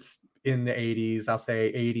audience in the 80s, I'll say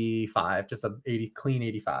 85, just a 80 clean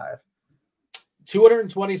 85.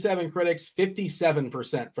 227 critics,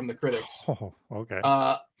 57% from the critics. Oh, okay.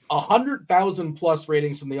 100,000 plus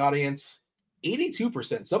ratings from the audience,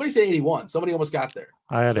 82%. Somebody said 81. Somebody almost got there.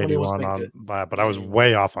 I had 81 on that, but I was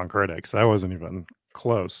way off on critics. That wasn't even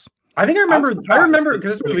close. I think I remember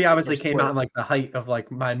because this movie obviously came out in like the height of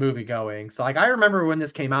like my movie going. So like I remember when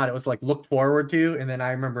this came out, it was like looked forward to, and then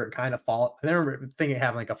I remember it kind of fall. I remember thinking it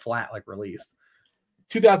having like a flat like release.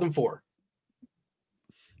 2004.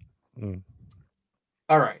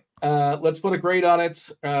 All right. Let's put a grade on it.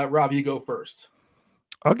 Rob, you go first.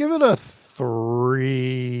 I'll give it a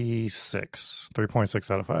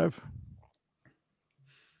 3.6 out of 5.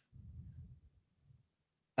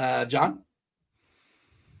 John?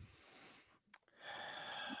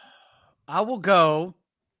 I will go.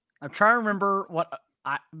 I'm trying to remember what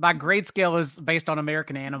my grade scale is based on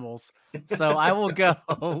American Animals. So I will go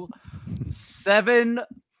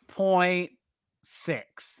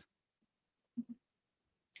 7.6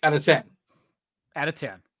 out of 10. Out of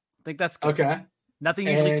 10. I think that's good. Okay. Nothing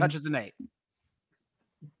usually touches an 8.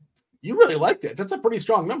 You really liked it. That's a pretty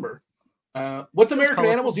strong number. What's American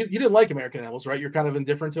Animals? You didn't like American Animals, right? You're kind of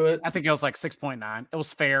indifferent to it. I think it was like 6.9. It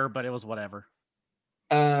was fair, but it was whatever.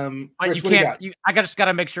 Rich, you can't. I just got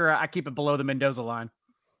to make sure I keep it below the Mendoza line.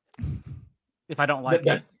 If I don't like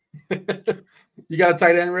it, you got a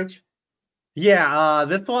tight end, Rich? Yeah,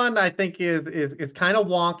 this one I think is kind of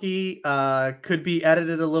wonky. Could be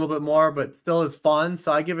edited a little bit more, but still is fun.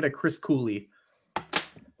 So I give it a Chris Cooley.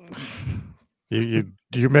 You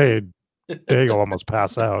made Daigle almost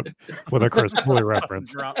pass out with a Chris Cooley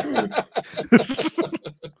reference.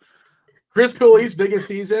 Chris Cooley's biggest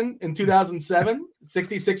season in 2007,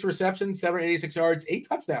 66 receptions, 786 yards, 8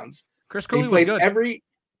 touchdowns. Chris Cooley played was good.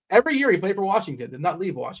 Every year he played for Washington, did not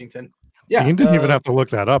leave Washington. Yeah. Dean didn't even have to look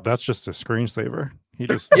that up. That's just a screensaver. He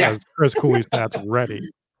just has Chris Cooley's stats ready.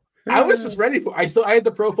 I was just ready for I had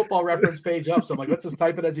the Pro Football Reference page up, so I'm like, let's just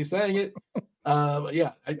type it as he's saying it.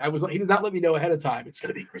 Yeah, I was. He did not let me know ahead of time. It's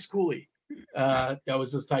going to be Chris Cooley. I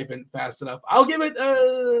was just typing fast enough. I'll give it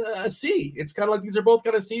a C. It's kind of like these are both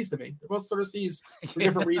kind of C's to me. They're both sort of C's for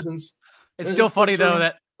different reasons. It's still funny though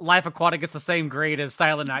that Life Aquatic gets the same grade as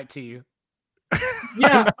Silent Night to you.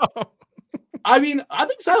 Yeah. I mean, I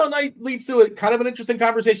think Silent Night leads to a kind of an interesting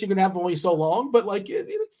conversation you can have for only so long, but like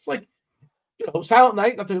it's like, Silent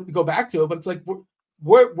Night, not to go back to it, but it's like,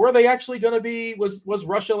 were they actually going to be, was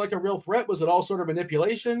Russia like a real threat? Was it all sort of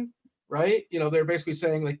manipulation, right? They're basically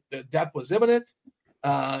saying like the death was imminent,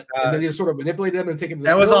 and then they just sort of manipulated them and taken this.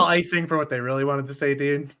 That was all icing for what they really wanted to say,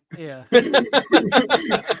 dude. Yeah. None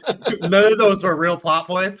of those were real plot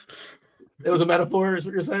points. It was a metaphor, is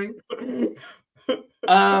what you're saying?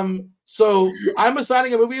 So I'm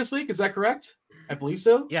assigning a movie this week. Is that correct? I believe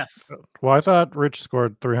so. Yes. Well, I thought Rich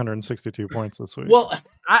scored 362 points this week. Well,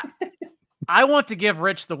 I want to give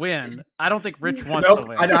Rich the win. I don't think Rich wants the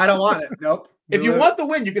win. I don't want it. Nope. If you want the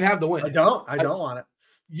win, you can have the win. I don't want it.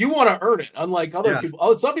 You want to earn it, unlike other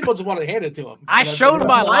people. Some people just want to hand it to them. I showed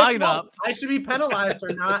my lineup. I should be penalized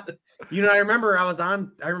or not. I remember I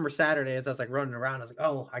remember Saturday as I was like running around. I was like,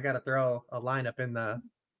 oh, I got to throw a lineup in the.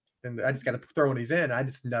 And I just got to throw one of these in. I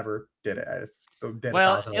just never did it. I just did.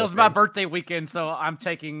 Well, it was my birthday weekend, so I'm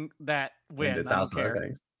taking that win. I don't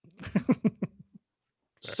care.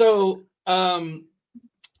 So,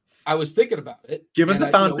 I was thinking about it. Give us a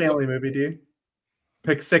found family movie, dude.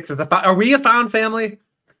 Pick 6 as a. Are we a found family?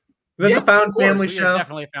 This is a found family show.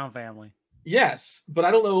 Definitely a found family. Yes, but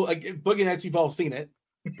I don't know. Like, Boogie Nights, you've all seen it.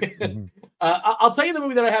 I'll tell you the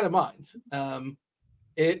movie that I had in mind.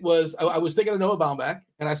 It was, I was thinking of Noah Baumbach,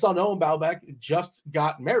 and I saw Noah Baumbach just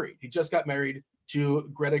got married. He just got married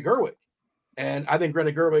to Greta Gerwig. And I think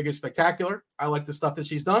Greta Gerwig is spectacular. I like the stuff that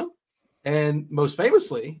she's done. And most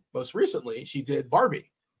recently, she did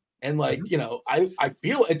Barbie. And like, I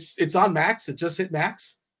feel it's on Max. It just hit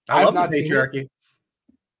Max. I love the patriarchy.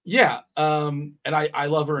 Yeah. And I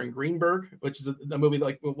love her in Greenberg, which is a movie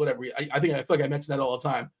like whatever. I feel like I mention that all the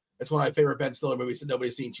time. It's one of my favorite Ben Stiller movies that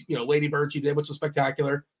nobody's seen. Lady Bird she did, which was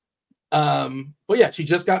spectacular. But yeah, she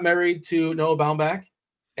just got married to Noah Baumbach,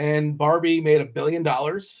 and Barbie made $1 billion.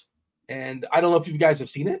 And I don't know if you guys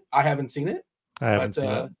have seen it. I haven't seen it. I haven't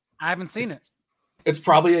seen it. It's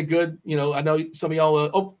probably a good, I know some of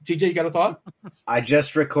y'all. TJ, you got a thought? I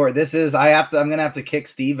just record. I'm going to have to kick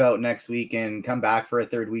Steve out next week and come back for a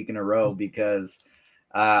third week in a row because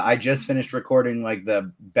I just finished recording like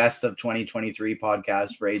the best of 2023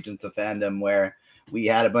 podcast for Agents of Fandom, where we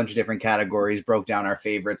had a bunch of different categories, broke down our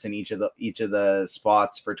favorites in each of the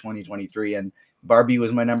spots for 2023, and Barbie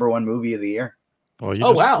was my number one movie of the year. Well,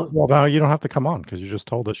 Well, now you don't have to come on because you just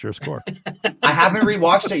told us your score. I haven't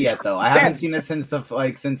rewatched it yet, though. I haven't seen it since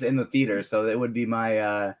in the theater, so it would be my.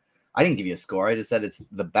 I didn't give you a score. I just said it's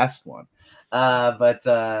the best one, but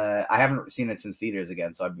I haven't seen it since theaters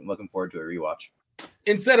again, so I'm looking forward to a rewatch.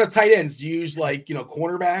 Instead of tight ends, do you use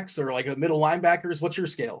cornerbacks or like a middle linebackers? What's your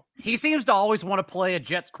scale? He seems to always want to play a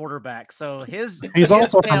Jets quarterback, so he's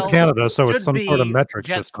also from Canada, so it's some sort of metric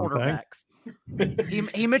Jets system quarterbacks.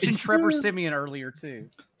 He mentioned Trevor Siemian earliher too.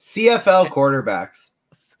 CFL quarterbacks.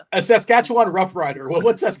 A Saskatchewan Rough Rider. Well,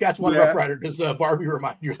 what Saskatchewan Rough Rider does Barbie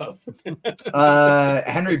remind you of?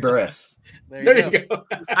 Henry Burris. There you go.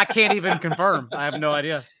 I can't even confirm. I have no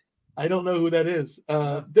idea. I don't know who that is.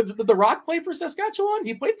 Did The Rock play for Saskatchewan?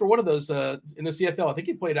 He played for one of those in the CFL. I think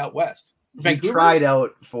he played out west. Vancouver? He tried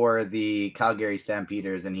out for the Calgary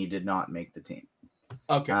Stampeders, and he did not make the team.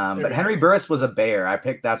 Okay. But Henry Burris was a Bear.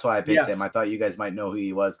 That's why I picked him. I thought you guys might know who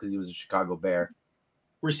he was because he was a Chicago Bear.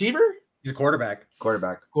 Receiver? He's a quarterback.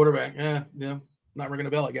 Quarterback. Yeah. Not ringing a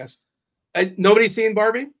bell, I guess. Nobody's seen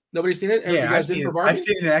Barbie? Nobody's seen it? I've seen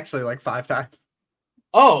it actually like 5 times.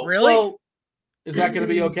 Oh, really? Well, is that going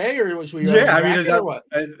to be okay, or should we?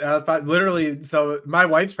 Literally. So my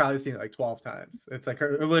wife's probably seen it like 12 times. It's like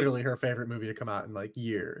literally her favorite movie to come out in like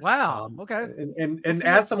years. Wow. Okay. And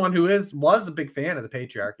as someone who was a big fan of the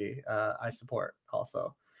patriarchy, I support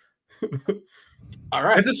also. All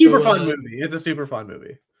right. It's a super fun movie. It's a super fun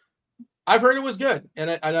movie. I've heard it was good, and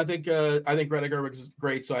I think Greta Gerwig is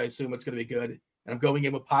great, so I assume it's going to be good. And I'm going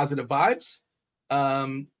in with positive vibes.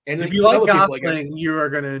 And if you like Gosling, you are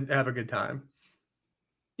going to have a good time.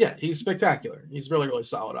 Yeah, he's spectacular. He's really, really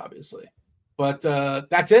solid, obviously. But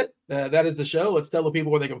that's it. That is the show. Let's tell the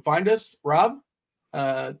people where they can find us. Rob,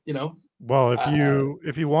 Well,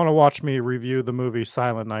 if you want to watch me review the movie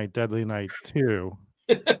Silent Night, Deadly Night 2.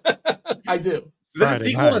 I do. Is that a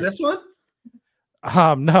sequel to this one?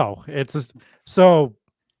 No. So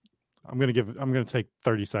I'm gonna take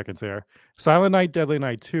 30 seconds here. Silent Night, Deadly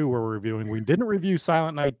Night 2 we're reviewing. We didn't review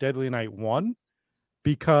Silent Night, Deadly Night 1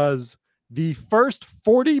 because The first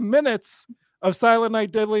 40 minutes of Silent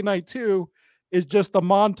Night, Deadly Night 2 is just a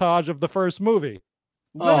montage of the first movie.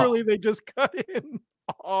 Literally, they just cut in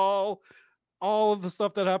all of the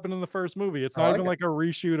stuff that happened in the first movie. It's not even like a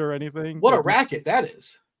reshoot or anything. What a racket that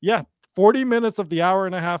is. Yeah. 40 minutes of the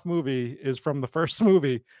hour-and-a-half movie is from the first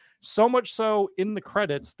movie. So much so, in the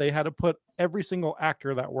credits, they had to put every single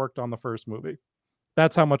actor that worked on the first movie.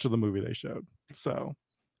 That's how much of the movie they showed. So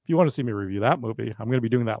if you want to see me review that movie, I'm going to be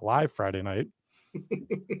doing that live Friday night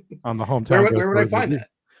on the Hometown. Where would I find that?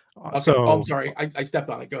 Okay. So, I'm sorry. I stepped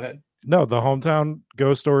on it. Go ahead. No, the Hometown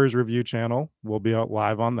Ghost Stories review channel will be out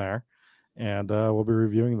live on there, and we'll be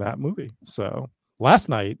reviewing that movie. So last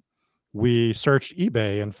night, we searched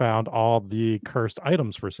eBay and found all the cursed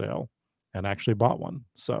items for sale and actually bought one.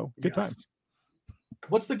 So good times.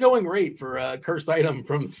 What's the going rate for a cursed item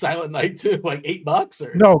from Silent Night 2? Like $8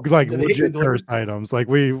 or no, like legit cursed items. Like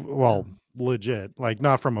legit, like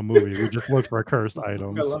not from a movie. We just looked for cursed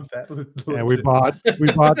items. I love that. And we bought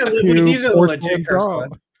these are legit cursed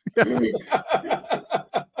ones.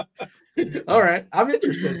 All right, I'm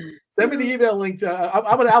interested. Send me the email link to.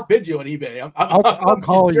 I'm going to outbid you on eBay. I'll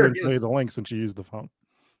call you and tell you the link since you used the phone.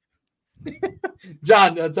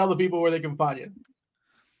 John, tell the people where they can find you.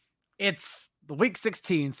 It's the week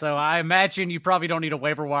 16, so I imagine you probably don't need a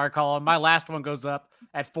waiver wire column. My last one goes up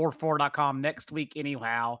at 44.com next week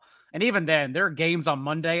anyhow. And even then, there are games on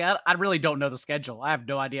Monday. I really don't know the schedule. I have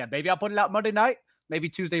no idea. Maybe I'll put it out Monday night, maybe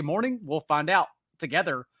Tuesday morning. We'll find out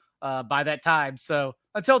together by that time. So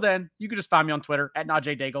until then, you can just find me on Twitter at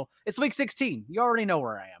NajayDaigle. It's week 16. You already know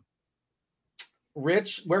where I am.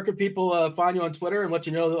 Rich, where could people find you on Twitter and let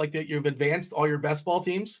you know that you've advanced all your best ball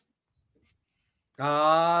teams?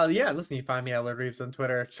 Listen, you find me at Lord Reeves on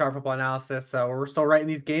Twitter, Sharp Football Analysis. So we're still writing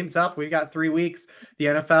these games up. We've got 3 weeks. The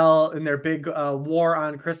NFL and their big war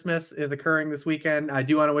on Christmas is occurring this weekend. I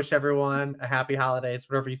do want to wish everyone a happy holidays,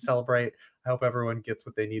 whatever you celebrate. I hope everyone gets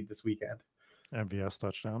what they need this weekend. MVS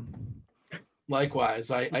touchdown.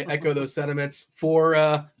 Likewise, I echo those sentiments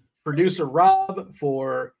for producer Rob,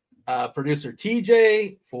 for producer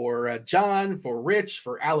TJ, for John, for Rich,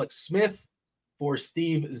 for Alex Smith, for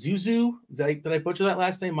Steve Zuzu. Did I butcher that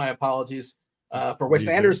last name? My apologies. For Wes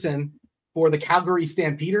Anderson, for the Calgary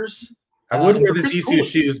Stampeders. I would wear the Zissou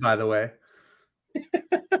shoes, by the way.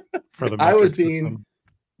 I was Dean.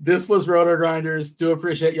 This was Roto Grinders. Do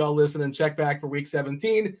appreciate y'all listening. Check back for week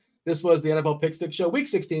 17. This was the NFL Pick 6 Show, week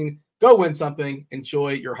 16. Go win something. Enjoy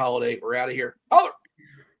your holiday. We're out of here. Holler!